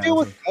dirt. Yeah. Deal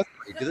with Guthrie.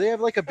 Do they have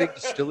like a big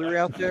distillery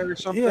out there or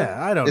something?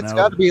 Yeah, I don't It's know.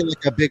 got to be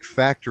like a big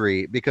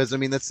factory because I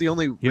mean that's the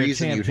only You're a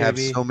reason champ, you'd have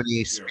JB. so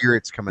many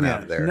spirits coming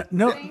out of there.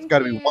 No, It's got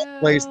to be one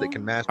place that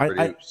can mass I,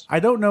 produce. I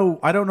don't know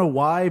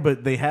why,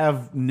 but they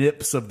have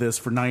nips of this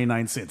for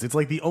 99 cents. It's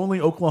like the only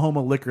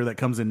Oklahoma liquor that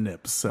comes in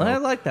nips. So. I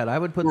like that. I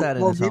would put that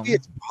in well, his maybe home.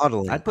 it's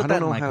bottling. I'd put I that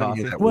don't in know my how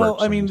any of coffee. that Well,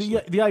 works, I mean,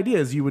 honestly. the idea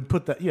is you would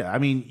put that. Yeah, I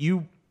mean,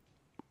 you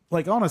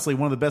like honestly,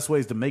 one of the best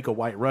ways to make a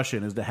White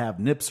Russian is to have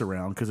nips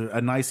around because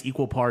a nice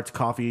equal parts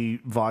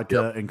coffee,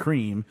 vodka, and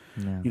cream.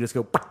 You just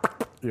go.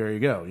 There you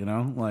go. You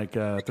know, like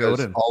throw it Because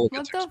in. all of What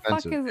it's the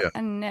expensive. fuck is yeah.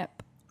 a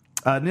nip?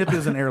 Nip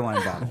is an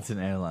airline bottle. It's an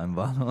airline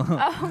bottle.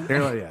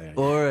 Airline, yeah.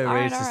 Or a All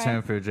right, racist all right.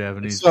 term for a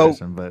Japanese So,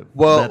 person, but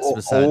well, that's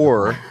beside the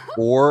point.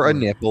 or a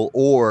nipple,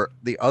 or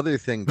the other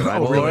thing that I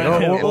Oh,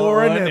 really?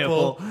 Or a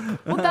nipple.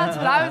 Well, that's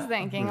what I was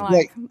thinking. Like,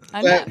 Wait,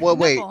 a nip, well,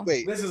 wait, nipple.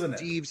 wait. This is a nip.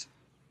 Jeeves,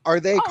 are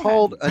they Okay.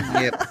 called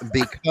a nip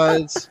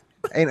because?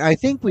 And I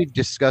think we've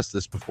discussed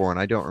this before, and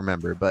I don't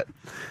remember, but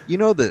you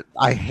know that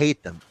I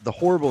hate them. The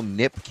horrible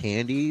nip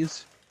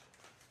candies.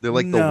 They're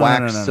like No, the no, wax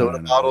no, no, soda no,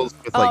 no. bottles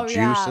with like Oh, juice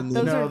yeah, in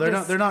those them. No, are they're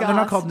not. They're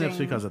not called nips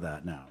disgusting. because of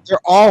that. No. They're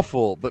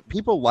awful, but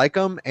people like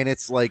them, and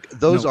it's like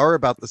those No. are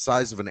about the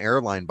size of an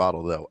airline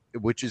bottle, though,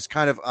 which is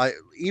kind of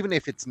even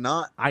if it's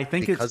not I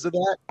think because it's. of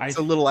that, it's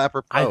I- a little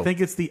apropos. I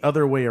think it's the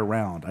other way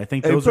around. I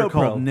think those are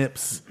Apropos. called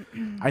nips.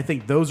 I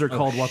think those are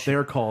called what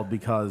they're called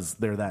because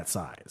they're that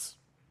size.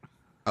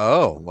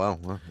 Oh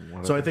well,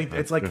 So I think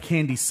it's like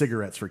candy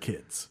cigarettes for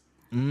kids.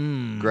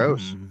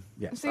 gross.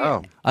 Yeah. See,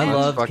 Oh, I That's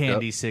love fucked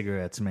candy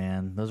cigarettes,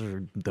 man. Those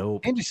are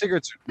dope. Candy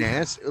cigarettes are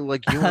nasty.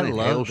 Like you I want to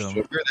inhale love them.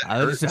 sugar. That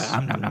I was hurts. just,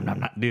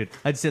 nom, dude.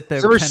 I'd sit there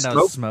You ever pretend I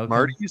was smoke smoking.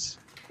 Smarties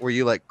where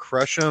you like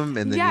crush them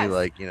and then Yes. you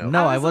like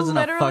No, I I was wasn't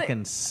a literally-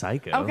 fucking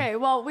psycho. Okay,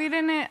 well,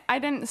 I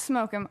didn't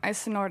smoke them. I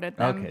snorted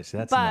them. Okay, so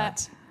that's but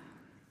nuts.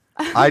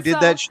 I did So-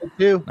 that shit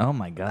too. Oh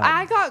my god.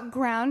 I got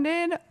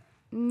grounded,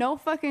 no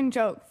fucking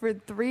joke, for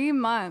 3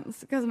 months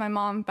because my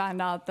mom found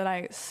out that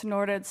I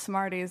snorted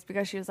Smarties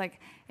because she was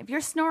like, if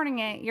you're snorting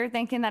it, you're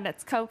thinking that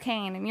it's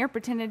cocaine and you're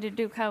pretending to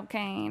do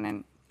cocaine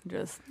and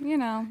just, You're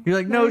like,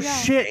 there no you go.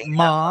 shit,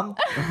 mom.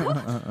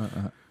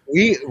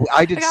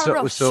 I did I got a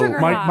real so. sugar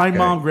My high.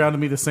 mom grounded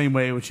me the same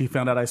way when she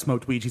found out I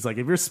smoked weed. She's like,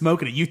 if you're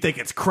smoking it, you think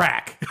it's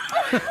crack.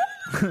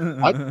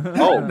 What?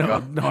 Oh no,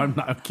 God. no, I'm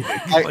not I'm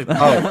kidding.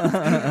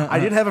 Oh, I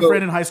did have a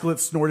friend in high school that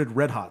snorted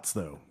Red Hots,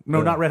 though.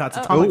 No, not Red Hots.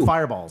 Atomic Oh.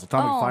 Fireballs.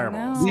 Atomic Oh,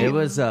 Fireballs. no. It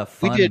was a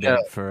fun did,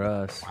 dip for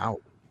us. wow.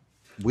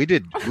 We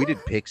did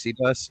pixie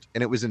dust,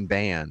 and it was in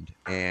band.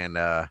 And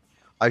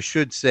I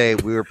should say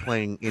we were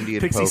playing Indian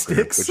Pixie poker,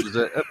 Sticks? which is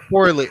a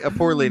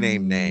poorly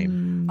named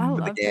name I for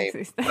the love game.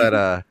 Pixie Sticks.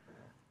 But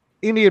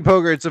Indian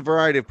poker, it's a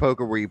variety of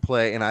poker where you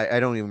play, and I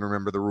don't even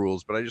remember the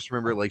rules, but I just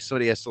remember like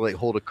somebody has to like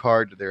hold a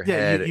card to their Yeah,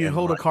 head. you and,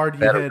 hold a like, card to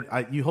your better-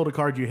 head. You hold a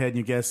card to your head, and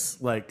you guess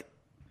like,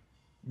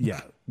 yeah.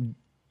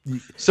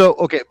 So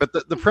okay, but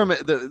the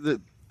premise,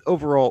 the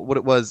overall, what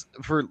it was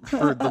for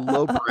the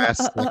low brass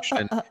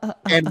section,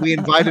 and we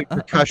invited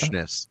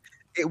percussionists.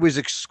 It was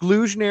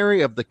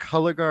exclusionary of the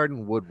Color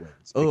Garden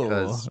Woodwinds Oh,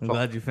 because I'm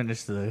glad you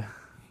finished the.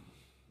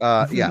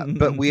 yeah,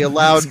 but we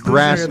allowed Exclusionary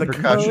brass of the and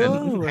percussion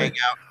Color- to hang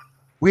out.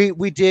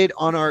 We did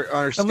on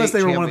our state Unless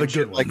they were one of the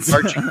championship, good like ones.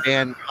 marching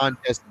band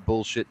contest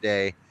bullshit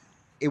day.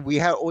 We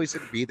had always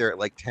had to be there at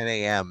like 10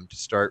 a.m. to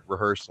start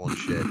rehearsal and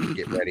shit and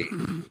get ready.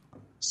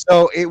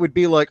 So it would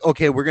be like,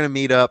 okay, we're gonna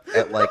meet up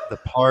at like the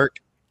park.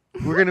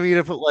 We're gonna meet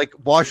up at like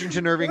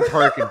Washington Irving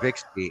Park in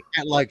Bixby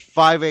at like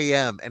 5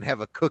 a.m. and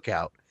have a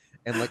cookout.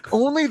 And like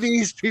only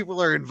these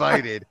people are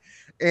invited.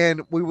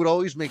 And we would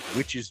always make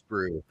Witch's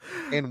Brew.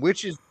 And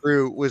Witch's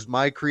Brew was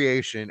my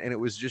creation. And it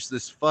was just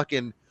this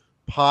fucking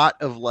pot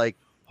of like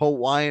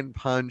Hawaiian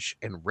punch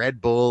and Red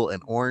Bull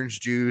and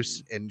orange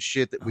juice and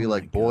shit that we Oh my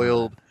like God.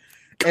 boiled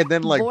and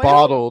then like Boiled?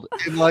 bottled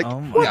and like Oh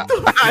my yeah,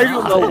 I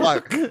don't know why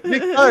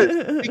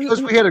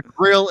because we had a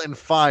grill and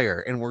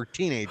fire and we're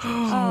teenagers.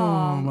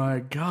 Oh my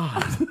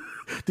god!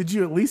 Did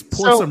you at least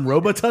pour So- some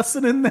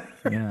Robitussin in there?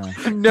 Yeah.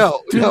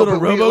 No, Do a no, little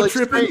but we, robo like,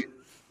 tripping?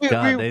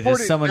 God, they poured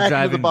just it someone back into the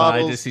driving by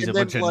bottles, just sees a and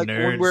then, bunch of like, when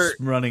nerds we're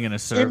running in a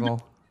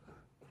circle.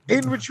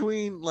 in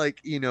between, like,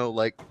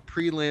 like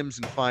prelims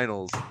and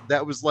finals,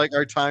 that was like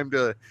our time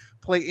to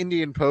play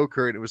Indian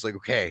poker, and it was like,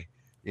 okay,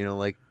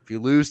 like if you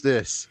lose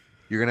this,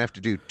 you're gonna have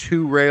to do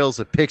 2 rails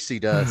of pixie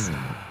dust,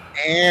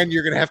 and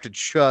you're gonna have to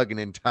chug an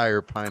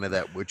entire pint of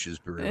that witch's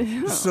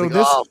brew. So like,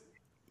 this, oh,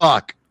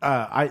 fuck.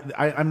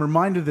 I'm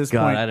reminded at this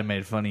God, point. I'd have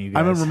made fun of you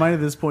guys. I'm reminded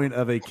at this point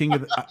of a King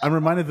of. I'm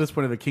reminded at this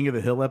point of a King of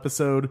the Hill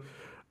episode.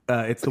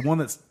 It's the one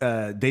that's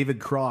David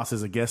Cross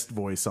is a guest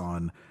voice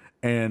on,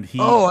 and he.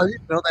 Oh, I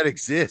didn't know that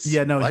exists.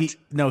 Yeah, no,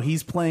 What?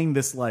 he's playing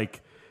this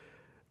like.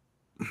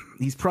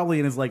 He's probably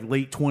in his like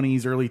late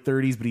 20s, early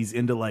 30s, but he's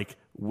into like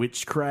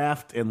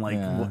witchcraft and like,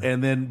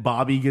 and then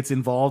Bobby gets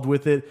involved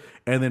with it,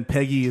 and then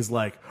Peggy is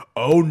like,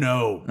 "Oh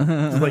no!"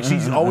 Like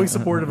she's always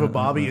supportive of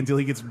Bobby until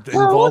he gets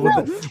involved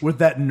with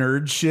that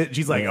nerd shit.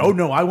 She's like, "Oh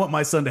no, I want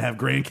my son to have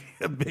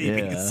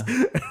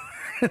grandbabies,"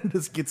 and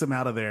just gets him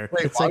out of there.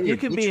 Wait, It's why like you would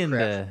can be in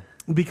witchcraft-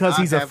 the, Because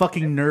he's a have-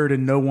 fucking nerd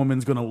and no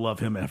woman's gonna love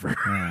him ever.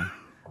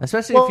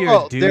 especially if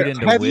you're a dude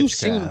into have you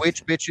witchcraft. seen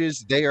witch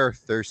bitches? They are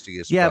thirsty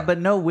as Yeah, fuck. but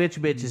no witch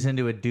bitch is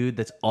into a dude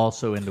that's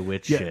also into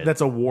witch Yeah, shit.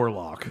 that's a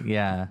warlock.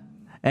 Yeah.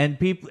 And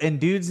people and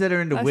dudes that are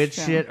into That's witch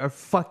true. shit are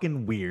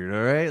fucking weird,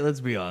 all right?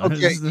 Let's be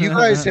honest. Okay, you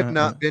guys have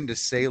not been to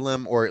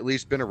Salem or at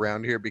least been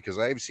around here, because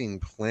I've seen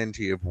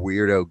plenty of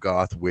weirdo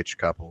goth witch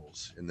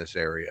couples in this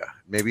area.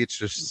 Maybe it's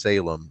just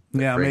Salem.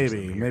 that Yeah, brings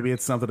maybe. them here. Maybe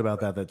it's something about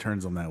that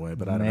turns them that way,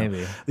 but I don't know.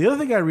 Maybe. The other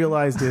thing I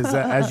realized is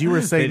that as you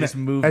were saying just that,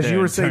 moved as there you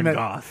were and saying turned that,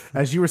 goth.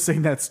 as you were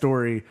saying that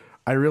story,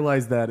 I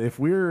realized that if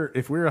we're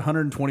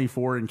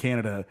 124 in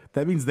Canada,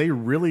 that means they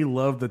really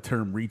love the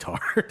term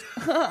retard.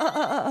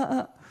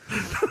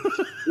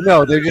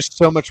 No, they're just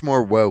so much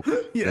more woke than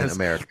Yes,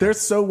 America. they're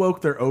so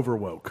woke, they're over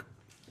woke.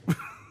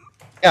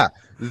 Yeah,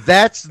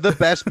 that's the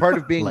best part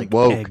of being Like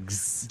woke.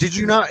 eggs. Did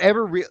you not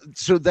ever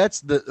so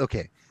that's the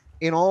okay.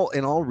 In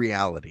all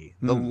reality,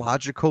 the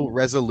logical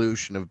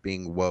resolution of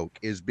being woke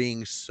is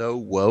being so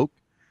woke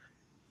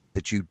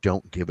that you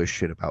don't give a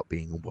shit about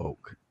being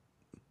woke.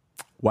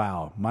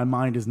 Wow, my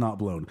mind is not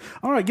blown.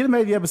 All right, get him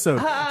out of the episode.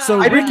 So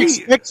I didn't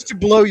Ricky, expect it to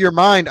blow your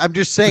mind. I'm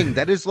just saying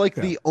that is like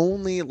the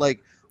only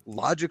like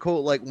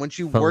logical, like once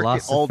you work it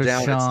all Philosopher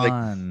down, it's like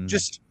Sean.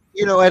 just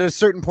at a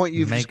certain point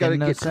you've just Making got to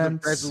no get to the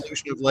sense.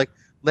 resolution of like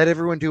let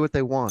everyone do what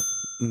they want.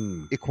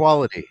 Mm,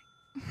 Equality.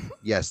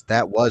 Yes,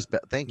 that was.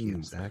 Thank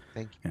you, Zach.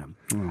 Thank you.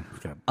 yeah, oh,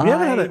 okay. We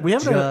haven't had a, we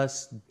haven't had a,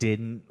 just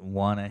didn't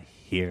want to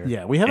hear.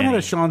 yeah, we haven't had a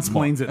any Sean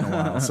Splains it in a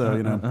while,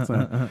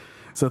 so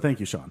so thank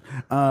you, Sean.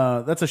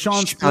 That's a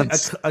Sean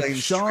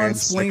Sean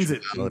Splains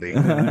it.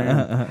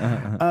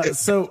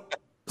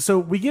 So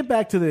we get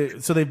back to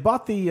they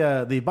bought the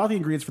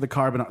ingredients for the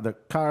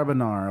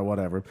carbonara or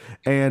whatever,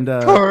 and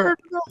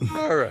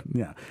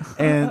yeah,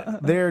 and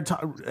they're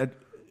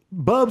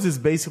Bubs is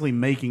basically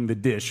making the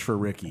dish for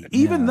Ricky,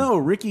 even though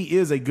Ricky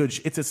is a good.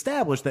 It's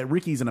established that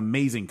Ricky's an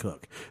amazing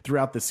cook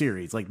throughout the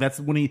series. Like that's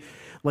when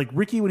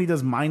Ricky when he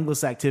does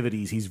mindless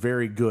activities, he's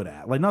very good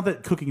at. Like not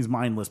that cooking is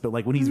mindless, but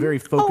like when he's very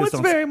focused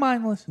on. very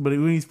mindless. But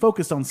when he's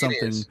focused on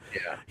something, is,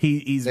 yeah.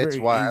 he's That's very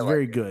why I he's like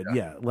very it, good.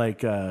 yeah. Yeah,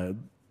 like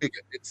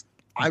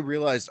I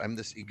realized I'm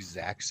this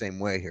exact same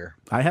way here.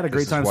 I had a great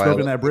This is time why I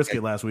smoking like that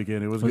brisket last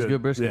weekend. It was good.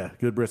 good brisket. Yeah,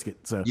 good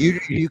brisket. So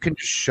You can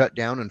just shut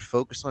down and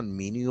focus on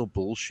menial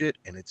bullshit,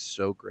 and it's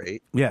so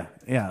great. yeah.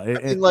 I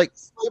mean, like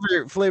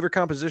flavor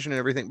composition and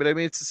everything, but I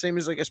mean it's the same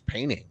as I guess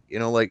painting.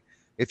 Like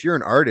if you're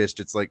an artist,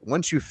 it's like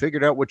once you've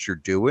figured out what you're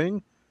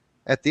doing,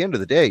 at the end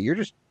of the day, you're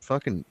just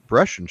fucking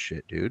brushing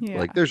shit, dude. Yeah.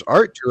 Like there's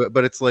art to it,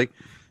 but it's like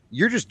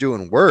you're just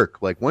doing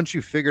work. Like once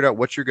you've figured out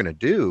what you're gonna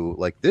do,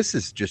 like this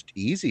is just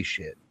easy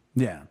shit.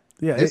 Yeah.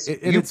 Yeah,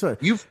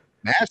 You've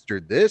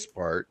mastered this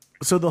part.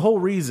 So the whole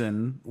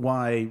reason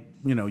why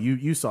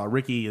you saw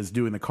Ricky is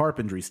doing the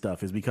carpentry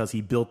stuff is because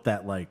he built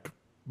that like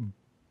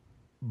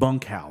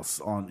bunkhouse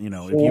on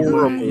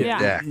Horrible Yeah.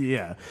 deck.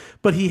 yeah,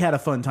 but he had a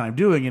fun time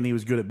doing it and he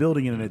was good at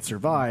building it and it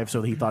survived,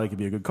 so he thought he could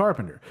be a good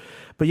carpenter.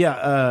 But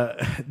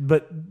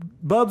but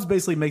Bubs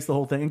basically makes the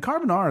whole thing, and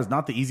carbonara is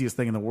not the easiest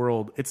thing in the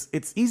world. It's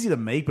easy to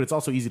make, but it's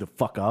also easy to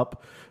fuck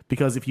up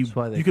because if you That's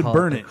why they you could call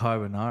burn it it. the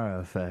carbonara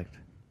effect.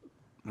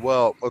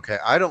 Well, okay,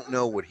 I don't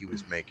know what he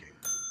was making,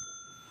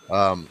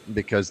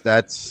 because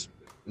that's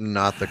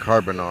not the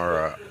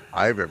carbonara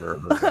I've ever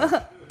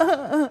heard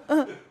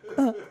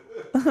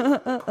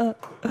of.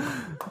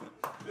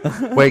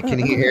 Wait, can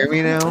he hear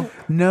me now?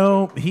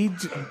 No,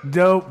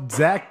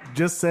 Zach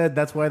just said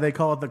that's why they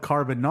call it the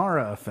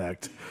carbonara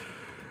effect.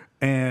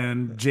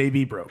 And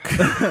JB broke.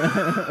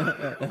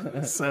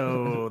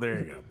 So there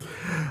you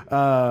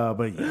go.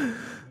 But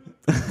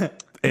yeah.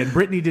 And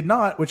Brittany did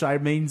not, which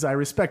means I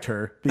respect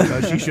her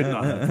because she should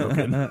not have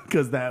broken,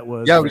 because that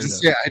was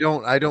Yeah, I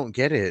don't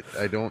get it.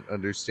 I don't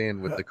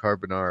understand what the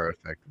carbonara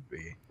effect would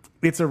be.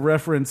 It's a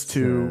reference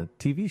to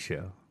The TV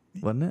show,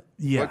 wasn't it?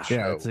 yeah, What show?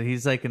 Yeah, so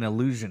he's like an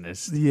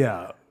illusionist.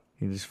 yeah,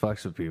 He just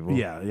fucks with people.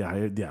 yeah.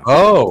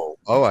 Oh,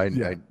 Sorry, I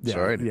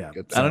didn't yeah.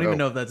 get that. I don't even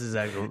know if that's his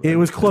actual. It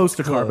was close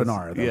to Close.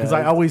 carbonara because Yeah.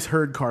 I always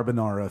heard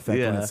carbonara effect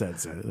when Yeah. it said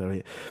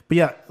so. But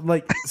yeah,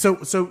 like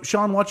so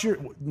Sean, what's your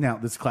now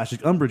this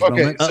classic umbrage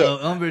Okay, moment? so-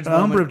 umbrage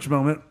moment. Umbrage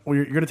moment where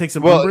you're going to take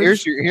some Well,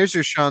 umbrage. here's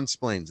your Sean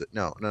explains it.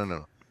 No.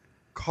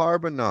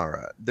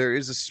 Carbonara. There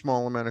is a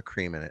small amount of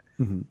cream in it,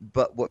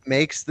 but what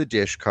makes the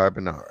dish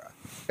carbonara?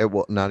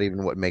 Well, not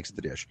even what makes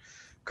the dish.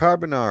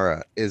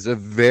 Carbonara is a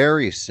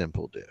very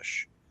simple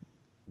dish.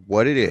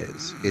 What it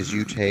is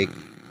you take.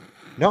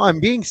 No, I'm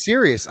being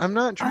serious. I'm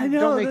not I trying. know.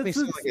 Don't make me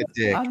sound like a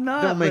dick. I'm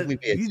not. Don't make but me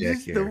be a you dick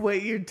just, here. The way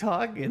you're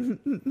talking,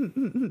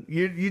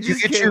 you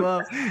just get came your-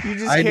 up. You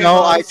just I came know.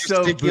 off I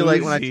so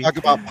gesticulate when I bougie. talk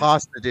about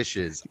pasta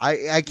dishes.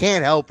 I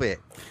can't help it.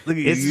 Look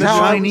at It's you. the how I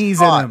was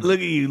Chinese in taught. him. Look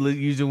at you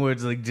using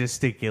words like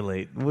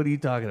gesticulate. What are you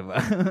talking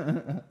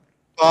about?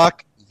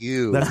 Fuck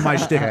you. That's my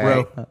shtick,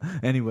 bro.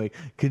 Anyway,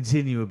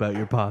 continue about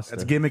your pasta.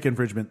 That's gimmick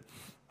infringement.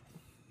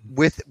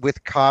 With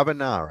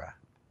carbonara.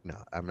 No,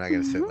 I'm not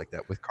going to say it like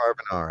that. With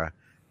carbonara,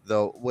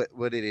 though,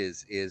 what it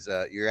is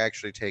you're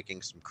actually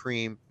taking some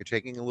cream. You're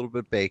taking a little bit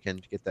of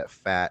bacon to get that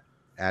fat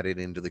added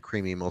into the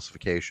creamy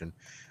emulsification,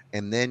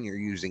 and then you're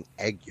using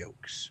egg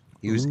yolks.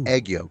 Use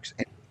egg yolks,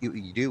 and what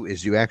you do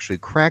is you actually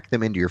crack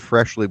them into your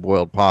freshly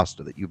boiled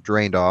pasta that you've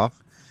drained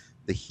off.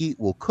 The heat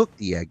will cook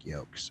the egg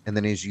yolks, and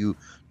then as you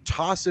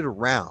toss it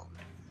around,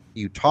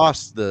 you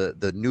toss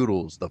the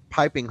noodles, the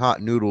piping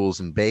hot noodles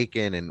and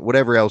bacon and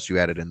whatever else you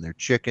added in there,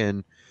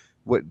 chicken,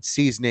 what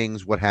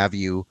seasonings, what have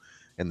you,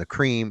 and the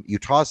cream. You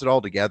toss it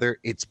all together.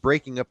 It's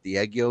breaking up the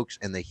egg yolks,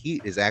 and the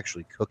heat is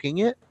actually cooking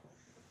it.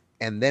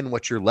 And then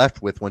what you're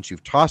left with once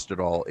you've tossed it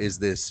all is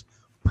this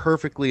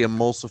perfectly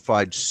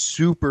emulsified,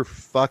 super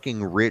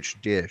fucking rich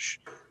dish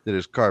that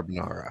is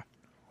carbonara.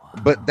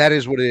 But that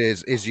is what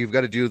it is you've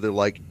got to do the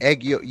like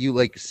egg yolk. You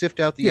like sift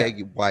out the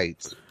egg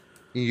whites.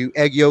 You do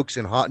egg yolks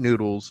and hot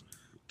noodles,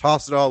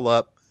 toss it all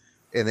up,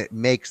 and it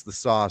makes the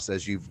sauce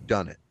as you've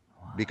done it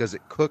because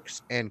it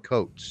cooks and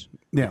coats.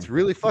 Yeah, It's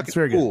really fucking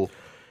very good. cool.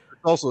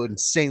 It's also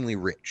insanely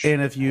rich. And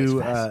if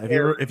you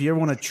if you ever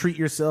want to treat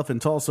yourself in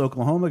Tulsa,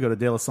 Oklahoma, go to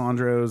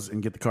D'Alessandro's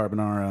and get the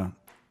carbonara.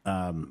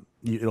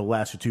 It'll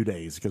last you 2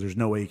 days because there's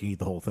no way you can eat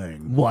the whole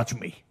thing. Watch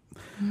me.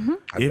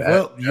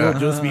 Well, you'll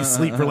just be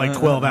asleep for like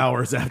 12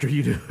 hours after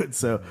you do it.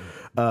 So,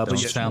 but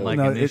sound like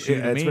an issue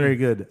to it's me. very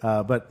good.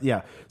 But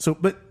yeah, so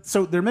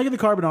they're making the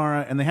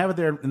carbonara and they have it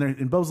there,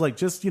 and Bo's like,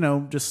 just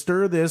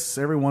stir this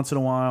every once in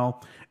a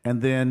while,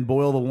 and then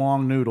boil the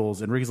long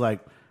noodles. And Ricky's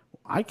like,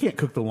 I can't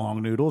cook the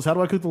long noodles. How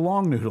do I cook the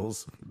long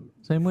noodles?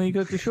 Same way you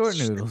cook the short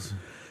noodles.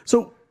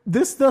 So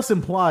this thus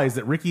implies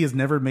that Ricky has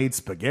never made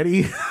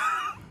spaghetti.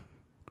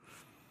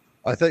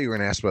 I thought you were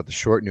going to ask about the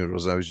short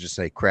noodles. I was just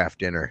say craft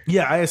dinner,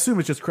 Yeah, I assume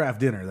it's just Kraft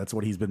dinner. That's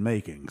what he's been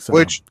making. So.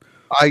 which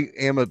I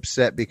am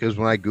upset because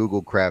when I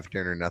Google craft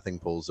dinner, nothing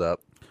pulls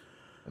up.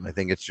 And I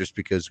think it's just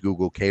because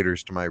Google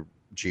caters to my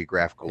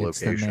geographical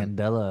It's location.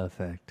 the Mandela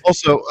effect.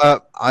 Also,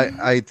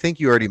 I think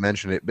you already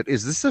mentioned it, but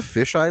is this a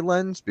fisheye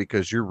lens?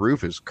 Because your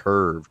roof is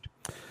curved.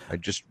 I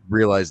just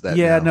realized that.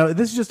 Yeah, now. no,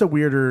 this is just a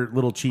weirder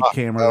little cheap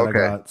camera Okay. that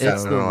I got.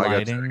 It's So, the I got you,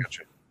 lighting. I got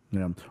you.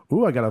 yeah.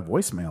 Ooh, I got a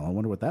voicemail. I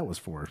wonder what that was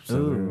for.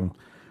 So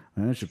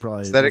I should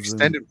probably. It's that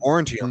extended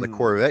warranty on the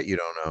Corvette you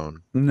don't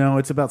own. No,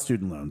 it's about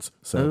student loans.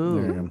 So Ooh.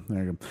 there you go.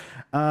 There you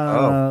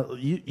go.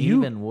 You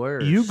Even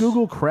worse. You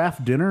Google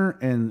Kraft dinner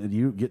and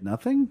you get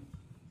nothing.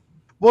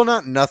 Well,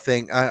 not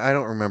nothing. I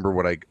don't remember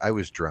what I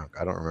was drunk.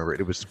 I don't remember.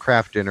 It was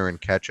craft dinner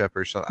and ketchup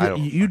or something. I don't.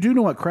 You do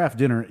know what Kraft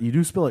dinner? You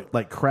do spell it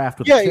like Kraft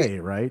with Yeah, a K,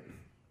 right?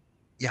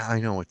 Yeah,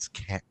 I know it's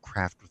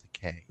craft with a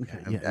K.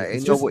 Yeah, I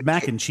it's know just what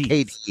mac and cheese.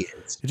 KD is.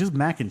 It's just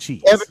mac and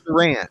cheese. Kevin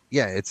Durant.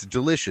 Yeah, it's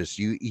delicious.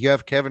 You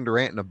have Kevin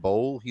Durant in a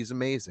bowl. He's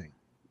amazing.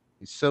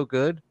 He's so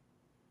good.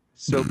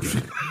 So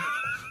good.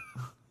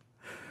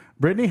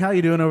 Brittany, how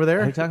you doing over Are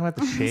there? you talking about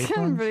the shaped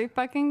I'm ones? pretty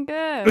fucking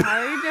good. How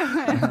are you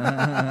doing?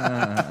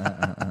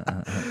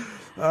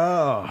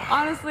 Oh.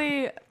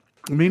 Honestly,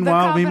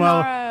 Meanwhile, The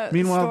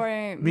carbonara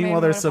story made me there's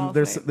wanna some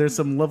fall there's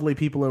some lovely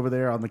people over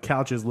there on the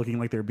couches looking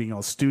like they're being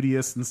all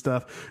studious and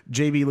stuff.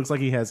 JB looks like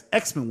he has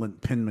excellent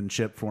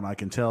penmanship, from what I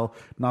can tell.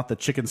 Not the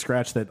chicken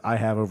scratch that I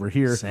have over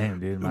here. Same,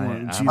 dude.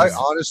 Jesus. I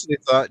honestly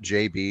thought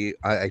JB.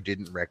 I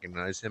didn't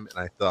recognize him, and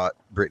I thought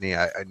Brittany.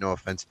 I no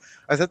offense.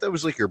 I thought that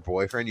was like your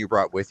boyfriend you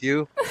brought with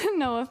you.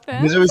 no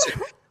offense. Because it was.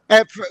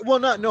 Well,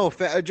 not no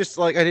offense. Just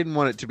like I didn't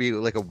want it to be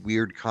like a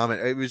weird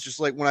comment. It was just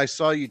like when I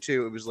saw you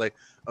two, it was like,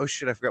 oh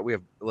shit, I forgot we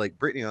have like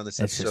Brittany on this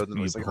It's episode. just And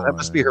I was you like, that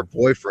must be her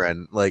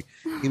boyfriend. Like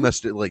he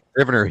must have like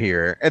driven her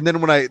here. And then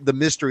when the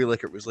mystery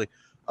liquor was like,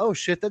 oh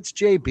shit, that's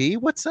JB.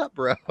 What's up,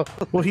 bro?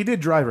 Well, he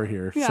did drive her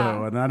here, Yeah.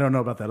 so and I don't know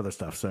about that other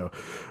stuff. So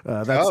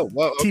that's Oh,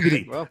 well, okay,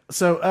 TBD. well.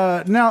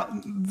 So now,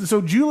 so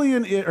not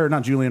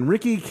Julian,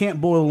 Ricky can't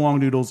boil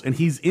long noodles, and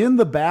he's in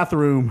the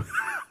bathroom.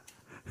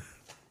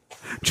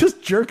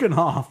 Just jerking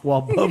off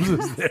while Bubs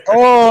is there.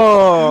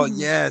 Oh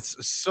yes.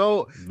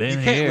 So Been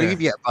you can't here. leave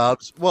yet,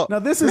 Bubs. Well, Now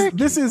this is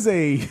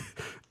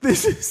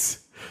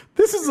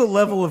a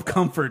level of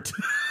comfort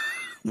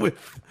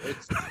with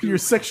your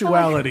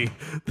sexuality.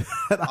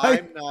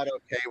 I'm not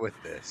okay with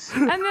this.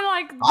 And then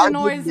like the I wouldn't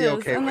noises, be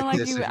okay and then with like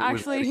this you if it was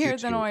actually gonna hear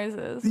hit the you.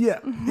 noises. Yeah,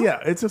 yeah.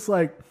 It's just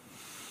like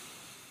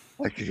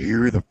I could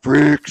hear the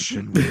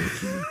friction.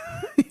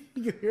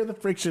 you can hear the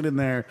friction in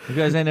there. You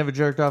guys ain't never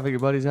jerked off at your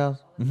buddy's house?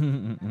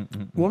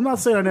 Well, I'm not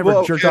saying I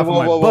never jerked off at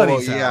my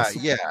buddy's house.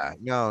 Yeah.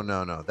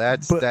 No.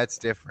 That's But- that's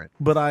different.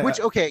 But I Which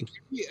okay.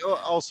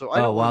 Also, I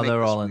don't Oh, while wanna make they're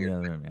this all in weird. the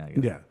other room. Yeah, I get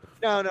it. yeah.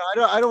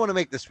 No, I don't want to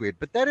make this weird,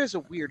 but that is a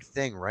weird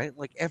thing, right?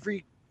 Like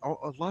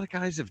a lot of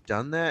guys have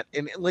done that,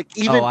 and like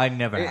even. Oh, I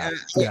never have.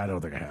 Yeah, I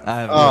don't think I have.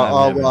 I've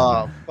Oh,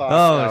 never. fuck,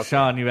 okay.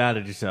 Sean, you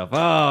outed yourself.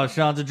 Oh,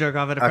 Sean's a jerk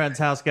off at a friend's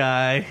house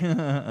guy.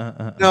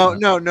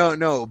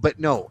 No. But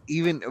no,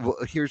 even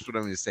here's what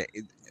I'm going to say,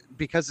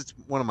 because it's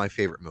one of my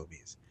favorite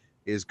movies.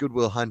 Is Good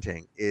Will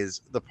Hunting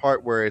is the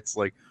part where it's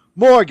like,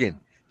 Morgan,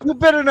 you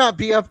better not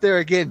be up there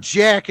again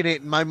jacking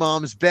it in my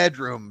mom's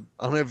bedroom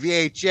on a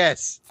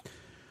VHS.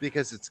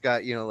 Because it's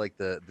got, like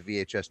the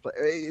VHS play.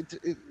 It's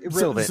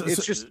irrelevant.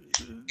 It's just,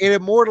 it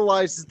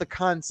immortalizes the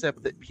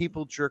concept that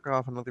people jerk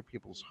off in other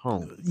people's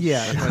homes.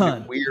 Yeah. I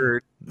find it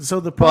weird. So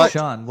the But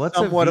Sean, what's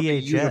a somewhat of a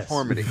VHS?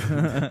 uniformity.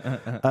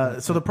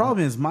 So the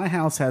problem is my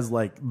house has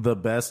like the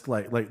best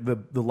like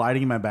the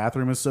lighting in my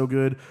bathroom is so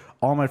good.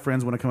 All my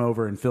friends want to come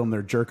over and film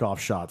their jerk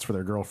off shots for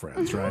their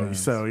girlfriends, right?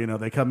 So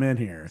they come in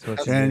here,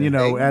 and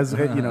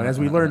as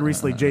we learned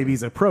recently,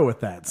 JB's a pro at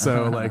that.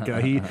 So like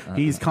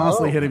he's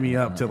constantly hitting me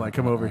up to like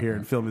come over here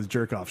and film his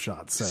jerk off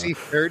shots. So See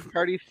third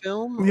party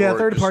film? yeah, Or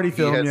third party just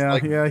he film. has, Yeah,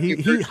 like, yeah.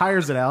 He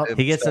hires it out.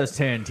 He gets those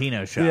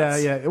Tarantino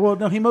shots. Yeah. Well,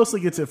 no, he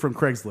mostly gets it from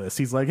Craigslist.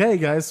 He's like, hey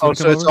guys, Oh, wanna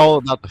so come it's over? all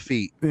about the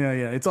feet. Yeah.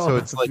 It's all So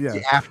it's like yeah.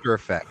 the after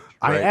effect.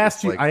 I right? asked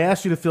It's you. like, I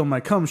asked you to film my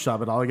cum shot,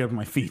 but all I got was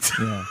my feet.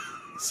 Yeah.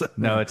 So,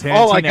 No, a Tarantino.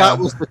 all I got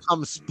was the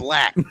cum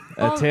splat. a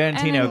Well,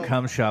 Tarantino and-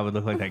 cum shot would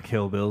look like that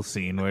Kill Bill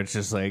scene where it's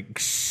just like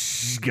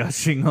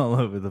gushing all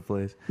over the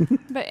place.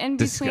 But in between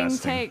Disgusting.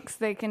 takes,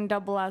 they can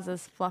double as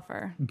his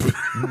fluffer.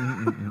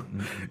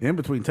 in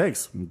between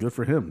takes, good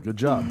for him. Good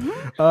job.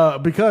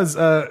 Because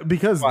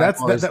that's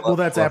always that's love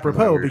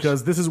apropos fluffer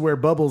because this is where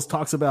Bubbles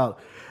talks about.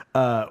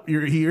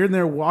 You're in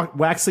there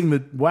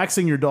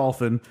waxing your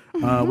dolphin,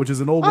 which is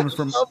an old one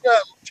from. Love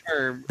that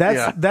term.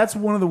 That's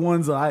one of the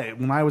ones that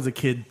when I was a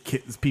kid,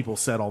 people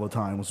said all the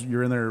time was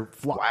you're in there.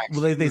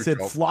 Waxing They your said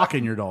dolphin.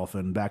 flocking your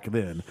dolphin back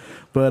then,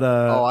 but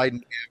I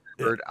never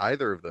heard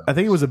either of them. I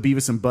think it was a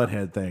Beavis and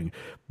Butthead thing,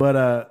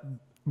 but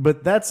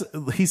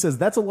he says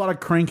that's a lot of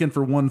cranking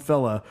for one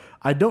fella.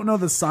 I don't know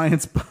the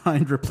science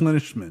behind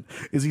replenishment.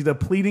 Is he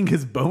depleting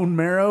his bone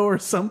marrow or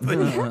something?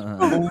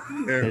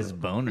 His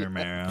boner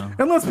marrow.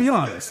 And let's be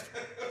honest.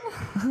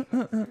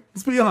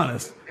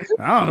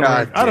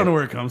 I don't know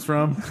where it comes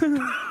from.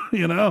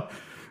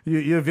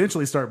 You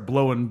eventually start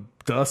blowing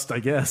dust, I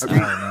guess. I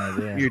have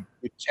no idea.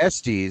 Your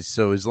testes,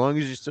 so as long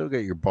as you still got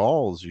your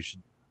balls, you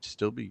should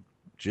still be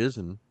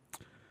jizzing.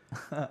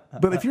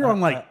 But if you're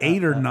on like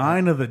 8 or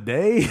 9 of the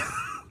day,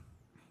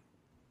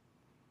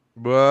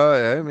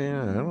 But I mean,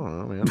 I don't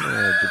know, man.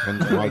 It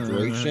depends on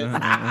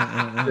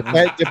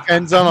hydration.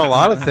 Depends on a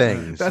lot of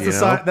things. that's you a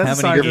know?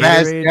 that's a How many Your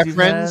scientist. vas Gatorades you've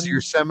deferens, had?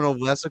 your seminal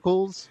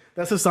vesicles.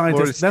 That's a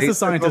Florida scientist. That's a State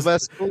seminal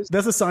scientist. vesicles.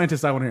 That's a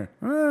scientist I want to hear.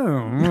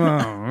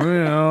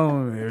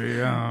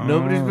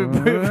 Nobody's been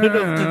brave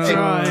enough to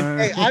try.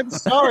 Hey, I'm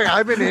sorry.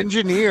 I'm an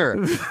engineer.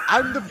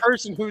 I'm the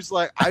person who's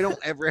like, I don't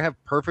ever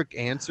have perfect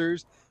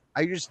answers.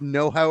 I just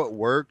know how it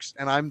works,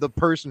 and I'm the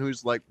person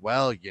who's like,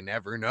 well, you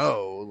never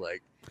know.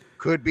 Like,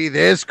 could be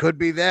this, could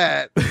be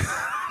that.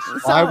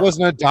 I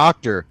wasn't a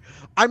doctor.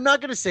 I'm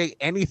not going to say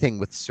anything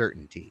with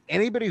certainty.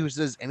 Anybody who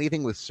says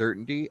anything with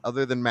certainty,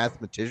 other than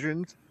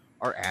mathematicians,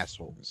 are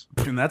assholes.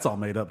 And that's all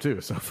made up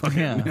too. So fucking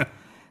Yeah.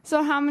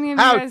 So how many have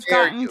How you guys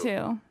dare gotten you.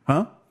 to?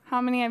 Huh?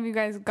 How many have you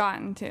guys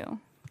gotten to?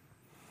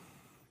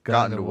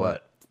 Gotten to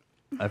what?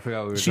 I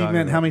forgot we were She talking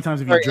meant how about. many times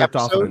have you Sorry, jerked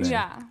off in a episodes? day?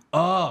 Yeah.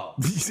 Oh,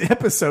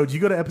 Episodes. You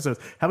go to episodes.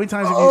 How many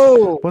times have you?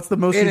 Oh, What's the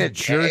most in you a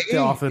jerked day?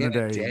 off in a In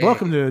a day? day.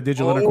 Welcome to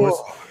Digital Intercourse.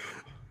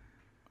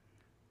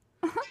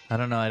 I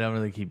don't know. I don't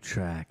really keep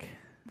track.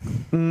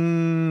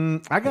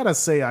 I gotta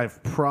say,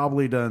 I've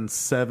probably done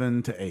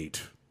 7 to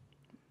 8.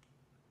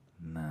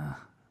 Nah,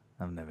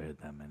 I've never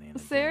hit that many. In a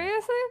day.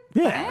 Seriously?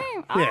 Yeah,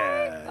 Dang, all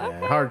yeah, right,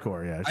 okay.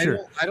 hardcore. Yeah, I sure.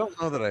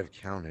 don't know that I've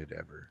counted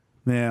ever.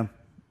 Yeah.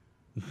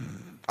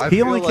 I He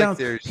feel only like counts.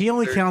 there's- He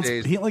only there's counts.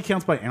 days- He only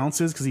counts by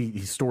ounces because he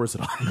stores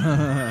it all.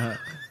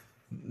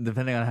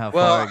 Depending on how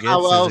Well, far it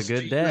how gets, else is a do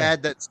good you day.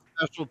 add that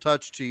special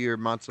touch to your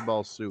matzo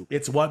ball soup?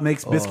 It's what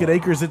makes Biscuit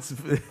Acres. It's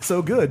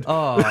so good.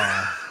 Oh,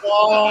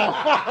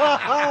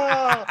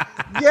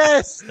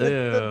 Yes, it's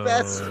the Ew.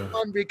 best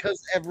one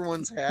because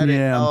everyone's had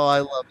Yeah. it. Oh, I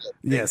love it.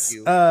 Thank Yes.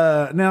 you.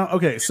 Now,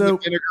 okay. So the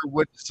vinegar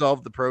would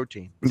solve the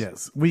protein.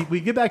 yes, we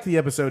get back to the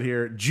episode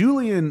here.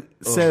 Julian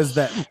says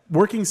that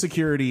working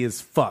security is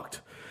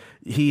fucked.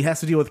 He has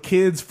to deal with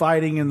kids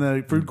fighting in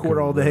the food court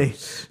all day.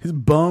 His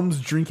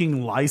bums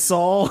drinking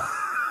Lysol.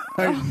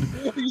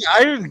 I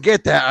didn't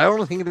get that. I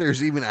don't think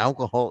there's even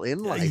alcohol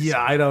in life.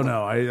 Yeah, I don't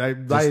know. I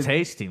it's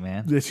tasty,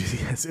 man.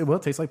 yes, well,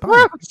 it tastes like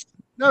pie.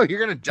 No, you're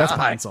gonna die. That's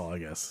Pine Sol, I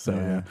guess. So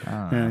yeah, I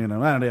don't know. Yeah, you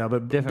know, I don't know,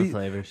 but Different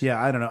flavors.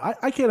 Yeah, I don't know.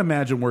 I can't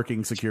imagine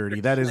working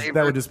security. That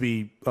would just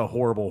be a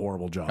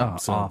horrible job. Oh,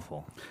 so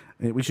awful.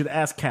 we should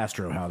ask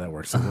Castro how that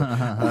works. He'd be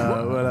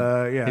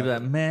Yeah.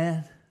 like,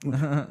 man.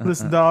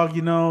 Listen, dog,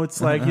 you know, it's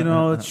like, you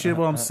know, it's shit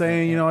what I'm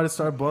saying. You know, I just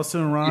start busting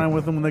and rhyme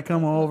with them when they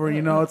come over.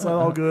 You know, it's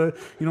all good.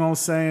 You know what I'm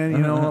saying? You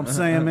know what I'm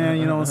saying, man?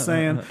 You know what I'm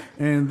saying?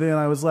 And then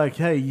I was like,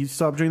 hey, you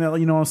stop drinking that.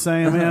 You know what I'm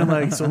saying, man?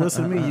 Like, so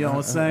listen to me. You know what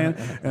I'm saying?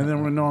 And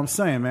then we know what I'm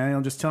saying, man.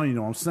 I'm just telling you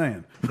know what I'm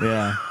saying.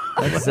 Yeah.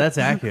 That's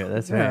accurate.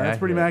 That's very Yeah, that's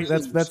pretty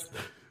accurate.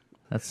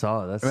 That's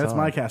solid. That's solid. solid.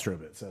 My Castro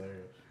bit. So there you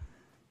go.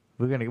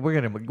 We're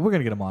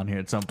gonna get him on here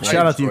at some point.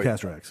 Shout out to you, Sorry.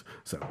 Castro X.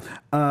 So,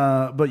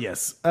 but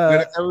yes. We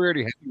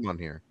already had him on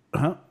here.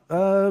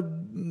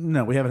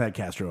 No, we haven't had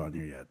Castro on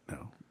here yet.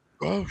 No.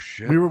 Oh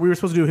shit. We were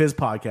supposed to do his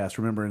podcast,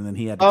 remember, and then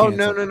he had to Oh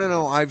cancel.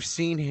 no! I've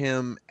seen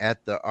him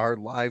at our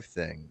live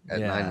thing at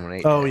Yeah.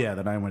 918. Oh yeah,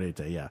 the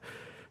 918 day. Yeah.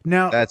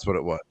 Now That's what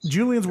it was.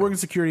 Julian's working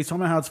security. He's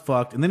talking about how it's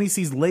fucked, and then he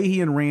sees Leahy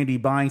and Randy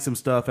buying some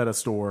stuff at a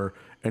store,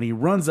 and he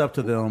runs up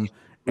to them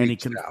and he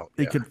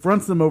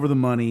confronts them over the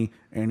money,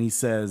 and he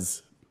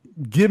says,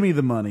 "Give me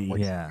the money.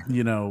 Yeah.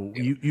 You know,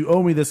 you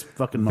owe me this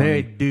fucking money."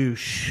 Very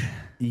douche.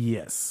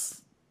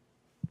 Yes.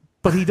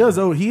 But he does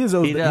owe. He is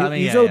owed. He does, I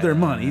mean, he's yeah, owed yeah, their yeah,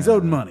 money. yeah. He's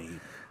owed money.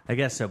 I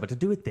guess so, but to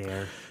do it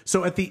there.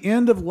 So at the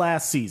end of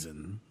last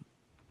season,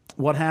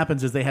 what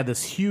happens is they had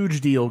this huge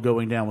deal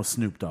going down with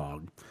Snoop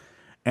Dogg,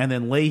 and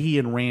then Leahy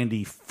and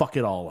Randy fuck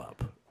it all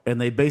up,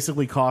 and they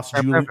basically cost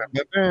Julian.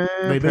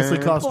 They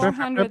basically cost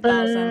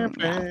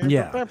 400,000.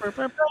 Yeah.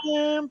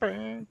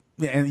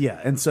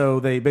 and so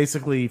they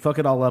basically fuck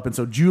it all up, and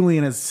so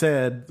Julian has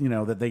said, you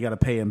know, that they got to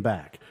pay him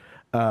back.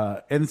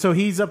 And so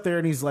he's up there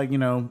and he's like, you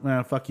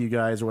know, fuck you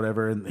guys or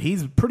whatever. And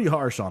he's pretty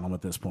harsh on them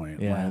at this point.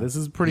 Yeah. Like, this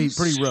is pretty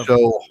rough.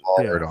 So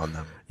hard Yeah. on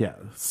them. Yeah.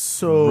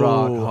 So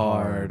Rock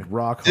hard.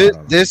 Rock hard. on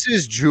them. This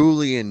is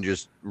Julian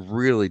just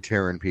really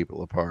tearing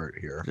people apart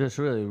here. Just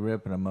really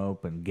ripping them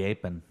open,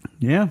 gaping.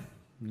 Yeah.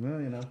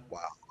 Well, you know. Wow.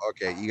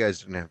 Okay, you guys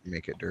didn't have to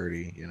make it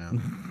dirty, you know.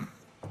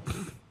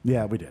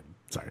 Yeah, we did.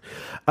 Sorry.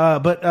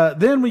 But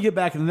then we get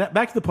back to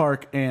the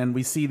park and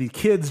we see the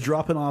kids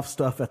dropping off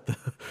stuff at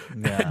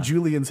at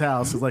Julian's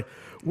house. It's like,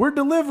 we're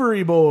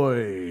delivery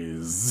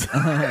boys.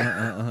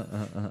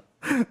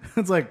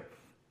 It's like,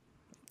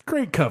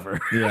 great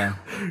cover. Yeah.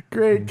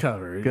 Great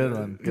cover. Good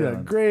one, good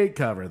one. Great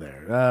cover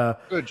there.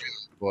 Good job,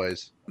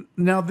 boys.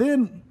 Now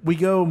then we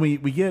go and we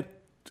get,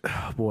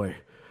 oh boy.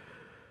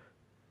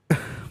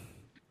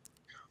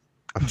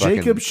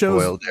 Jacob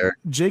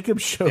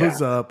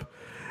shows up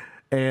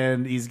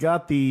and he's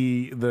got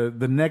the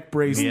neck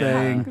brace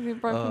thing. Because he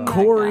broke the neck,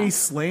 Corey yeah.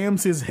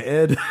 slams his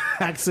head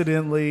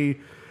accidentally.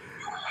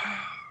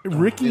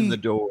 Ricky In the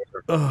door.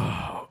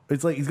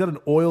 it's like he's got an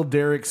oil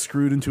derrick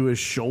screwed into his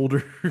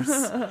shoulders.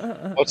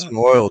 What's an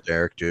oil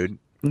derrick, dude?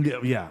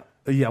 yeah.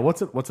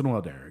 What's an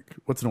oil derrick?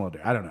 What's an oil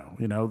derrick? I don't know.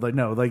 You know,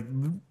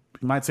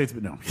 you might say it's,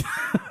 but no.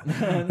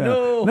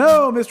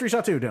 No, mystery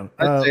shot too. No.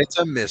 It's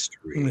a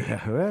mystery.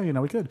 Yeah, well, you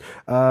know, we could.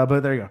 But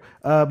there you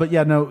go. But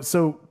yeah, no.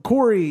 So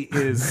Corey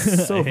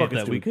is so I hate fucking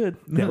that we stupid.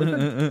 could. Yeah, we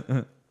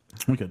could.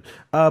 We could.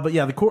 But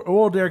yeah, the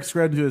oil derrick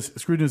screwed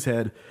into his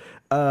head.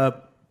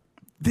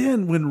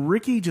 Then when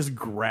Ricky just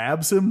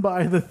grabs him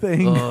by the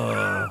thing,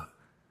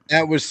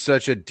 That was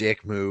such a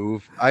dick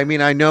move. I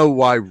mean, I know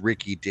why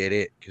Ricky did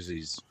it because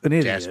he's An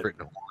idiot. desperate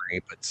and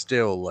horny, but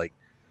still, like,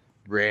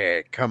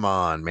 Rick, come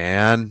on,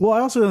 man. well, I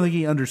also don't think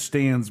he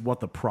understands what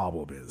the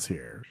problem is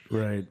here,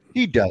 right?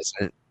 He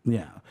doesn't.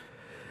 Yeah.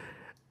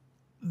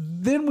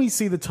 Then we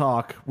see the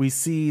talk. We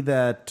see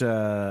that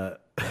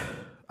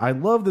I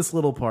love this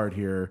little part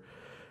here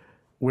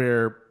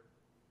where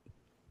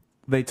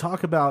they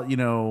talk about, you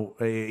know,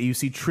 you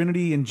see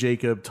Trinity and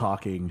Jacob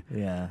talking.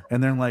 Yeah.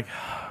 And they're like,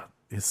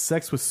 his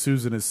sex with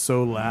Susan is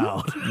so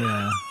loud.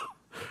 Yeah.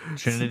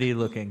 Trinity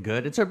looking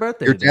good. It's her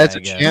birthday. Your today, dad's I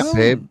a guess. champ,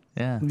 babe.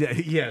 Yeah. Yeah,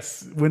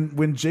 yes.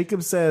 When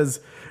Jacob says,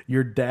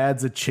 your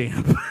dad's a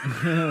champ.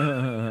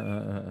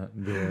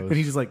 And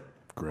he's just like,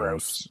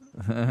 gross.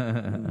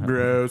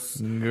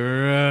 Gross.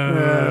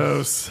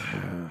 Gross.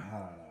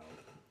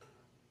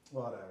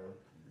 Whatever.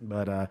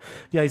 But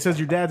yeah, he says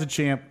your dad's a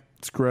champ.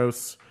 It's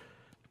gross.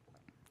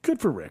 Good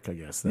for Rick, I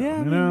guess. Though. Yeah,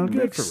 you know, good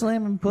Rick for Rick.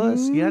 slamming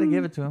puss. You got to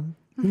give it to him.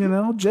 You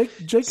know, Jake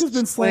has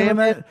been slamming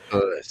that.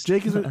 Puss.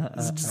 Jake has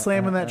been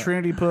slamming that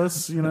Trinity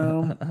puss. You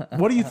know,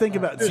 what do you think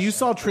about? So you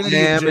saw Trinity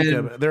and Slamming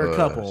Jacob. They're a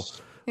couple.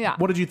 puss. Yeah.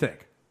 What did you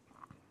think?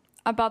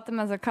 About them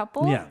as a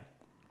couple? Yeah.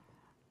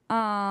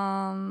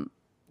 I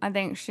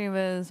think she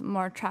was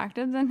more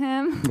attractive than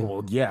him.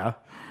 Well, yeah.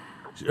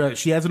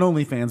 She has an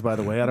OnlyFans, by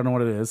the way. I don't know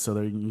what it is, so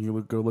there, you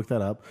can go look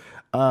that up.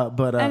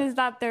 But And is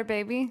that their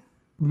baby?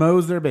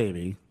 Mo's their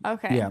baby.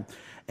 Okay. Yeah.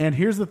 And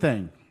here's the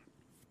thing.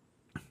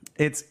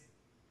 It's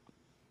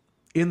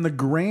in the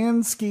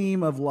grand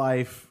scheme of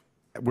life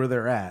where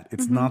they're at,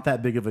 it's not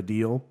that big of a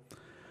deal.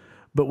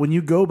 But when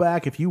you go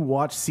back, if you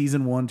watch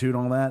season 1, 2, and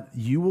all that,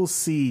 you will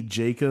see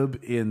Jacob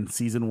in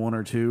season 1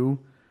 or 2,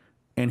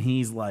 and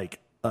he's like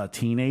a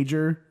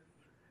teenager,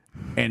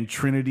 and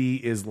Trinity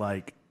is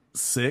like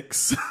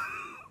 6.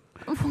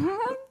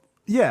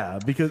 Yeah,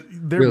 because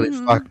they're Really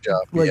fucked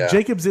up. like yeah.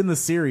 Jacob's in the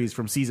series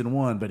from season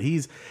 1, but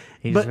he's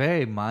but-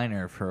 very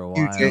minor for a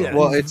You while. get-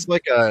 well, it's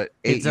like a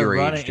 8-year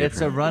age It's a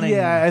difference. running.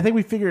 Yeah, I think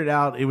we figured it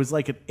out. It was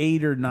like an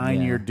 8 or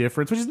 9 year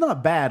difference, which is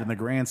not bad in the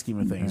grand scheme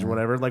of things or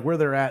whatever. Like where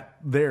they're at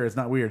there is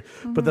not weird.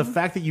 But the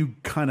fact that you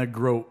kind of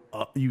grow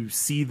up, you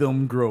see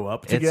them grow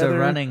up It's together. a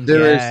running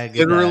There gag. is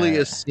literally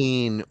that- a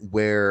scene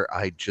where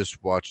I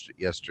just watched it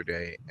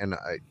yesterday, and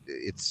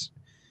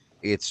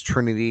it's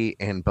Trinity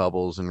and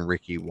Bubbles and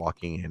Ricky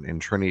walking in, and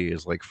Trinity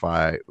is like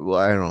 5, well,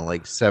 I don't know,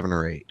 like 7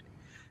 or 8,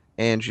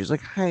 and she's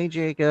like, "Hi,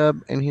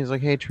 Jacob," and he's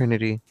like, "Hey,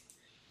 Trinity,"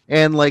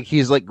 and like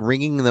he's like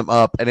ringing them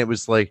up, and it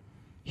was like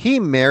he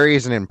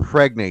marries and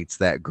impregnates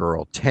that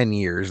girl 10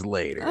 years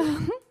later.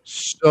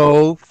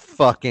 So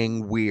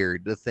fucking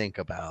weird to think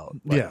about.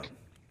 Like, Yeah.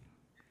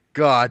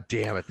 God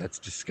damn it, that's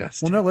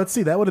disgusting. Well, no, let's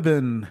see. That would have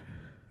been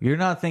You're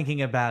not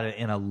thinking about it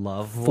in a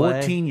love way.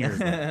 14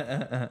 years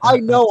ago. I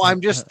know. I'm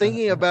just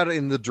thinking about it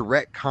in the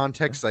direct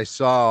context I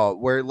saw,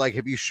 where like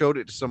if you showed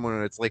it to someone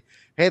and it's like,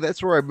 "Hey,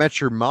 that's where I met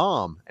your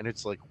mom," and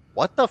it's like,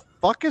 "What the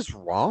fuck is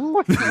wrong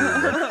with you?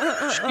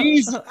 Like,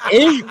 she's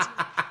 8,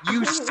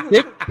 you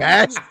sick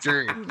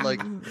bastard!"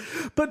 Like,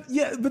 But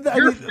yeah, but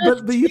You're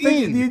but you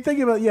 15. think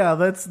about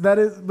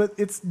but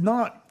it's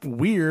not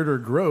weird or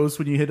gross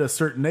when you hit a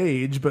certain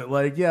age. But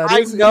like, yeah, it I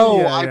is- know.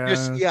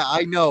 yeah.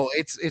 I know.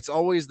 It's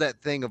always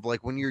that thing of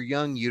like when you're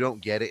young, you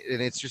don't get it,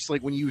 and it's just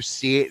like when you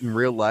see it in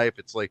real life,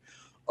 it's like,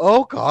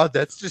 "Oh God,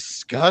 that's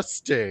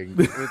disgusting."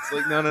 And it's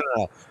like, no.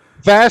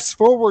 Fast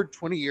forward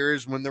 20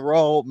 years when they're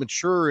all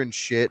mature and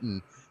shit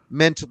and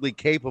mentally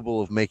capable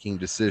of making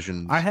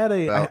decisions. I had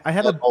a about I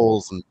had a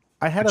holes and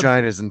I had a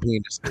vaginas and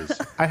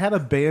penises. I had a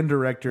band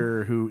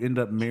director who ended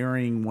up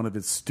marrying one of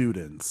his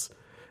students,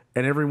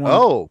 and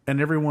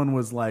everyone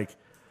was like,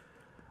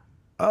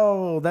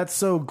 "Oh, that's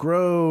so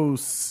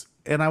gross,"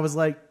 and I was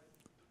like,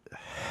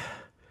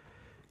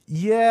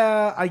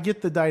 "Yeah, I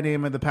get the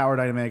dynamic, the power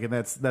dynamic, and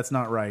that's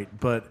not right."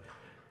 But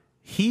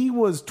he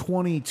was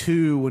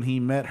 22 when he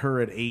met her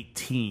at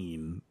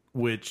 18,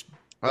 which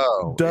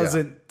Oh,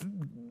 doesn't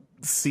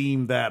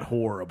seem that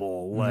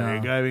horrible.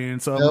 Like, I mean,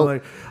 so Nope. I'm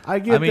like, I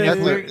get. I mean,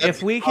 that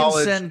if we can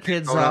college, send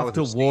kids going out off with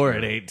to a war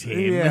steamer. at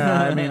 18,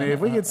 Yeah, I mean, if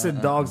we could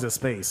send dogs to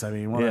space, I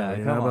mean, whatever, Yeah,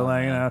 you know, come but on,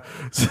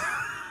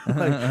 like,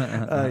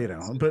 man. you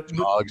know, but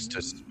dogs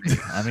to space.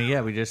 I mean,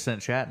 yeah, we just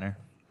sent Shatner.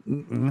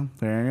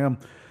 there you go.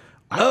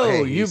 Oh, hey,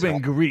 you've he's been all-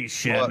 greased,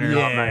 Shatner.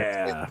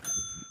 Yeah.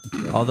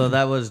 Although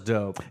that was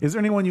dope. Is there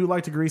anyone you would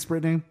like to grease,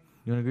 Brittany?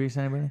 You want to grease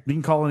anybody? You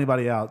can call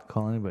anybody out.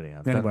 Call anybody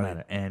out. Doesn't Anybody.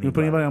 matter. You Anybody.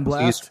 put anybody on Please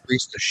blast?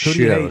 grease the Who do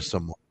you shit out hate? of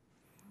someone.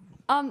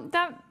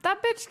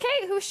 That bitch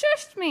Kate who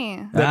shushed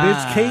me. That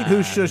bitch Kate who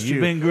shushed you.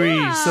 You've been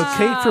greased. So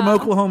Kate from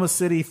Oklahoma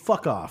City,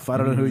 fuck off. I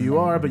don't know who you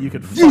are, but you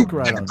can fuck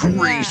right on.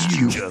 Greased,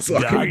 you Just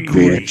fucking got bitch.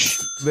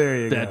 greased. There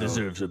you That go.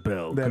 deserves a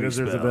bell. That Grease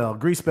deserves a bell. bell.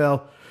 Grease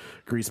bell.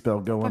 Grease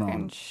bell going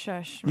Fucking on.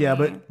 shush me. Yeah,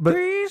 but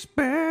Grease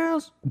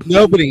bells.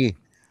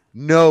 Nobody.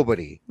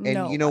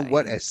 And you know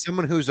what? Nobody. As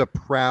someone who's a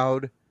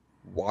proud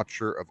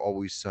watcher of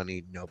Always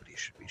Sunny, nobody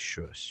should be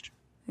shushed.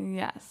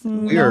 Yes.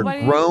 We are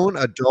Nobody- grown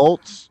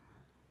adults.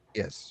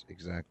 Yes,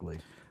 exactly.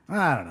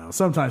 I don't know.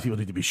 Sometimes people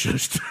need to be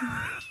shushed.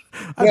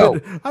 No.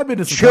 I've been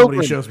to some Children,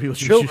 comedy shows. People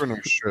should children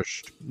are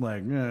shushed.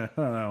 like, I don't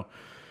know.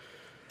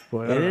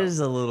 Well, I It don't know. is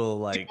a little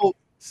like People-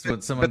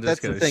 when someone But that's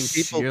just the goes,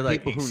 thing. People, you're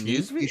like, people who need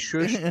excuse to be me?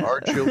 shushed are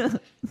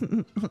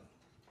children.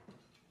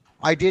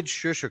 I did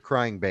shush a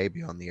crying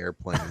baby on the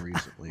airplane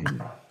recently.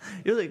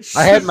 You're like,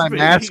 I had "Shush, my baby,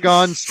 mask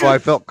on, so I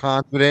shush." felt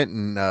confident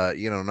and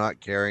not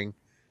caring.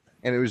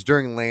 And it was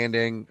during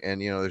landing,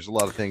 and there's a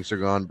lot of things that are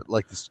going, but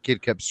like this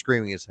kid kept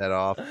screaming his head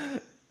off.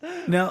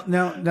 Now,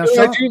 I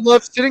Sean, do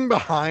love sitting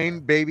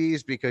behind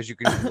babies because you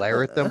can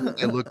glare at them when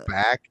they look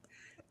back,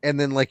 and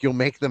then like you'll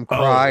make them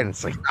cry, and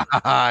it's like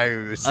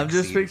I'm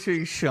just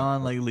picturing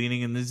Sean like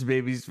leaning in this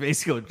baby's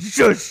face, going,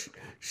 "Shush,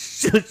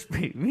 shush,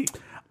 baby."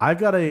 I've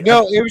got a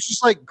No, it was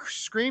just like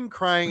scream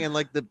crying, and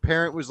like the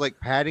parent was like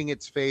patting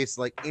its face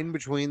like in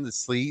between the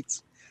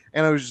seats,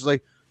 and I was just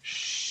like,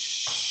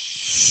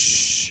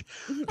 shh.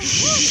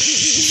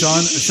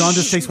 Sean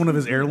just takes one of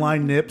his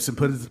airline nips and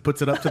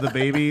puts it up to the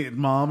baby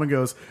mom and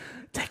goes,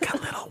 "Take a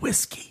little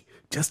whiskey,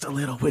 just a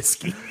little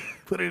whiskey.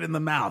 Put it in the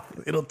mouth.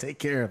 It'll take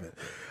care of it."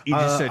 You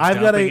just start I've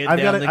got dumping a it I've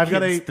got down a the I've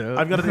got kid's a throat.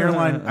 I've got an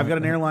airline I've got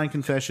an airline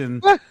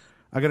confession.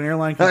 I got an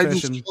airline I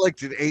confession. just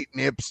collected 8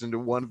 nips into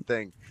one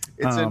thing.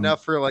 It's Um,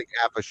 enough for like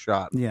half a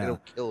shot. yeah.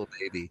 It'll kill a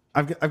baby.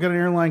 I've got an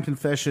airline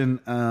confession.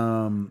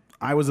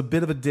 I was a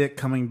bit of a dick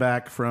coming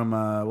back from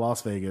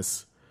Las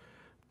Vegas.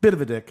 Bit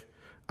of a dick.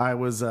 I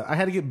was. I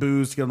had to get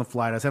boozed to get on the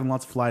flight. I was having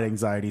lots of flight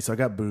anxiety, so I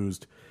got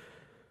boozed.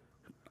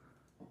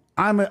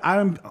 I'm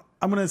going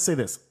to say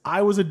this.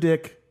 I was a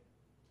dick,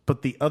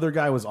 but the other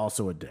guy was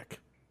also a dick.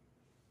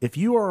 If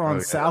you are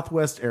on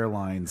Southwest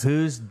Airlines,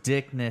 Whose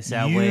dickness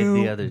outweighed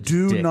you the other?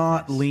 do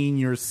not lean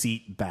your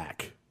seat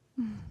back.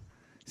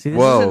 See, this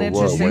Whoa, is an whoa,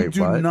 interesting. wait.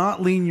 Do what?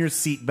 not lean your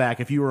seat back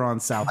if you are on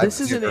Southwest.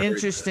 This is an never heard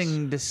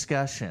interesting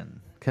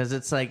discussion because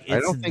it's like I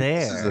it's don't think there.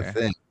 this is a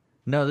thing.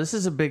 No, this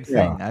is a big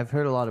thing. I've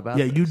heard a lot about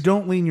Yeah, this. you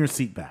don't lean your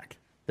seat back.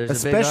 There's a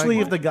big Especially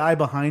if argument. the guy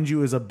behind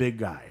you is a big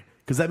guy.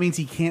 Because that means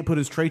he can't put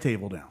his tray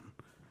table down.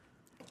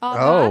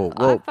 Oh,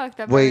 I well, fucked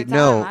up wait, every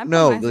time. I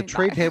no, put my the seat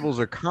tray back. tables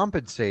are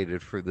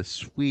compensated for the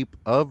sweep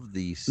of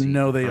the seat.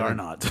 No, they are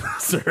not,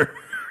 sir.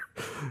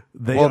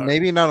 They Well, are.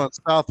 maybe not on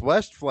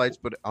Southwest flights,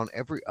 but on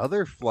every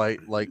other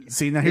flight, like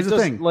See, now it here's the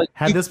doesn't, thing. Like,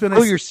 Had you this been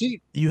pull a, your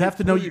seat, you have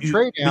to know pull your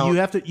tray but down. you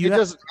have to. It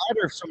doesn't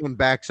matter if someone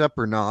backs up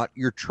or not.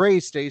 Your tray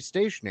stays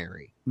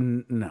stationary.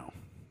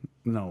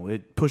 No,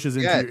 it pushes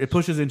into Yeah. it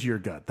pushes into your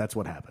gut. That's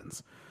what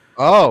happens.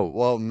 Oh,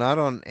 well, not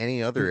on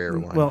any other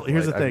airline. Well,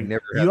 here's the flight. I've thing.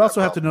 never had You that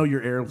also have to problem. know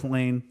your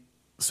airplane.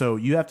 So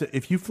you have to,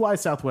 if you fly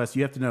Southwest,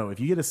 you have to know if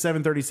you get a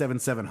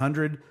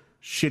 737-700,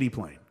 shitty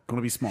plane, going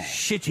to be small.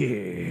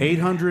 Shitty.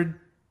 800,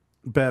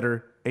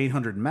 better.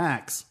 800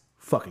 max,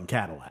 fucking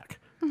Cadillac.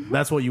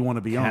 That's what you want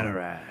to be on.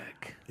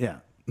 Cataract. Yeah.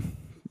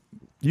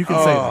 You can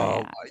say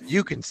Oh, that.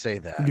 you can say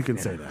that. You can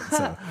say that.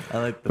 So. I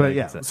like the But way you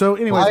yeah. said- So,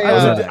 anyways, I,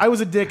 I was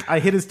a dick. I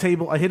hit his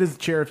table. I hit his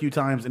chair a few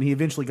times, and he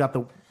eventually got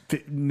the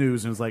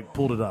news and was like,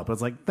 pulled it up. I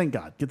was like, thank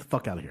God, get the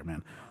fuck out of here,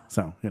 man.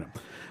 So,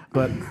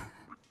 but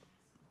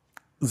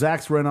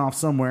Zach's run off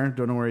somewhere.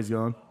 Don't know where he's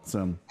going.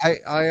 So,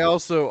 I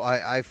also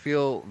I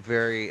feel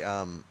very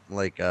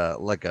like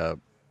a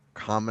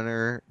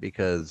commoner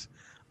because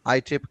I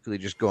typically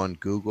just go on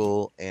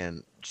Google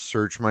and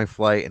search my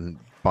flight and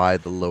buy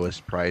the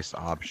lowest price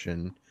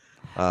option.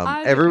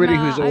 Everybody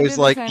who's always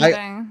like,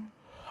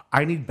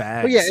 I need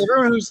bags. yeah,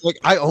 everyone who's like,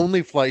 I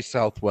only fly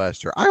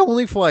Southwest or I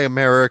only fly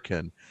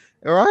American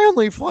or I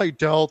only fly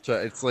Delta.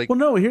 It's like, Well,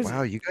 no, here's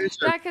wow, you guys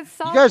Yeah, are 'cause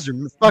you guys are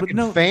fucking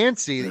no,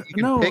 fancy that you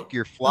can no, pick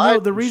your flight. No,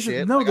 the and reason,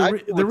 shit. no,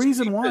 Like, the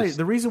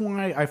reason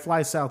why I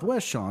fly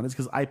Southwest, Sean, is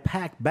because I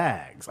pack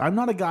bags. I'm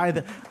not a guy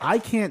that I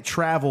can't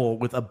travel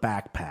with a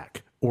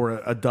backpack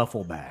or a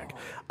duffel bag.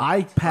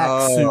 I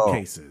pack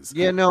suitcases.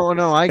 Yeah, no,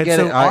 I And get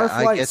so it. our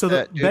I flight, get so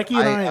that, dude. Becky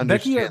and I,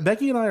 understand.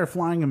 Becky and I are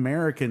flying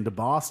American to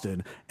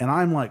Boston, and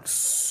I'm like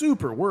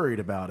super worried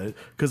about it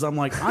because I'm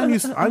like I'm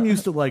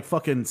used to like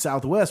fucking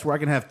Southwest where I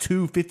can have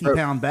two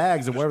 50-pound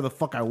bags of whatever the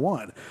fuck I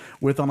want.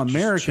 With on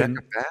American,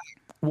 Check a bag.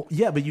 well,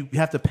 yeah, but you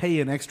have to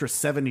pay an extra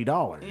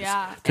 $70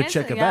 Yeah, to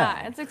check a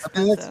bag. it's I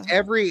expensive.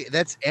 mean,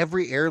 that's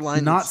every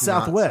airline. Not that's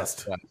Southwest.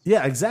 Southwest.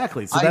 Yeah,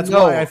 exactly. So I that's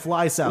know. why I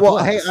fly Southwest.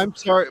 Well, hey, I'm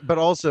sorry, but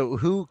also,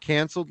 who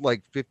canceled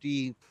like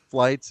 50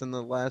 flights in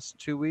the last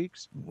 2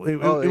 weeks? it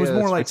Oh, was yeah,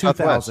 more that's like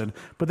Southwest. 2,000,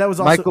 but that was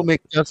also Michael Mick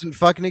doesn't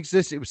fucking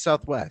exist. It was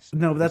Southwest.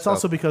 no, but that's South-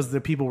 also because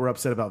the people were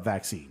upset about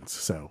vaccines.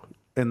 So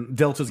and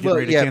Delta's getting Well,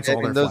 ready to yeah, cancel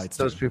all their and those flights.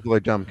 those too. people are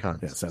dumb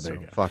cunts. Yeah, so there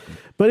you go. Fuck 'em.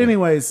 But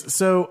anyways,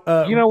 so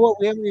You know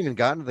what? We haven't even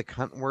gotten to the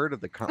cunt word of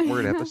the cunt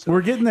word episode.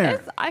 we're getting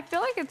there. I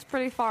feel like it's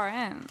pretty far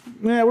in.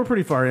 Yeah, we're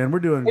pretty far in. We're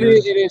doing It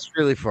good. is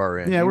really far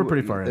in. Yeah, we're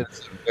pretty far in.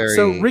 It's very,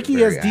 So Ricky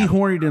very has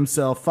dehorned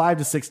himself 5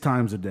 to 6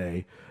 times a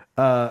day,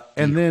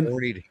 and then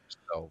dehorned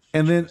himself.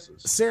 And then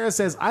Jesus. Sarah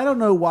says, I don't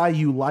know why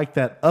you like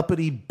that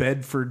uppity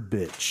Bedford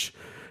bitch.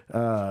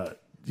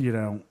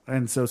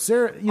 And so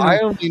Sarah, I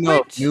only know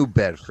Which- New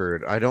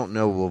Bedford. I don't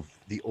know of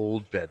the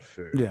old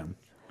Bedford. yeah.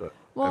 But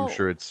Well- I'm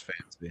sure it's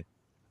fancy.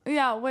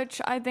 Yeah,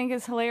 which I think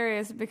is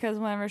hilarious because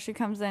whenever she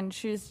comes in,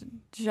 she's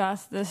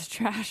just this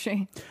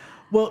trashy.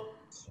 Well,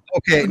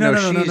 Okay, No,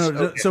 no, no, she's, no, no.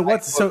 okay, So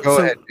what's- so- go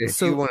so- ahead. If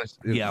so- you want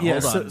to, Yeah, Yeah,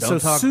 hold so- on. so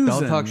Don't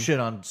Susan- talk shit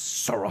on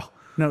Sarah.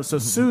 no, so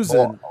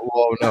Susan.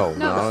 Oh, no, No,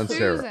 not on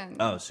Sarah. Susan.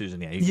 Oh,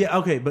 Susan. Yeah. Yeah,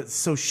 okay, but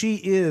so she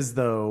is,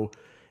 though,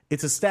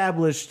 it's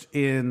established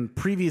in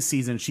previous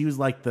season, she was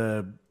like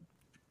the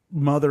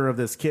mother of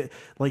this kid.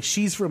 Like,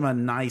 she's from a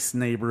nice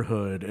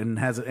neighborhood and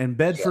and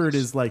Bedford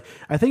is like,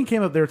 I think it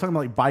came up, they were talking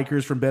about like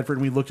bikers from Bedford,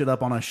 and we looked it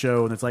up on a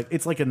show, and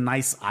it's like a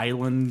nice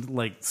island,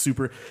 like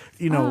super,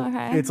 Oh,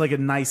 okay. it's like a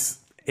nice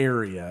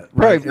area.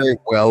 Probably right? very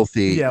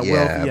wealthy. Yeah,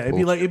 well, yeah. It'd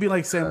be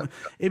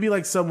bullshit.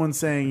 like someone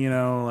saying,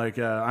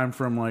 I'm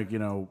from like,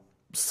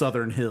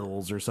 Southern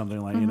Hills or something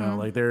like,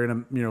 like they're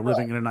in a,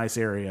 living in a nice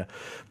area.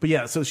 But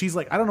yeah, so she's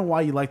like, I don't know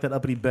why you like that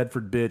uppity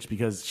Bedford bitch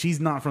because she's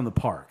not from the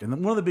park. And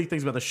then one of the big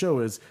things about the show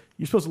is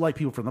you're supposed to like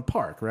people from the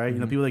park, right?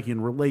 People that you can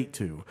relate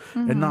to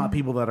and not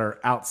people that are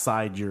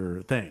outside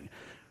your thing.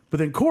 But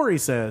then Corey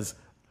says,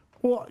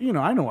 well,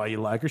 I know why you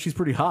like her. She's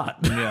pretty hot.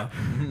 Yeah.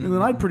 And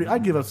then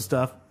I'd give up some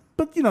stuff.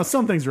 But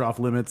some things are off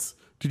limits.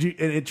 And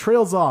it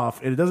trails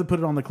off, and it doesn't put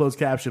it on the closed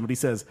caption, but he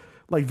says,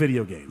 like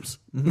video games.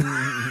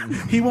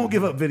 He won't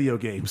give up video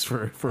games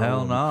for Hell a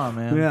woman. nah,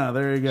 man. Yeah,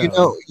 there you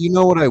go. You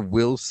know what I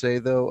will say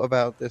though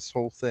about this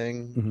whole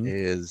thing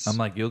is I'm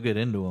like, you'll get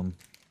into them.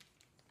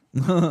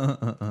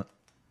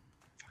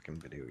 fucking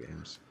video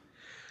games.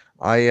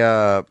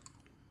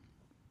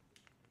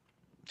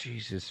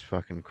 Jesus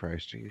fucking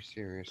Christ, are you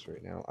serious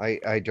right now?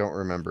 I don't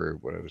remember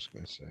what I was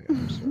going to say.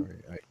 I'm sorry.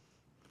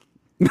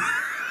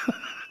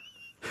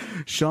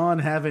 Sean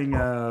having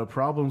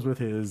problems with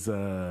his.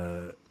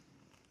 That's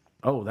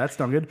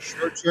not good.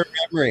 Short-term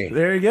memory.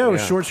 There you go.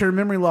 Yeah. Short-term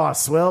memory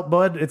loss. Well,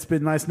 bud, it's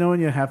been nice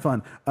knowing you. Have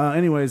fun.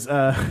 Anyways,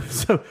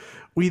 so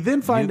we then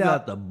You find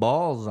out. got the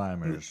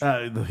Ballzheimer's.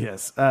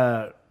 Yes.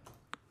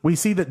 We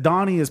see that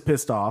Donnie is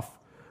pissed off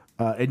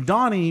And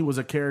Donnie was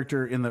a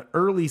character in the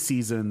early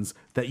seasons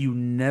that you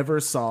never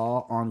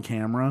saw on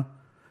camera.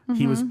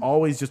 He was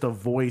always just a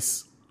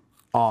voice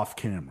off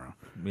camera.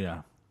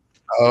 Yeah.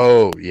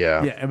 Oh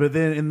yeah. Yeah, but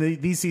then in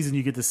these seasons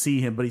you get to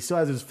see him, but he still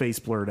has his face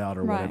blurred out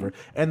or Right. whatever.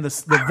 And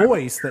the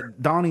voice,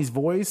 that Donnie's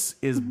voice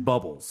is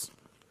Bubbles.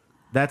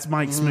 That's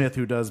Mike Smith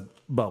who does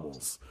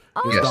Bubbles.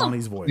 Is Yes.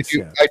 Donnie's voice.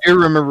 Yeah. I do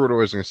remember what I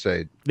was going to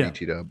say. Yeah.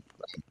 BT Dub.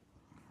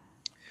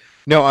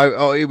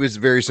 No, it was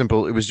very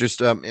simple. It was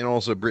just, and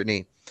also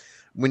Brittany,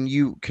 when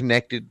you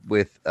connected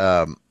with,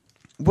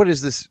 what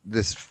is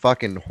this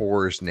fucking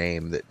whore's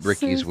name that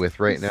Ricky's with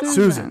right now?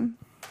 Susan.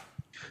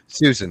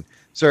 Susan.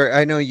 Sorry,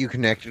 I know you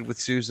connected with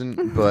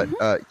Susan, but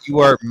you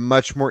are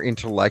much more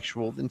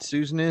intellectual than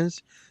Susan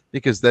is,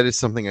 because that is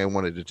something I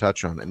wanted to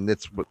touch on, and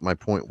that's what my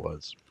point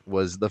was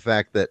the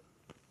fact that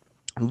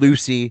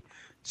Lucy,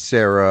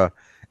 Sarah,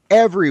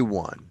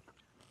 everyone,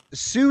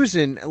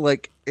 Susan,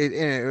 like,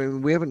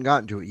 we haven't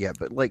gotten to it yet,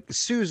 but like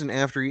Susan,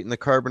 after eating the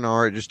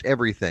carbonara, just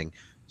everything,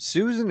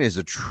 Susan is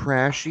a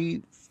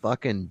trashy,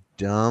 fucking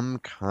dumb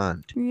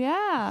cunt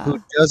Yeah.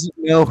 who doesn't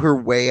know her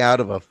way out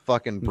of a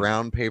fucking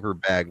brown paper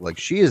bag. Like,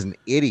 she is an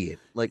idiot.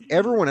 Like,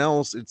 everyone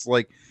else, it's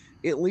like,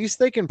 at least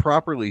they can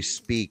properly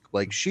speak.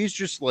 Like, she's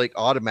just like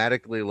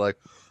automatically like,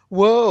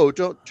 whoa,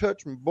 don't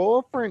touch my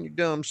boyfriend, you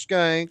dumb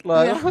skank.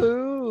 Like, Yeah.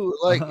 who?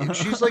 Like,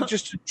 she's like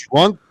just a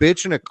drunk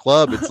bitch in a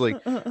club. It's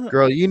like,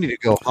 girl, you need to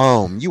go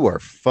home. You are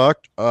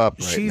fucked up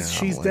right now.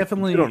 She's Like,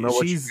 definitely you don't know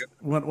what she's you're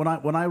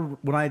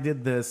when I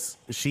did this,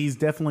 she's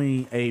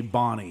definitely a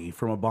Bonnie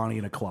from a Bonnie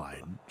and a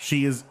Clyde.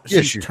 She's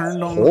she's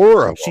turned on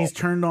horrible. She's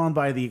turned on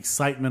by the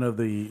excitement of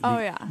the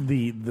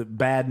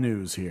bad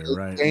news here,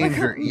 right?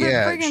 danger. The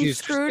Yeah, friggin' she's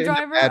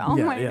screwdriver. just Oh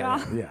in a bad- my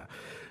god. Yeah.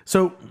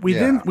 So we Yeah.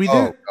 then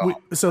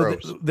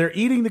they're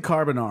eating the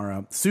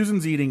carbonara.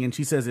 Susan's eating, and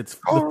she says it's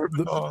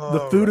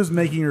the food is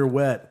making her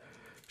wet.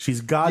 She's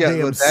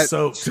goddamn but that's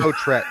soaked. so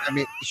I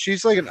mean,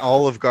 she's like an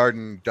Olive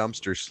Garden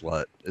dumpster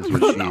slut, is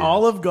what she is.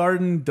 Olive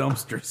Garden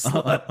dumpster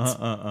slut.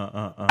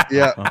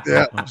 Yeah.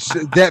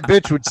 That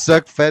bitch would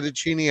suck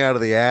fettuccine out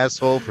of the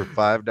asshole for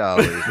 $5.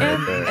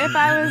 If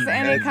I was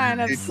any That's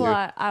kind of ridiculous.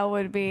 slut, I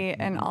would be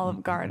an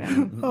Olive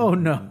Garden. Oh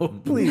no!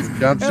 Please,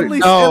 Dumpster- at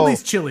no.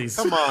 least Chili's.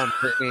 Come on,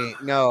 Brittany.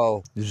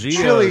 No. Zio's,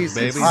 Chili's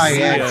baby. is high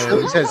end. Zio's.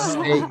 Chili's has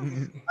steak.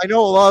 I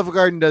know Olive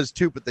Garden does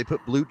too, but they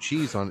put blue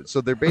cheese on it. So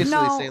they're basically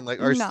No, saying,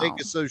 like, our no. steak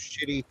is so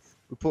shitty,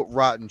 we put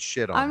rotten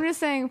shit on I'm it. just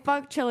saying,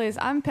 fuck Chili's.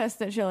 I'm pissed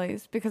at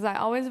Chili's because I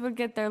always would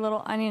get their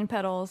little onion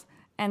petals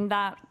and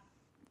that,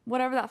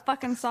 whatever that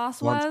fucking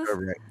sauce Once was.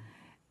 over it.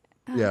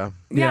 Yeah.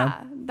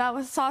 Yeah,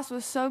 sauce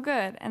was so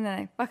good, and then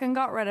I fucking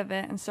got rid of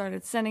it and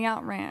started sending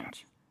out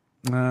ranch.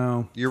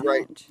 No. You're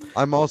right.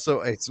 I'm also,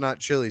 it's not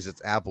Chili's,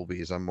 it's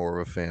Applebee's. I'm more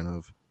of a fan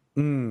of.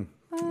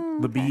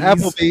 The bees.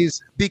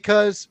 Applebee's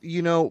because Bees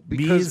in all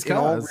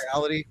cause.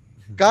 reality,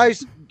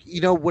 guys, you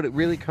know what it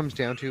really comes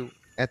down to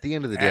at the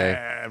end of the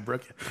day,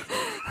 Brooke.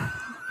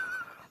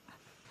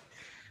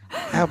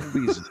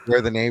 Applebee's is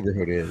where the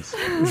neighborhood is.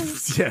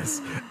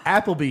 Yes,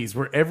 Applebee's,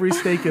 where every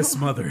steak is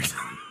smothered.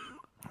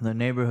 The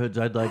neighborhoods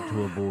I'd like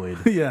to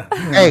avoid. Yeah.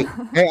 hey,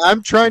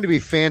 I'm trying to be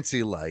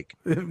fancy like.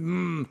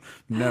 No.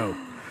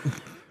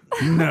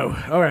 No.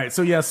 All right.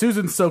 So yeah,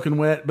 Susan's soaking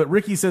wet, but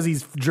Ricky says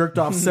he's jerked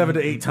off 7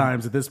 to 8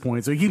 times at this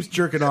point, so he keeps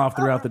jerking off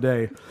throughout the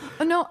day.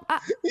 Oh, no,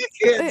 You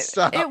can't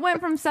stop. it went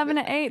from 7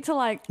 to 8 to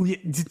like,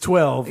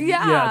 12.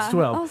 yeah. It's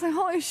 12. I was like,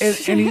 holy and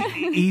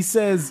shit. he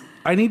says,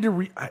 I need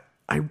to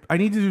I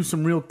need to do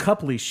some real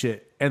coupley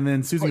shit. And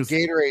then Susan What goes,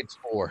 Gatorade's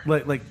for.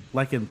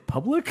 like in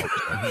public?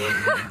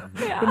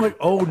 Yeah. I'm like,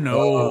 oh no.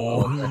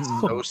 Oh, that's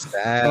so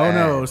sad. Oh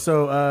no.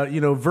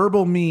 So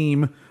verbal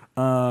meme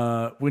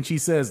when she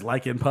says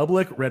like in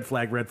public, red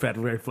flag, red flag,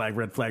 red flag,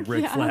 red flag,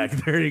 red Yeah. flag.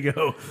 There you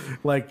go.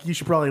 Like you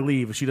should probably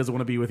leave if she doesn't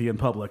want to be with you in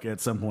public at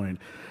some point.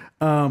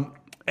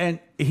 And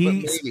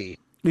he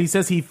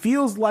says he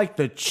feels like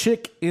the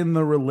chick in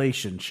the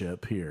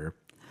relationship here.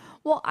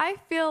 Well, I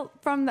feel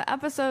from the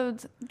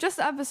episodes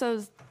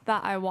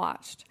that I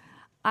watched,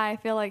 I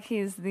feel like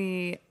he's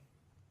the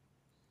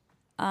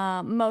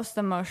most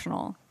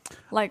emotional,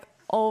 like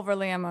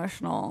overly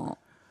emotional.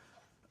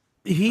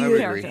 He I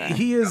would agree.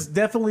 he is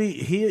definitely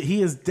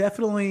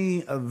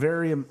a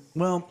very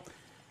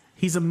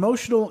he's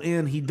emotional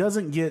and he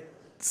doesn't get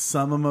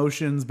some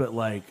emotions, but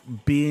like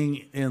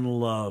being in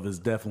love is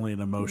definitely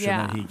an emotion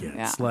that he gets.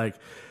 Yeah. Like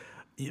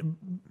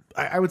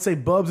I would say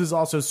Bubs is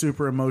also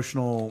super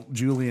emotional.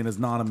 Julian is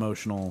not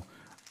emotional,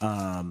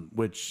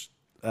 which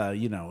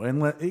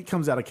and it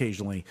comes out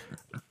occasionally,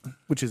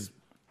 which is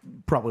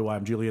probably why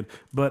I'm Julian.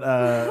 But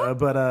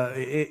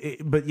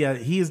yeah,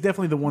 he is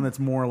definitely the one that's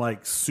more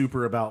like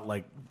super about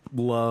like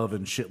love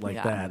and shit like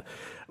Yeah. that.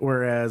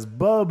 Whereas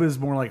Bub is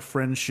more like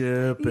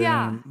friendship,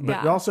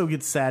 but also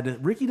gets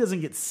sad. Ricky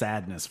doesn't get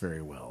sadness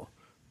very well.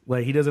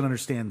 Like he doesn't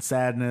understand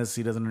sadness.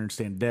 He doesn't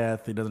understand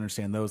death. He doesn't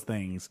understand those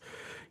things.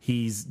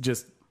 He's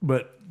just.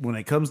 But when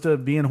it comes to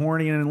being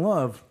horny and in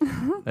love,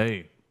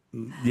 Hey,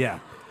 yeah,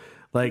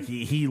 like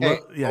he Hey,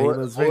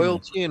 loves very much.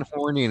 loyalty and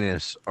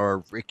horniness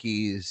are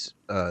Ricky's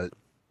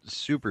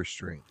super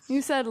strength.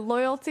 You said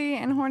loyalty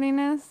and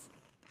horniness.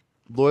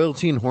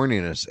 Loyalty and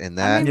horniness, and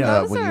that I mean,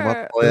 those when you are-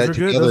 multiply that Those are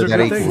good- together, those are that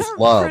good equals things. Those are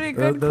love. pretty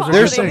good Those are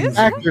There's good some things.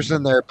 factors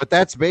in there, but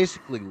that's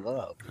basically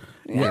love.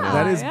 Yeah,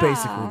 That is yeah.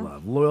 basically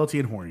love. Loyalty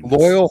and horniness.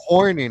 Loyal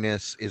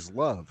horniness is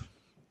love.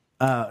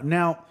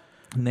 Now,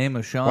 Name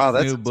of Sean's Wow,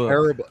 that's new a book.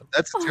 terrible.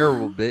 That's a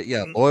terrible bit.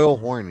 Yeah, loyal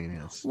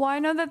horniness. Well, I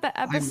know that the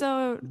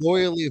episode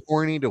Loyally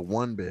horny to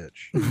one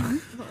bitch.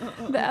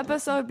 the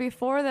episode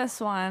before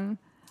this one,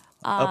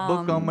 A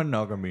book on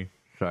monogamy.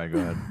 Sorry, go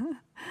ahead.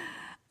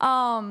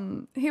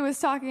 he was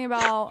talking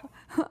about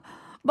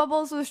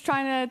Bubbles was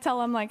trying to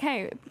tell him like,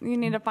 hey, you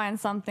need to find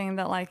something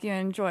that like you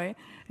enjoy.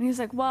 And he's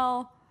like,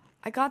 well,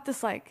 I got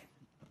this like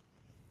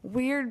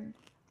weird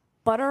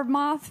butter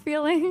moth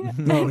feeling.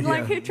 And,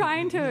 like he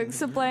trying to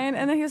explain,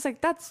 and then he was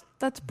like, that's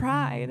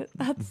pride.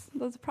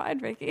 That's pride,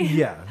 Vicky.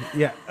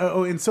 yeah.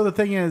 Oh, and so the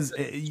thing is,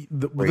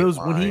 those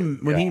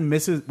when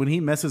he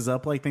messes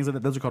up like things like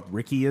that, those are called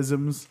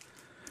Rickyisms.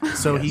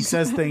 So he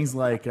says things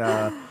like,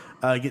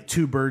 "Get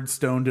two birds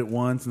stoned at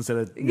once" instead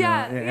of and he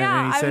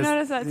I've says,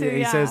 noticed that too. He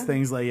Yeah. says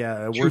things like,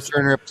 Worst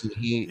turn up to the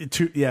heat.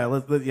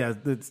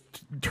 let's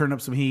turn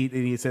up some heat.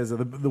 And he says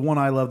the one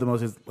I love the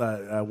most is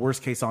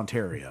worst case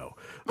Ontario.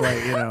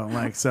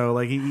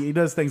 Like he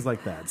does things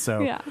like that. So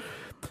Yeah.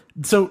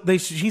 So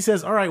she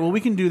says, all right, well, we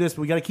can do this,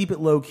 but we got to keep it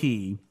low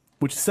key,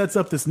 which sets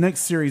up this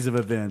next series of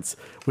events,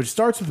 which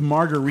starts with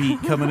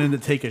Marguerite coming in to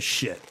take a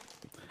shit.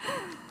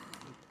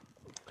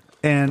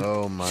 And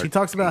she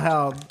talks about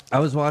how I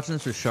was watching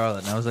this with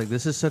Charlotte, and I was like,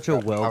 this is such a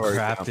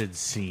well-crafted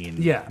scene.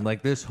 Yeah.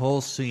 Like, this whole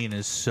scene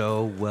is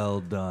so well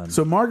done.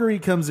 So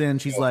Marguerite comes in.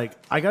 She's like,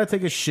 I got to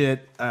take a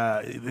shit.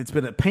 It's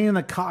been a pain in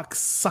the cock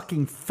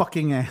sucking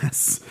fucking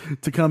ass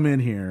to come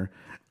in here.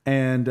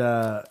 And,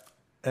 and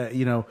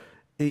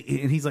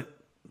he's like,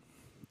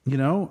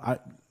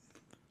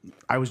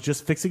 I was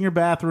just fixing your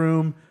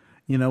bathroom.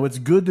 It's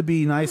good to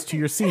be nice to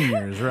your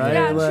seniors, right?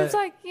 Yeah, and she's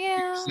like,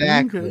 yeah.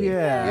 Exactly.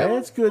 Yeah,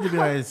 it's good to be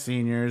nice to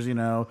seniors,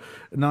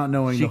 not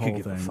knowing the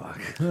whole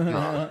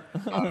thing.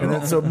 And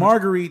then, so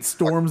Marguerite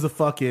storms the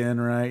fuck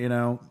in, right?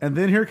 And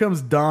then here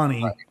comes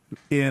Donnie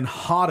in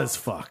hot as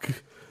fuck.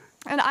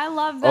 And I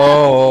love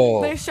that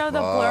they show the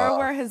blur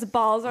where his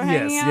balls are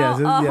hanging out.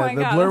 My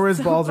the God, blur where it's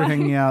his so balls are funny.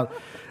 hanging out.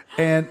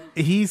 And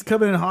he's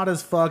coming in hot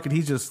as fuck, and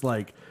he's just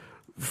like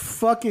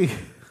fucking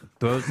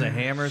Throws the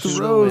hammer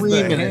throws through the the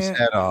Screaming his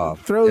head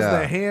off. throws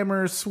Yeah. the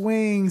hammer,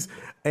 swings,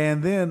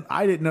 and then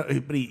I didn't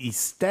know, but he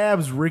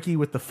stabs Ricky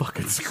with the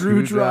fucking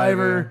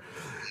screwdriver.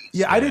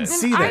 Yeah, I didn't And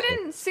see that. I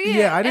didn't see it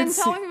Yeah, I didn't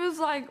until see. he was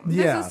like, "This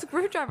Yeah. is a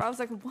screwdriver." I was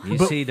like, "What?"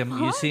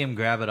 You see him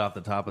grab it off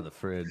the top of the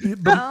fridge.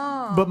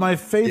 But my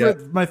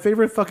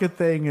favorite fucking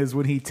thing is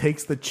when he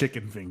takes the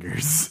chicken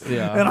fingers.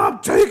 Yeah. And I'm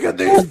taking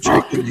these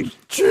fucking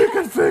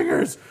chicken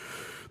fingers,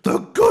 the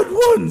good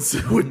ones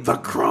with the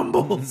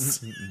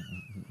crumbles.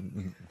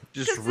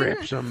 Just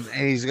rips him,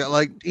 and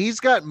he's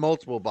got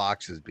multiple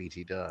boxes.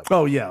 BT Dub.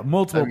 Oh yeah,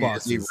 multiple He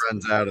boxes.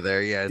 runs out of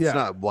there. Yeah, it's Yeah.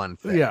 not one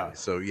thing. Yeah.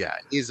 So yeah,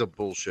 he's a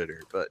bullshitter.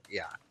 But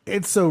yeah,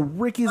 And so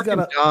Ricky's got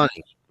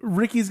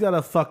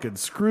a fucking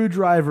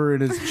screwdriver in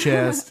his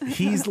chest.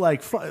 He's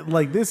like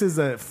this is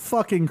a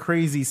fucking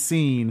crazy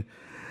scene,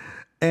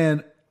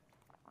 and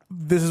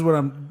this is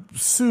what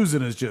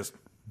Susan is just.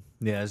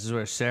 Yeah, this is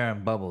where Sarah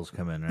and Bubbles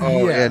come in, right?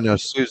 Oh Yeah. yeah, no.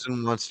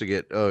 Susan wants to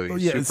get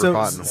he's super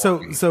hot and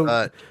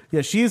horny.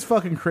 Yeah, she is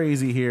fucking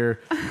crazy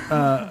here,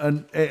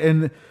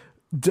 and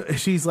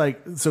she's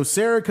like, so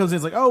Sarah comes in,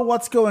 is like, oh,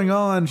 what's going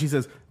on? She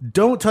says,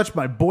 don't touch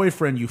my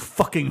boyfriend, you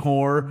fucking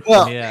whore.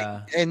 well,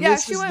 Yeah. and Yeah,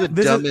 this she is went- the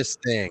This is-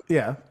 dumbest thing.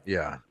 Yeah,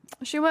 Yeah,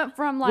 She went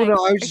from like no,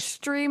 I was just-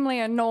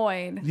 extremely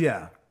annoyed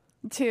yeah.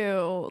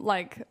 to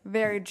like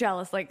very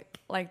jealous, like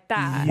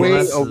that. Way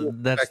Well, over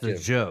that's the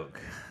effective. joke.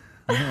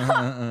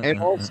 and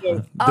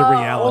also The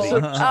reality.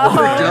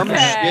 dumb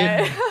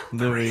Okay. shit.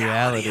 The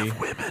reality.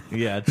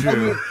 Yeah,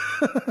 true.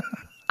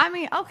 I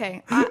mean,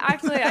 okay. I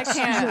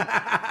can't.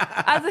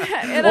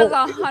 It is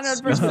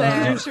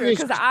 100% true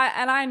because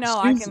I know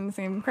I can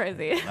seem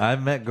crazy.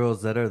 I've met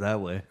girls that are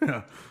that way.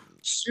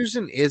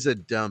 Susan is a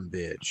dumb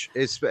bitch.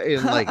 It's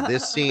in like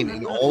this scene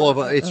and all of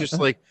it. It's just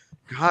like,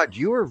 God,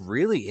 you are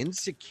really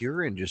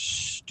insecure and just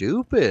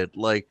stupid.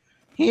 Like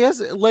he has,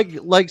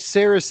 like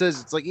Sarah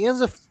says, it's like he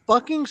has a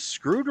fucking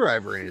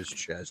screwdriver in his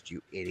chest.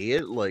 You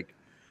idiot! Like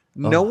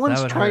no that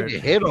one's would trying hurt. to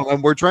hit on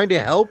him. We're trying to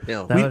help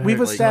him. That would We've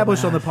hurt so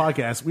established on the bad.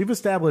 podcast. We've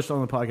established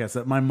on the podcast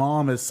that my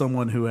mom is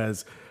someone who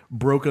has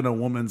broken a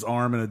woman's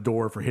arm in a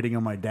door for hitting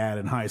on my dad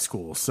in high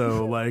school.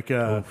 So like, you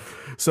know,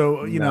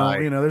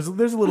 there's a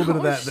little bit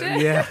of that.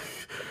 shit. Yeah.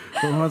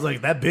 Someone's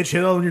like, that bitch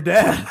hit on your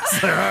dad.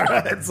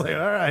 It's like,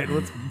 all right,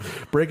 let's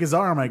break his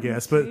arm, I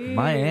guess. But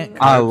My aunt.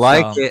 I curb like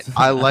stomped- it.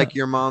 I like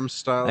your mom's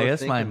style. I of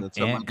guess my thinking. That's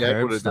how aunt dad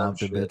curb would've done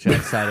stomped a shit. bitch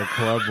outside a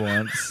club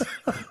once.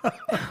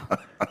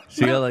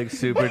 She got like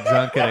super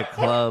drunk at a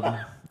club,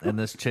 and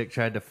this chick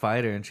tried to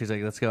fight her, and she's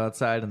like, "Let's go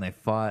outside," and they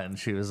fought, and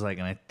she was like,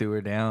 and I threw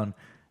her down,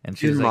 and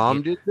she Your was like,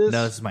 mom did this?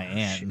 No, this is my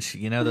aunt, and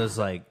she, those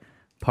like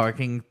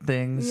parking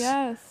things.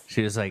 Yes.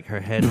 She was like, her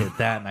head hit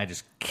that, and I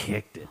just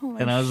kicked it.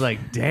 Holy And I was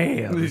like,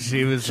 damn.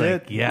 She was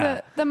like,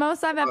 yeah. The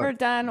most I've ever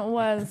done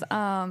was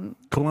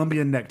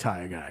Colombian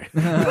necktie guy.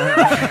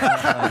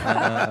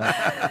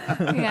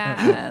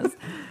 yes.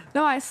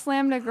 No, I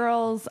slammed a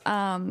girl's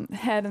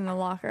head in the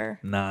locker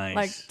Nice.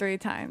 like 3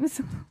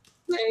 times.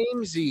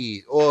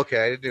 Samesy. Oh,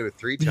 okay, I didn't do it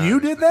 3 times. You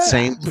did that?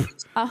 Same.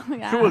 Oh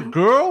yeah. To a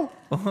girl?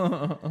 See,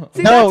 No, that's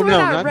where no,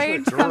 that not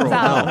rage to a girl, comes no.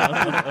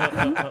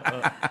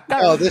 out.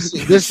 Oh, this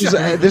was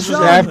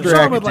after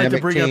Sean would like to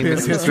academic bring up team.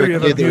 his It was history to a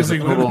of kid that was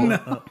abusing a total-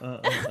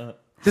 women.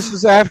 This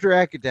was after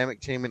academic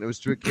team, and it was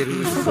to a kid who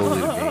was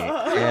bullying me,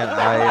 and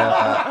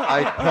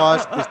I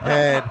tossed his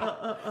head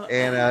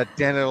and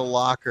dented a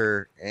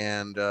locker,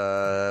 and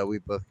we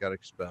both got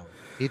expelled.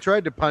 He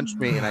tried to punch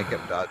me, and I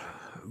kept dodging.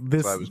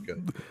 This, So I was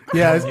good.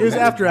 Yeah, it was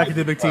after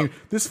academic team.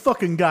 This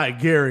fucking guy,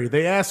 Gary,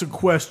 they asked a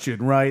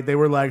question, right? They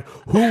were like,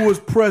 who was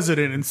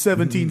president in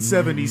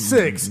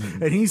 1776?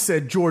 And he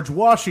said George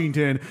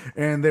Washington.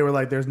 And they were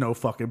like, there's no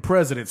fucking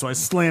president. So I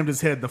slammed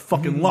his head in the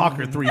fucking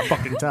locker 3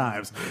 fucking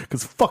times.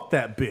 Because fuck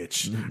that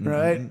bitch,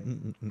 right?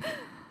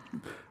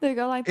 They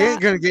go like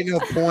Ain't that. gonna get no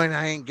point.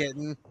 I ain't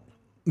getting.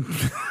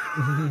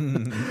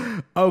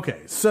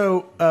 Okay,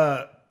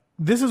 so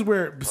this is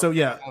where, so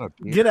yeah,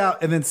 get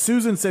out. And then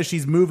Susan says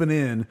she's moving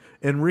in.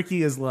 And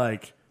Ricky is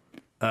like,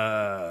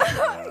 Yeah.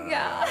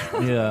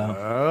 Yeah.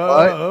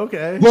 oh,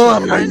 okay. Well,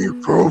 I'm not your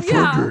girlfriend.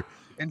 Yeah.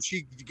 And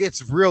she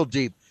gets real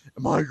deep.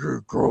 Am I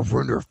your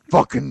girlfriend or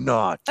fucking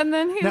not? And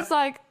then he's Now-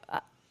 like,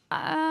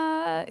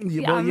 Yeah,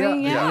 yeah,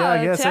 well,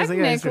 I guess that's-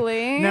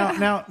 technically.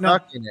 Now,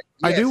 Fucking it.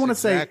 I do Yes, want to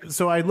exactly. say.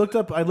 So I looked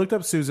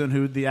up Susan,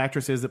 who the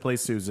actress is that plays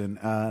Susan,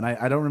 and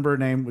I don't remember her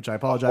name, which I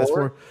apologize whore?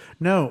 for.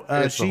 No,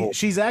 It's the whole-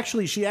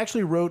 she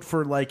actually wrote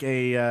for like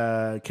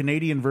a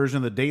Canadian version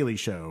of the Daily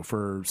Show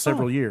for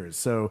several years.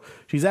 So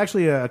she's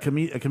actually a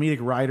comedic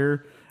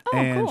writer.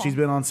 And cool. she's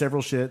been on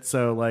several shit,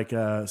 so like,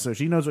 so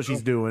she knows what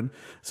she's doing.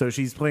 So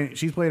she's playing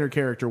her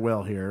character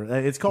well here.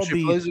 It's called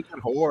She plays a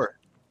good whore.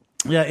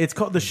 yeah, it's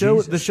called the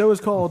show. The show is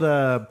called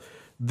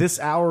 "This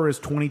Hour is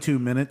 22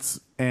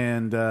 Minutes,"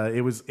 and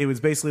it was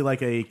basically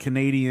like a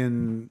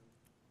Canadian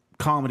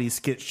comedy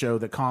skit show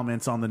that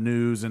comments on the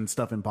news and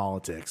stuff in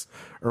politics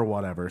or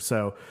whatever.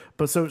 So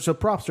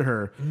props to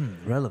her.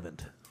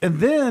 Relevant. And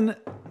then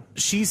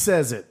she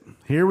says it.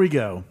 Here we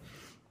go.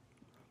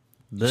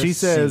 The She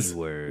says,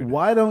 C-word.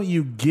 "Why don't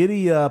you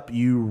giddy up,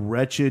 you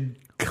wretched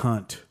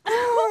cunt?"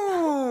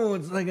 Oh,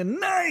 it's like a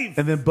knife.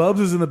 And then Bubs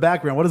is in the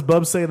background. What does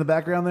Bubs say in the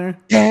background there?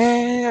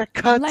 Yeah,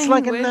 cuts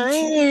like a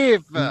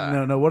Language.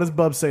 knife. No. What does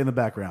Bubs say in the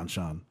background,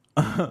 Sean?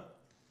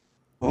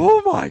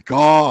 Oh my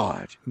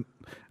god.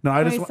 No,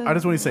 I just He want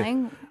says to say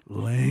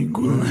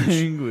language.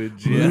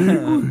 Language, yeah.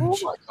 Oh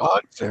my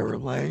god, Sarah,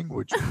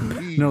 language.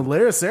 Please.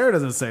 No, Sarah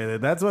doesn't say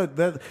that. That's what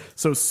that.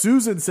 So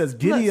Susan says,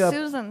 "Giddy What up,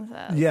 Susan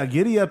says. yeah,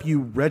 giddy up, you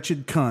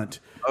wretched cunt."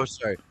 Oh,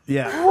 sorry.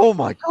 Yeah, Oh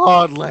my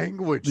god,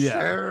 language, Yeah.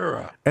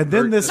 Sarah. and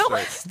then this No,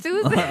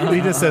 Susan.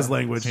 he just says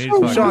language.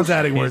 fine. Sean's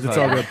adding words. He's It's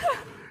all fine. good.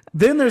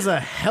 Then there's a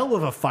hell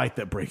of a fight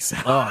that breaks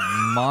out.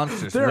 Oh,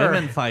 monsters. There are-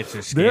 Women fights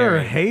are There are scary.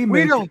 We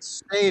haymakers. don't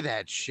say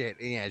that shit.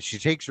 Yeah, she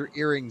takes her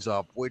earrings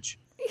off, which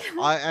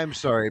I'm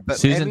sorry, but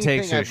Susan anything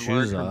takes her I've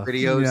learned shoes from off.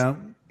 videos. Yeah.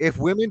 If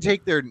women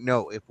take their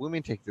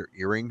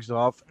earrings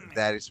off,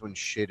 that is when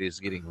shit is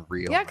getting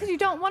real. Yeah, because you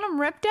don't want them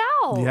ripped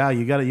out. Yeah,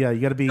 you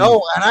gotta be.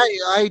 No, and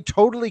I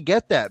totally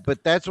get that,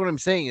 but that's what I'm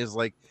saying is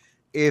like,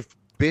 if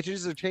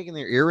bitches are taking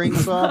their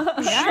earrings off,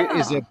 shit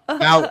is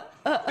about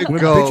to when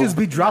go. bitches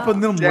be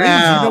dropping them rings, you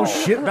down. know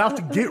shit about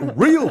to get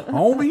real,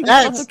 homie.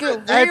 That's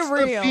Get that's the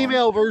real.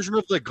 female version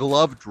of the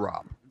glove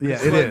drop. Yeah,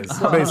 it is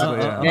basically.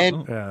 Yeah.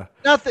 And Yeah.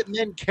 not that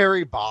men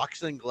carry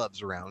boxing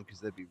gloves around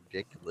because that'd be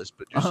ridiculous,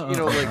 but just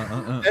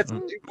like that's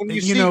when you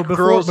see know,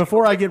 girls.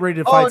 before I get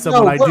ready to Oh fight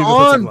someone, no, I do put go put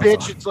on, some gloves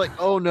bitch! on. It's like,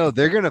 oh no,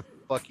 they're gonna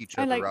fuck each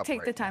I other like up. take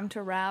right the time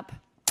to wrap.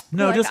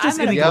 No, Like, just I'm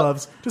any gonna-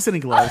 gloves. Just any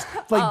gloves.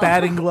 Like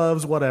batting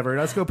gloves, whatever.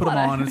 Let's go put them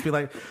on and just be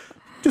like,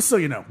 just so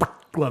you know,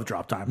 glove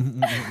drop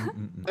time.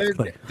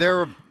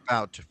 They're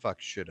about to fuck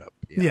shit up.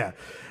 Yeah.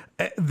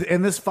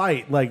 And this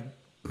fight, like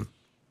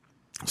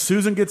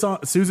Susan gets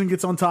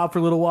on top for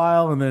a little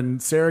while, and then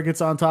Sarah gets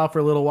on top for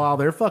a little while.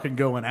 They're fucking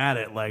going at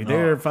it, like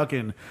they're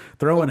fucking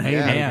throwing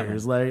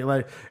haymakers,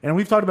 like. And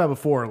we've talked about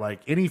before,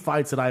 like any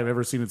fights that I've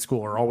ever seen at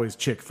school are always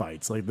chick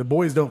fights. Like the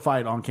boys don't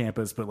fight on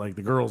campus, but like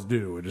the girls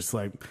do. It's just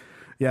like,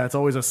 yeah, it's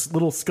always a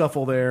little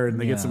scuffle there, and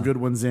they get some good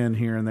ones in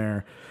here and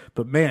there.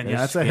 But man,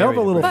 yeah, it's a hell of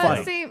a little But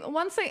fight. see,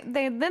 once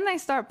they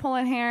start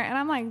pulling hair, and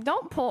I'm like,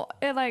 don't pull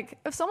it. Like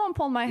if someone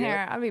pulled my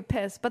hair, I'd be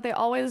pissed. But they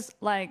always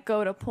like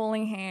go to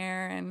pulling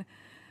hair and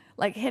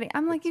like hitting.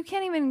 I'm like, you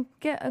can't even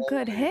get a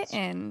good hit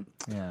in.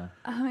 Yeah.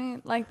 I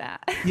mean, like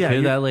that. Yeah, Hear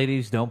you're- that,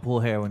 ladies? Don't pull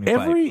hair when you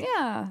fight.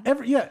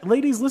 Yeah.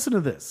 Ladies, listen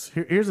to this.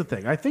 Here's the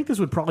thing. I think this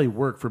would probably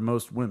work for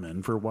most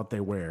women for what they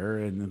wear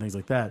and things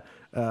like that.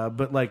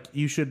 But like,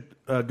 you should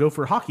go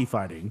for hockey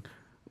fighting,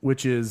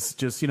 which is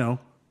just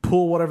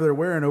pull whatever they're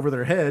wearing over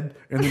their head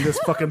and then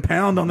just fucking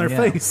pound on their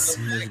Yeah. face.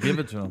 Just give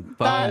it to them.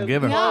 Fucking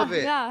give her. Yeah, Love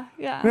it. yeah.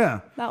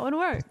 Yeah. That would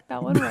work.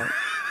 That would work.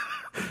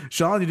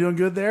 Sean, you doing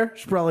good there?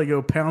 Should probably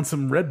go pound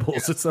some Red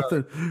Bulls or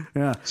something.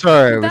 Yeah.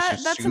 Sorry, I was That-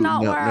 just that's scooting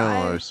not up. where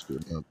I I- was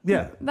scooting up.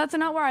 Yeah. That's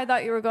not where I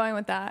thought you were going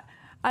with that.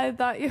 I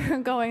thought you were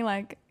going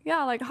like,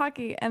 yeah, like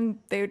hockey, and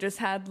they just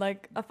had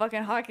like a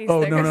fucking hockey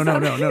Oh stick. no or no no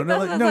no something. no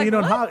no! That's No, like, you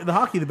know, what? the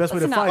hockey. The best way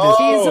to That's fight not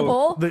is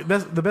feasible.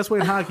 the best way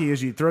in hockey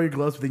is you throw your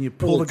gloves, but then you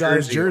pull Pull the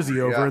guy's jersey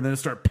jersey over, over yeah. and then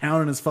start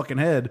pounding his fucking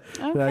head.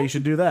 Okay. You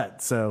should do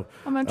that. So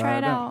I'm gonna try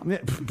it out.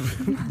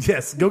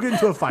 Yes, go get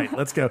into a fight.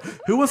 Let's go.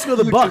 Who wants to go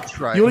to the buck?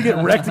 try You want it. to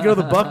get wrecked to go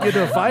to the buck? Get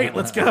into a fight?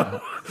 Let's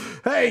go.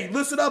 Hey,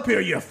 listen up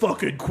here, you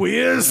fucking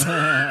quiz,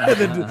 and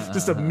then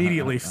just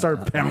immediately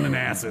start pounding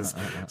asses.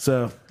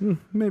 So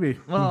maybe.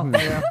 Well,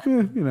 yeah.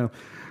 You know.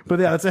 But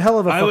yeah, it's a hell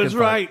of a I fucking was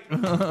fight.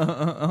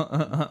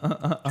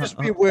 right. Just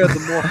beware the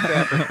more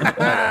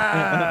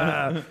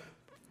fat.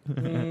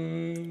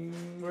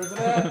 Where's it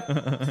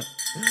at?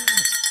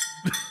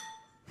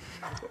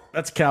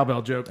 That's a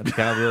cowbell joke.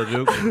 Cowboy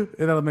joke. And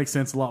that'll make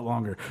sense a lot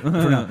longer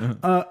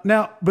for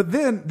now. But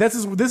then this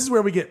is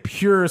where we get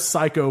pure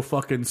psycho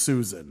fucking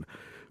Susan,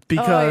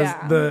 because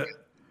yeah.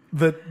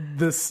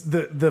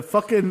 the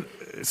fucking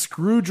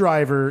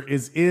screwdriver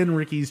is in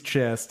Ricky's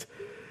chest,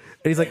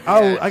 and he's like,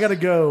 "Oh, I gotta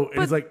go," and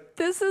But he's like,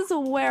 this is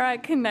where I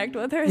connect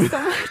with her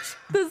so much.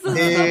 This is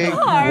Big, the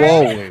part.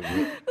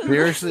 whoa,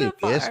 seriously, the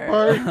this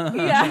part. part?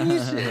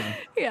 Yeah.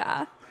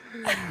 Yeah.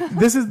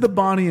 "This is the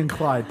Bonnie and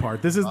Clyde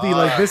part. This is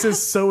the this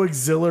is so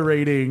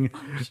exhilarating."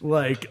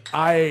 Like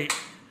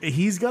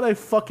he's got a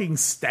fucking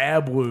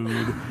stab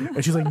wound,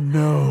 and she's like,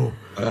 "No,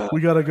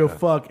 we gotta go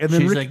fuck." And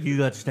then She's Rick- like, you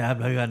got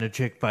stabbed. I got in a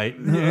chick fight.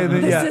 and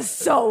then, This yeah. is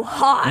so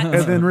hot.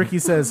 And then Ricky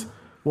says,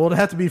 "Well, it'd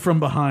have to be from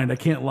behind. I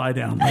can't lie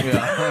down like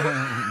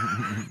that."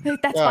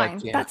 That's God fine.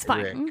 damn That's it,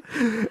 fine.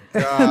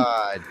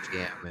 God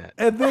damn it.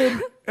 And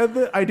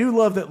then I do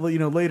love that, you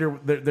know, later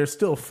they're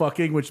still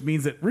fucking, which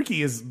means that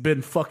Ricky has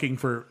been fucking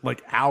for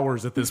like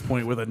hours at this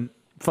point with a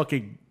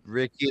fucking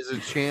Ricky is a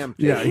champ.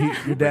 yeah.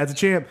 Your dad's a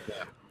champ.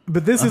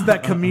 But this is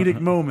that comedic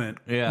moment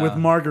Yeah. with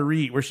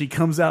Marguerite where she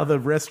comes out of the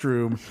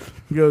restroom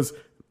and goes,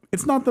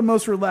 "It's not the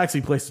most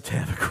relaxing place to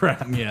have a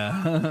crap."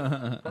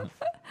 Yeah.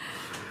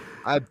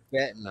 I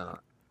bet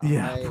not.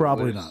 Yeah, I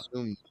probably would not.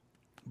 assume-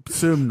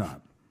 Assume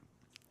not.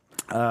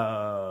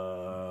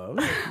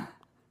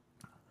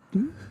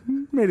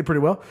 Made it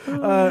pretty well.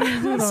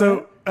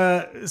 So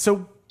I'm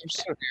still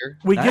here.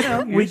 we I get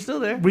know, we you're still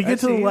there. We I get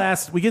to see the you.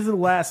 last. We get to the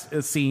last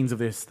scenes of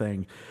this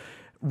thing.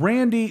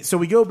 Randy. So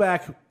we go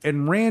back,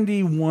 and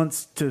Randy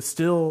wants to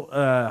still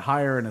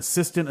hire an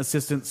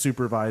assistant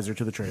supervisor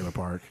to the trailer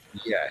park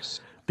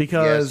Yes.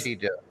 because Yes, he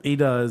does. He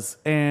does.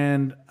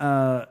 And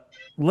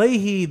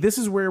Leahy. This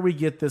is where we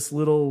get this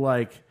little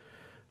like,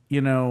 you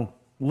know,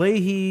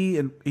 Leahy,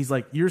 and he's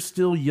like, "You're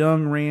still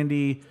young,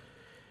 Randy.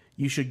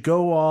 You should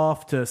go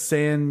off to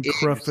San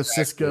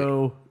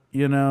Francisco,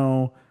 you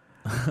know."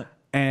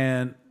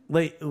 And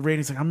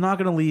Randy's like, "I'm not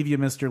going to leave you,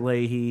 Mr.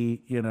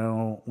 Leahy," you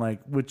know,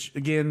 like, which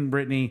again,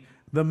 Brittany,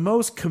 the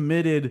most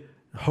committed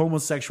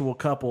homosexual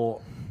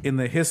couple in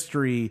the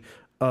history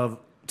of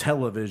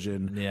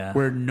television, Yeah.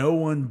 where no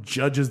one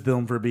judges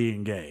them for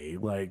being gay.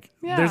 Like,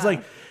 there's Yeah.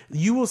 like,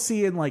 you will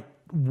see in like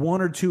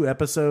one or two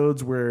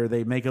episodes where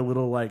they make a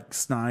little like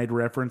snide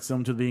reference to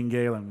them to being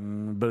gay, like,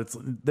 but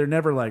they're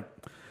never like,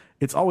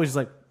 it's always just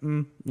like,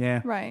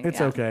 yeah, Right, it's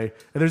yeah. okay.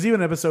 And there's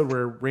even an episode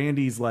where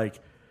Randy's like,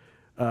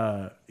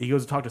 he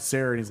goes to talk to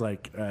Sarah, and he's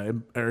like,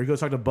 or he goes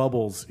to talk to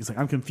Bubbles. He's like,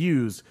 "I'm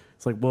confused."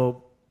 It's like,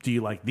 "Well, do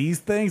you like these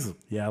things?"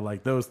 "Yeah, I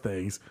like those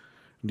things."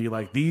 "Do you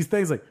like these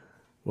things?" Like,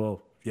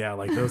 "Well, yeah, I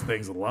like those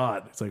things a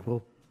lot." It's like,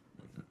 "Well,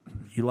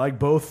 you like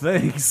both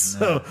things."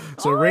 So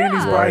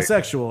Randy's yeah.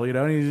 bisexual, you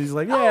know, and he's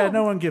like, "Yeah,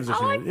 no one gives a I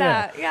shit." like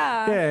that,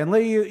 yeah. Yeah, and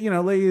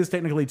Leigh is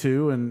technically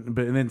too, and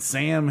then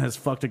Sam has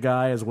fucked a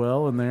guy as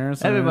well in there.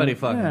 So, Everybody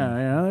fucking.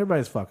 Yeah,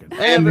 everybody's fucking.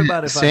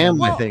 Everybody Sam,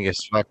 fucking- I think,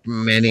 has fucked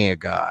many a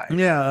guy.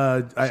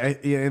 Yeah,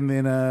 and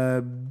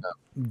then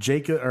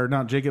Jacob, or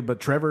not Jacob, but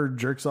Trevor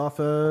jerks off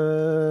a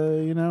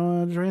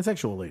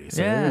transsexual lady.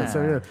 So, Yeah. so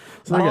there you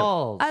go.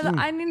 Balls.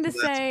 I need to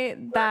say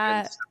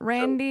that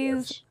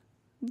Randy's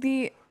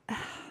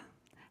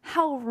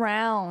how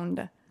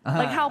round,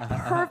 like how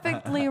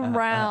perfectly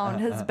round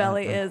his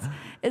belly is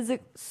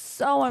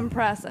so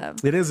impressive.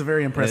 It is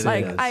very impressive.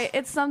 Like is.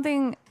 it's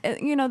something,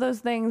 you know, those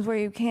things where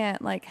you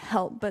can't like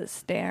help but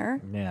stare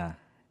Yeah.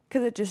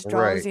 because it just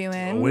draws Right. you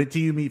in. Wait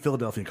till you meet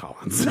Philadelphia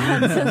Collins.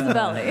 That's his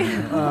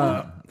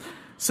belly.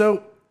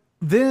 So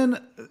then,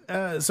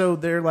 so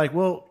they're like,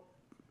 "Well,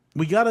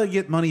 we got to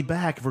get money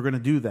back if we're going to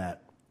do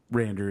that,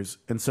 Randers."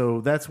 And so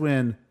that's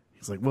when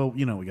he's like, "Well,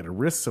 you know, we got to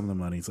risk some of the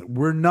money." He's like,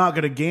 "We're not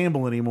going to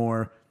gamble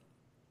anymore."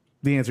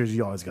 The answer is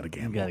you always got to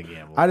gamble. gotta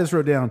gamble. I just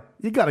wrote down,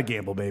 you got to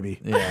gamble,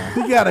 baby. Yeah.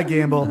 You got to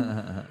gamble.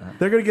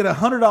 They're going to get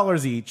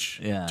 $100 each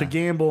Yeah. to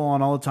gamble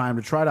on all the time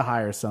to try to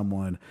hire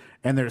someone.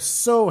 And they're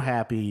so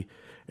happy.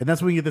 And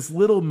that's when we get this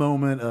little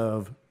moment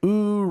of,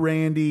 ooh,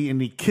 Randy. And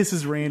he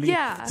kisses Randy.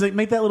 Yeah. It's like,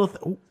 make that little,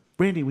 oh,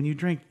 Randy, when you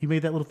drink, you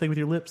made that little thing with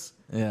your lips.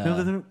 Yeah.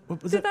 You know,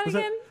 what was Do that? that Was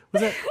again.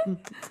 Was that?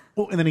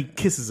 Oh, and then he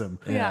kisses him.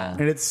 Yeah.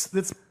 And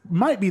it's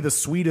might be the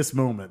sweetest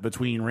moment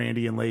between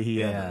Randy and Leahy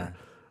Yeah. ever.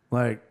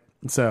 Like,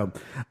 So,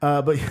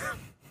 but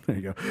there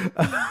you go.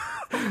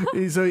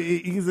 So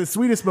he's the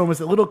sweetest moments,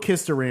 that little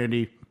kiss to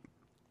Randy.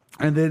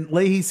 And then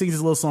Leahy sings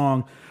his little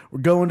song. We're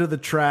going to the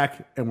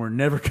track and we're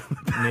never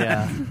coming back.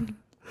 Yeah.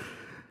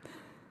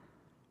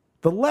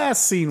 The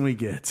last scene we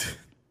get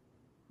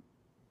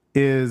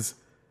is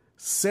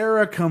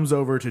Sarah comes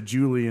over to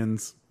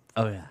Julian's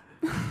Oh yeah.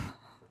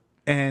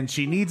 and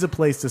she needs a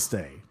place to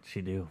stay.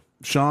 She do.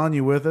 Sean,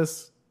 you with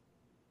us?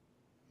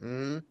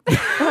 All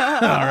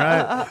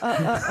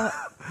right.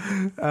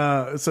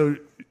 So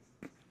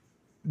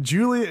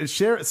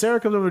Sarah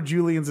comes over to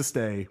Julian's to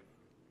stay,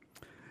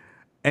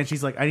 and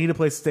she's like, "I need a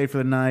place to stay for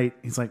the night."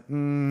 He's like,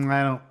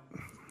 "I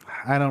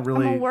don't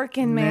really." I'm a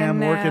working man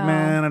I'm a working now.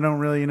 man. I don't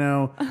really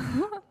know.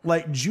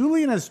 Like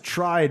Julian has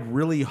tried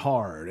really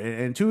hard,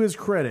 and to his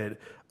credit,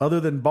 other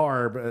than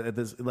Barb,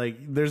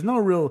 there's no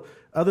real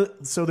other.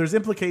 So there's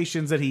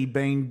implications that he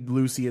banged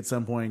Lucy at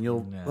some point.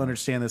 You'll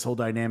understand this whole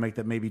dynamic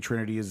that maybe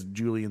Trinity is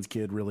Julian's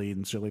kid, really,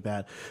 and shit like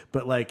that.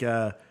 But like,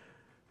 Wait,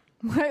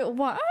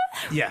 what?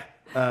 yeah,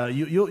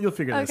 you'll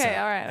figure this out. Okay,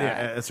 all right, all right.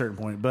 At a certain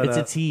point, but It's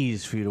a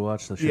tease for you to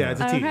watch the show. yeah,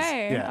 it's a tease.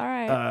 Okay, Yeah, all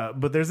right.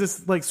 but there's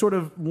this like sort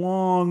of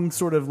long,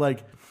 sort of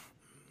like.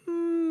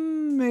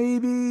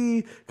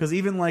 Maybe because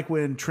even like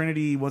when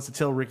Trinity wants to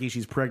tell Ricky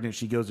she's pregnant,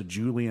 she goes to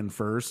Julian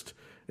first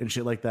and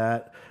shit like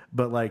that.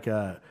 But like,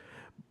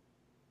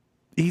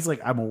 he's like,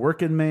 "I'm a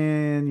working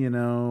man," you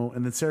know.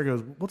 And then Sarah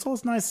goes, "What's all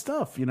this nice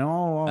stuff?" You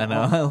know, I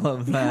know. I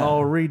love that.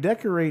 I'll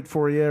redecorate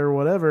for you or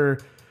whatever.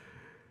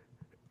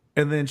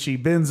 And then she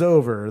bends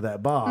over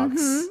that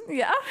box,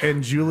 Yeah.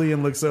 and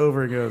Julian looks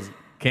over and goes,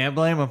 Can't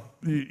blame him.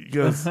 he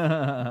goes,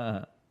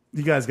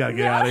 "You guys got to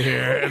get out of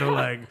here." And I'm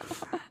like,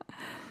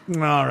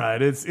 all right,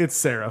 it's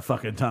Sarah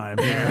fucking time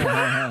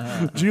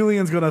here.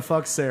 Julian's gonna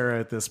fuck Sarah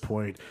at this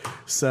point.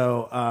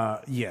 So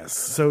yes.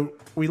 So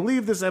we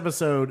leave this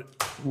episode.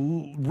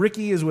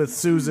 Ricky is with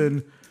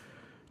Susan.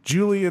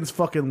 Julian's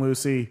fucking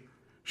Lucy.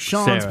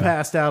 Sean's Sarah.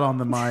 passed out on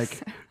the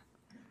mic.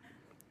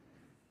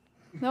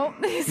 Nope.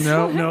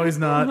 No, he's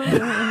not.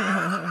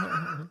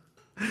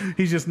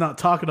 He's just not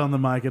talking on the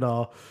mic at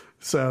all.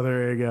 So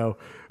there you go.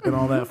 And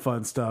all that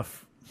fun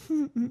stuff.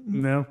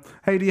 No.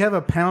 Hey, do you have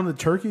a pound of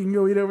turkey you can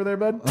go eat over there,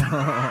 bud?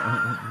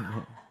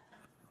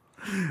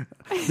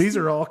 These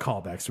are all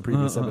callbacks to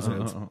previous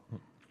episodes.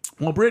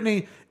 Well,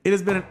 Brittany, it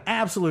has been an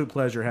absolute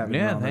pleasure having you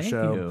Yeah, on the thank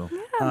show. you.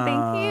 Yeah,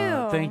 thank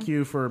you. Thank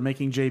you for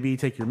making JB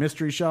take your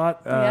mystery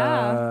shot.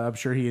 Yeah. I'm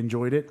sure he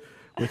enjoyed it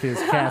with his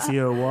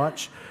Casio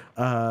watch.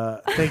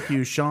 Thank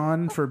you,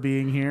 Sean, for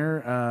being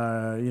here.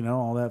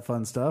 All that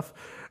fun stuff.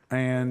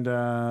 And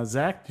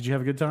Zach, did you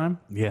have a good time?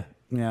 Yeah.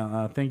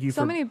 Yeah. Thank you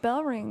So for many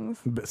bell rings.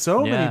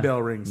 so Yeah. many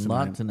bell rings A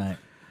lot tonight. tonight.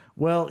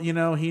 Well,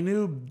 he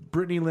knew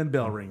Brittany Lynn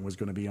Bellring was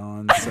going to be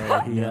on, so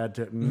he had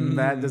to.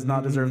 That does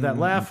not deserve that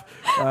laugh.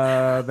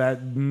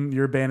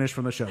 You're banished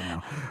from the show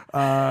now.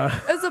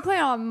 It's a play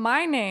on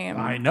my name.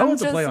 I know I'm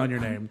it's a play just on your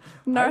name.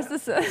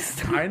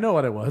 Narcissist. I know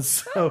what it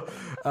was. So,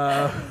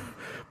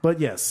 but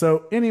yes.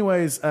 So,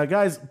 anyways,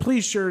 guys,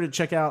 please sure to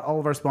check out all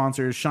of our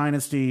sponsors,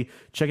 Shinesty.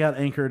 Check out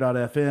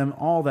Anchor.fm,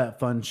 all that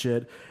fun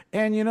shit.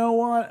 And you know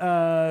what?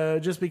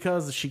 Just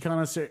because she kind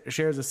of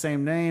shares the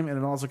same name and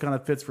it also kind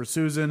of fits for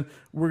Susan,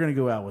 we're gonna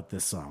go out with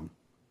this song.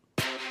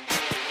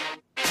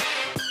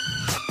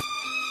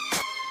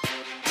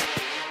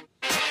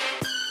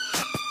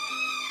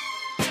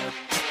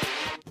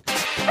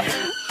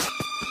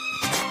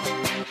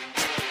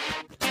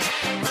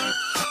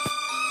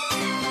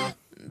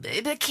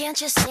 Baby, can't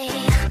you see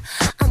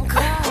I'm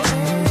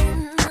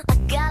calling? A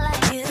guy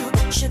like you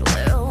should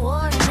wear a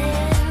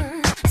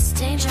warning. It's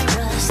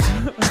dangerous.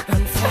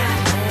 I'm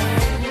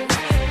falling.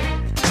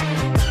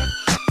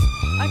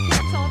 I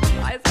can't tell the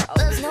eyes out.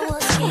 There's no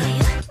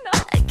escape. No.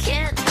 I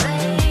can't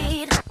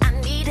wait. I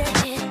need a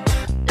hit.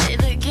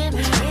 Baby, give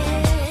me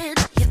it.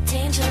 You're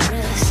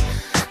dangerous.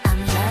 I'm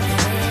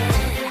loving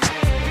it.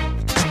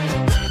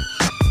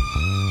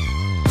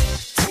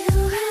 Too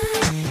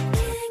high,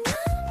 getting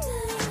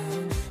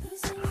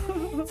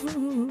up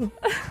down.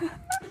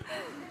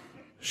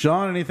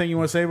 Sean, anything you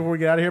want to say before we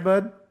get out of here,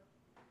 bud?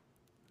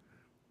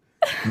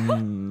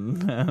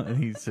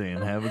 He's saying,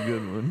 have a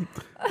good one.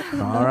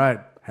 All right.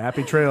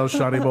 Happy trails,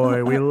 Shawnee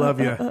boy. We love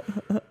you.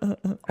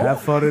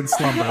 Have fun in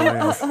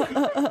Slumberland.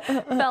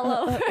 Fell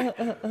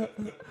over.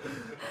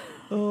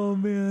 Oh,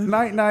 man.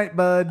 Night, night,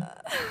 bud.